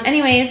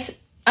 anyways,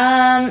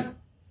 I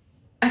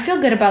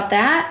feel good about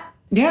that.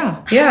 Yeah.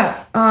 Yeah.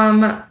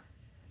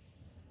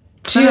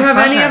 Do you Kind of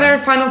have any pressure. other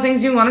final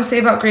things you want to say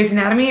about Grey's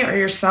Anatomy or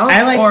yourself?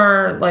 I like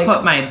or like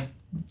put my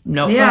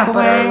notebook Yeah, away.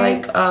 but are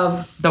like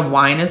of The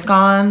wine is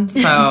gone,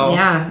 so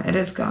yeah, it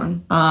is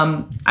gone.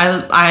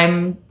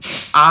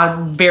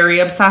 I'm very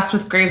obsessed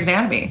with Grey's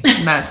Anatomy.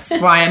 And that's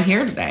why I'm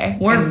here today.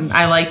 And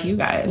I like you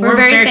guys. We're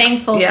very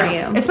thankful for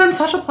you. It's been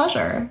such a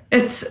pleasure.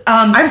 It's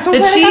I'm so the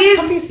glad I got the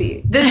comfy cheese.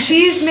 seat. The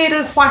cheese made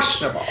us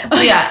Questionable.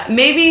 Yeah,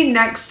 maybe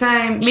next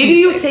time. Maybe Cheese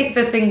you thing. take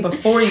the thing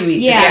before you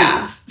eat Yeah. the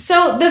cheese.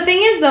 So the thing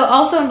is, though,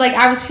 also, like,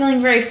 I was feeling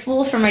very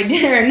full for my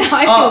dinner, and now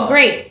I feel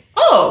great.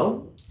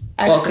 Oh.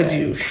 Well, because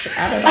you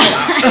shot it all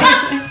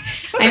out.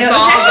 I know. It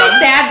was actually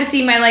sad to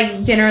see my,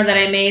 like, dinner that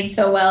I made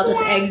so well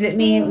just exit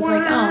me. It was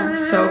like, oh.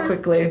 So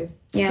quickly.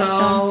 Yeah,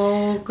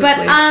 so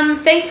quickly. But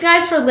thanks,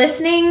 guys, for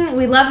listening.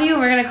 We love you.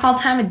 We're going to call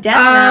time of death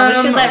now. We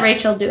should let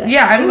Rachel do it.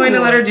 Yeah, I'm going to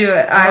let her do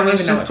it. I don't was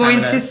even know just what time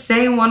going it to is.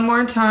 say one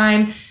more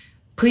time,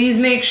 please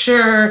make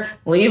sure,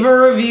 leave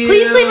a review.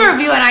 Please leave a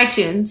review on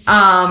iTunes.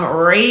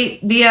 Rate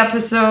the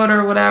episode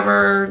or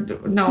whatever.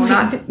 No,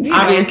 not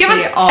Obviously, give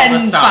us all the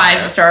 10 stars.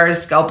 5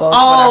 stars, scalpels,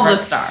 All whatever.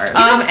 the stars.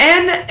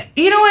 And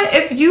you know what?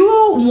 If you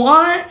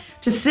want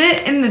to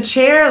sit in the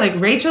chair like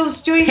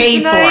Rachel's doing Pay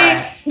for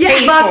tonight, it.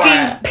 Pay for fucking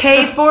it.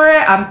 pay for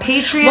it on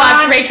Patreon.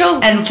 Watch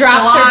Rachel and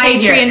drops her fly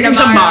here Patreon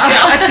tomorrow.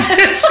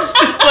 She's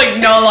just like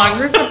no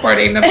longer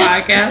supporting the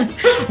podcast.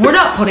 We're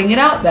not putting it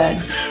out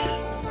then.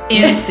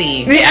 In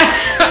scene. Yeah.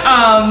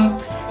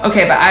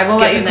 Okay, but I will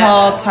let you Skipping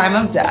call time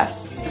of death.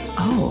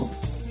 Oh.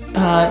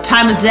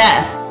 Time of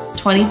death.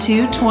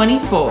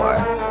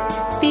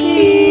 22:24.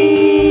 Beep.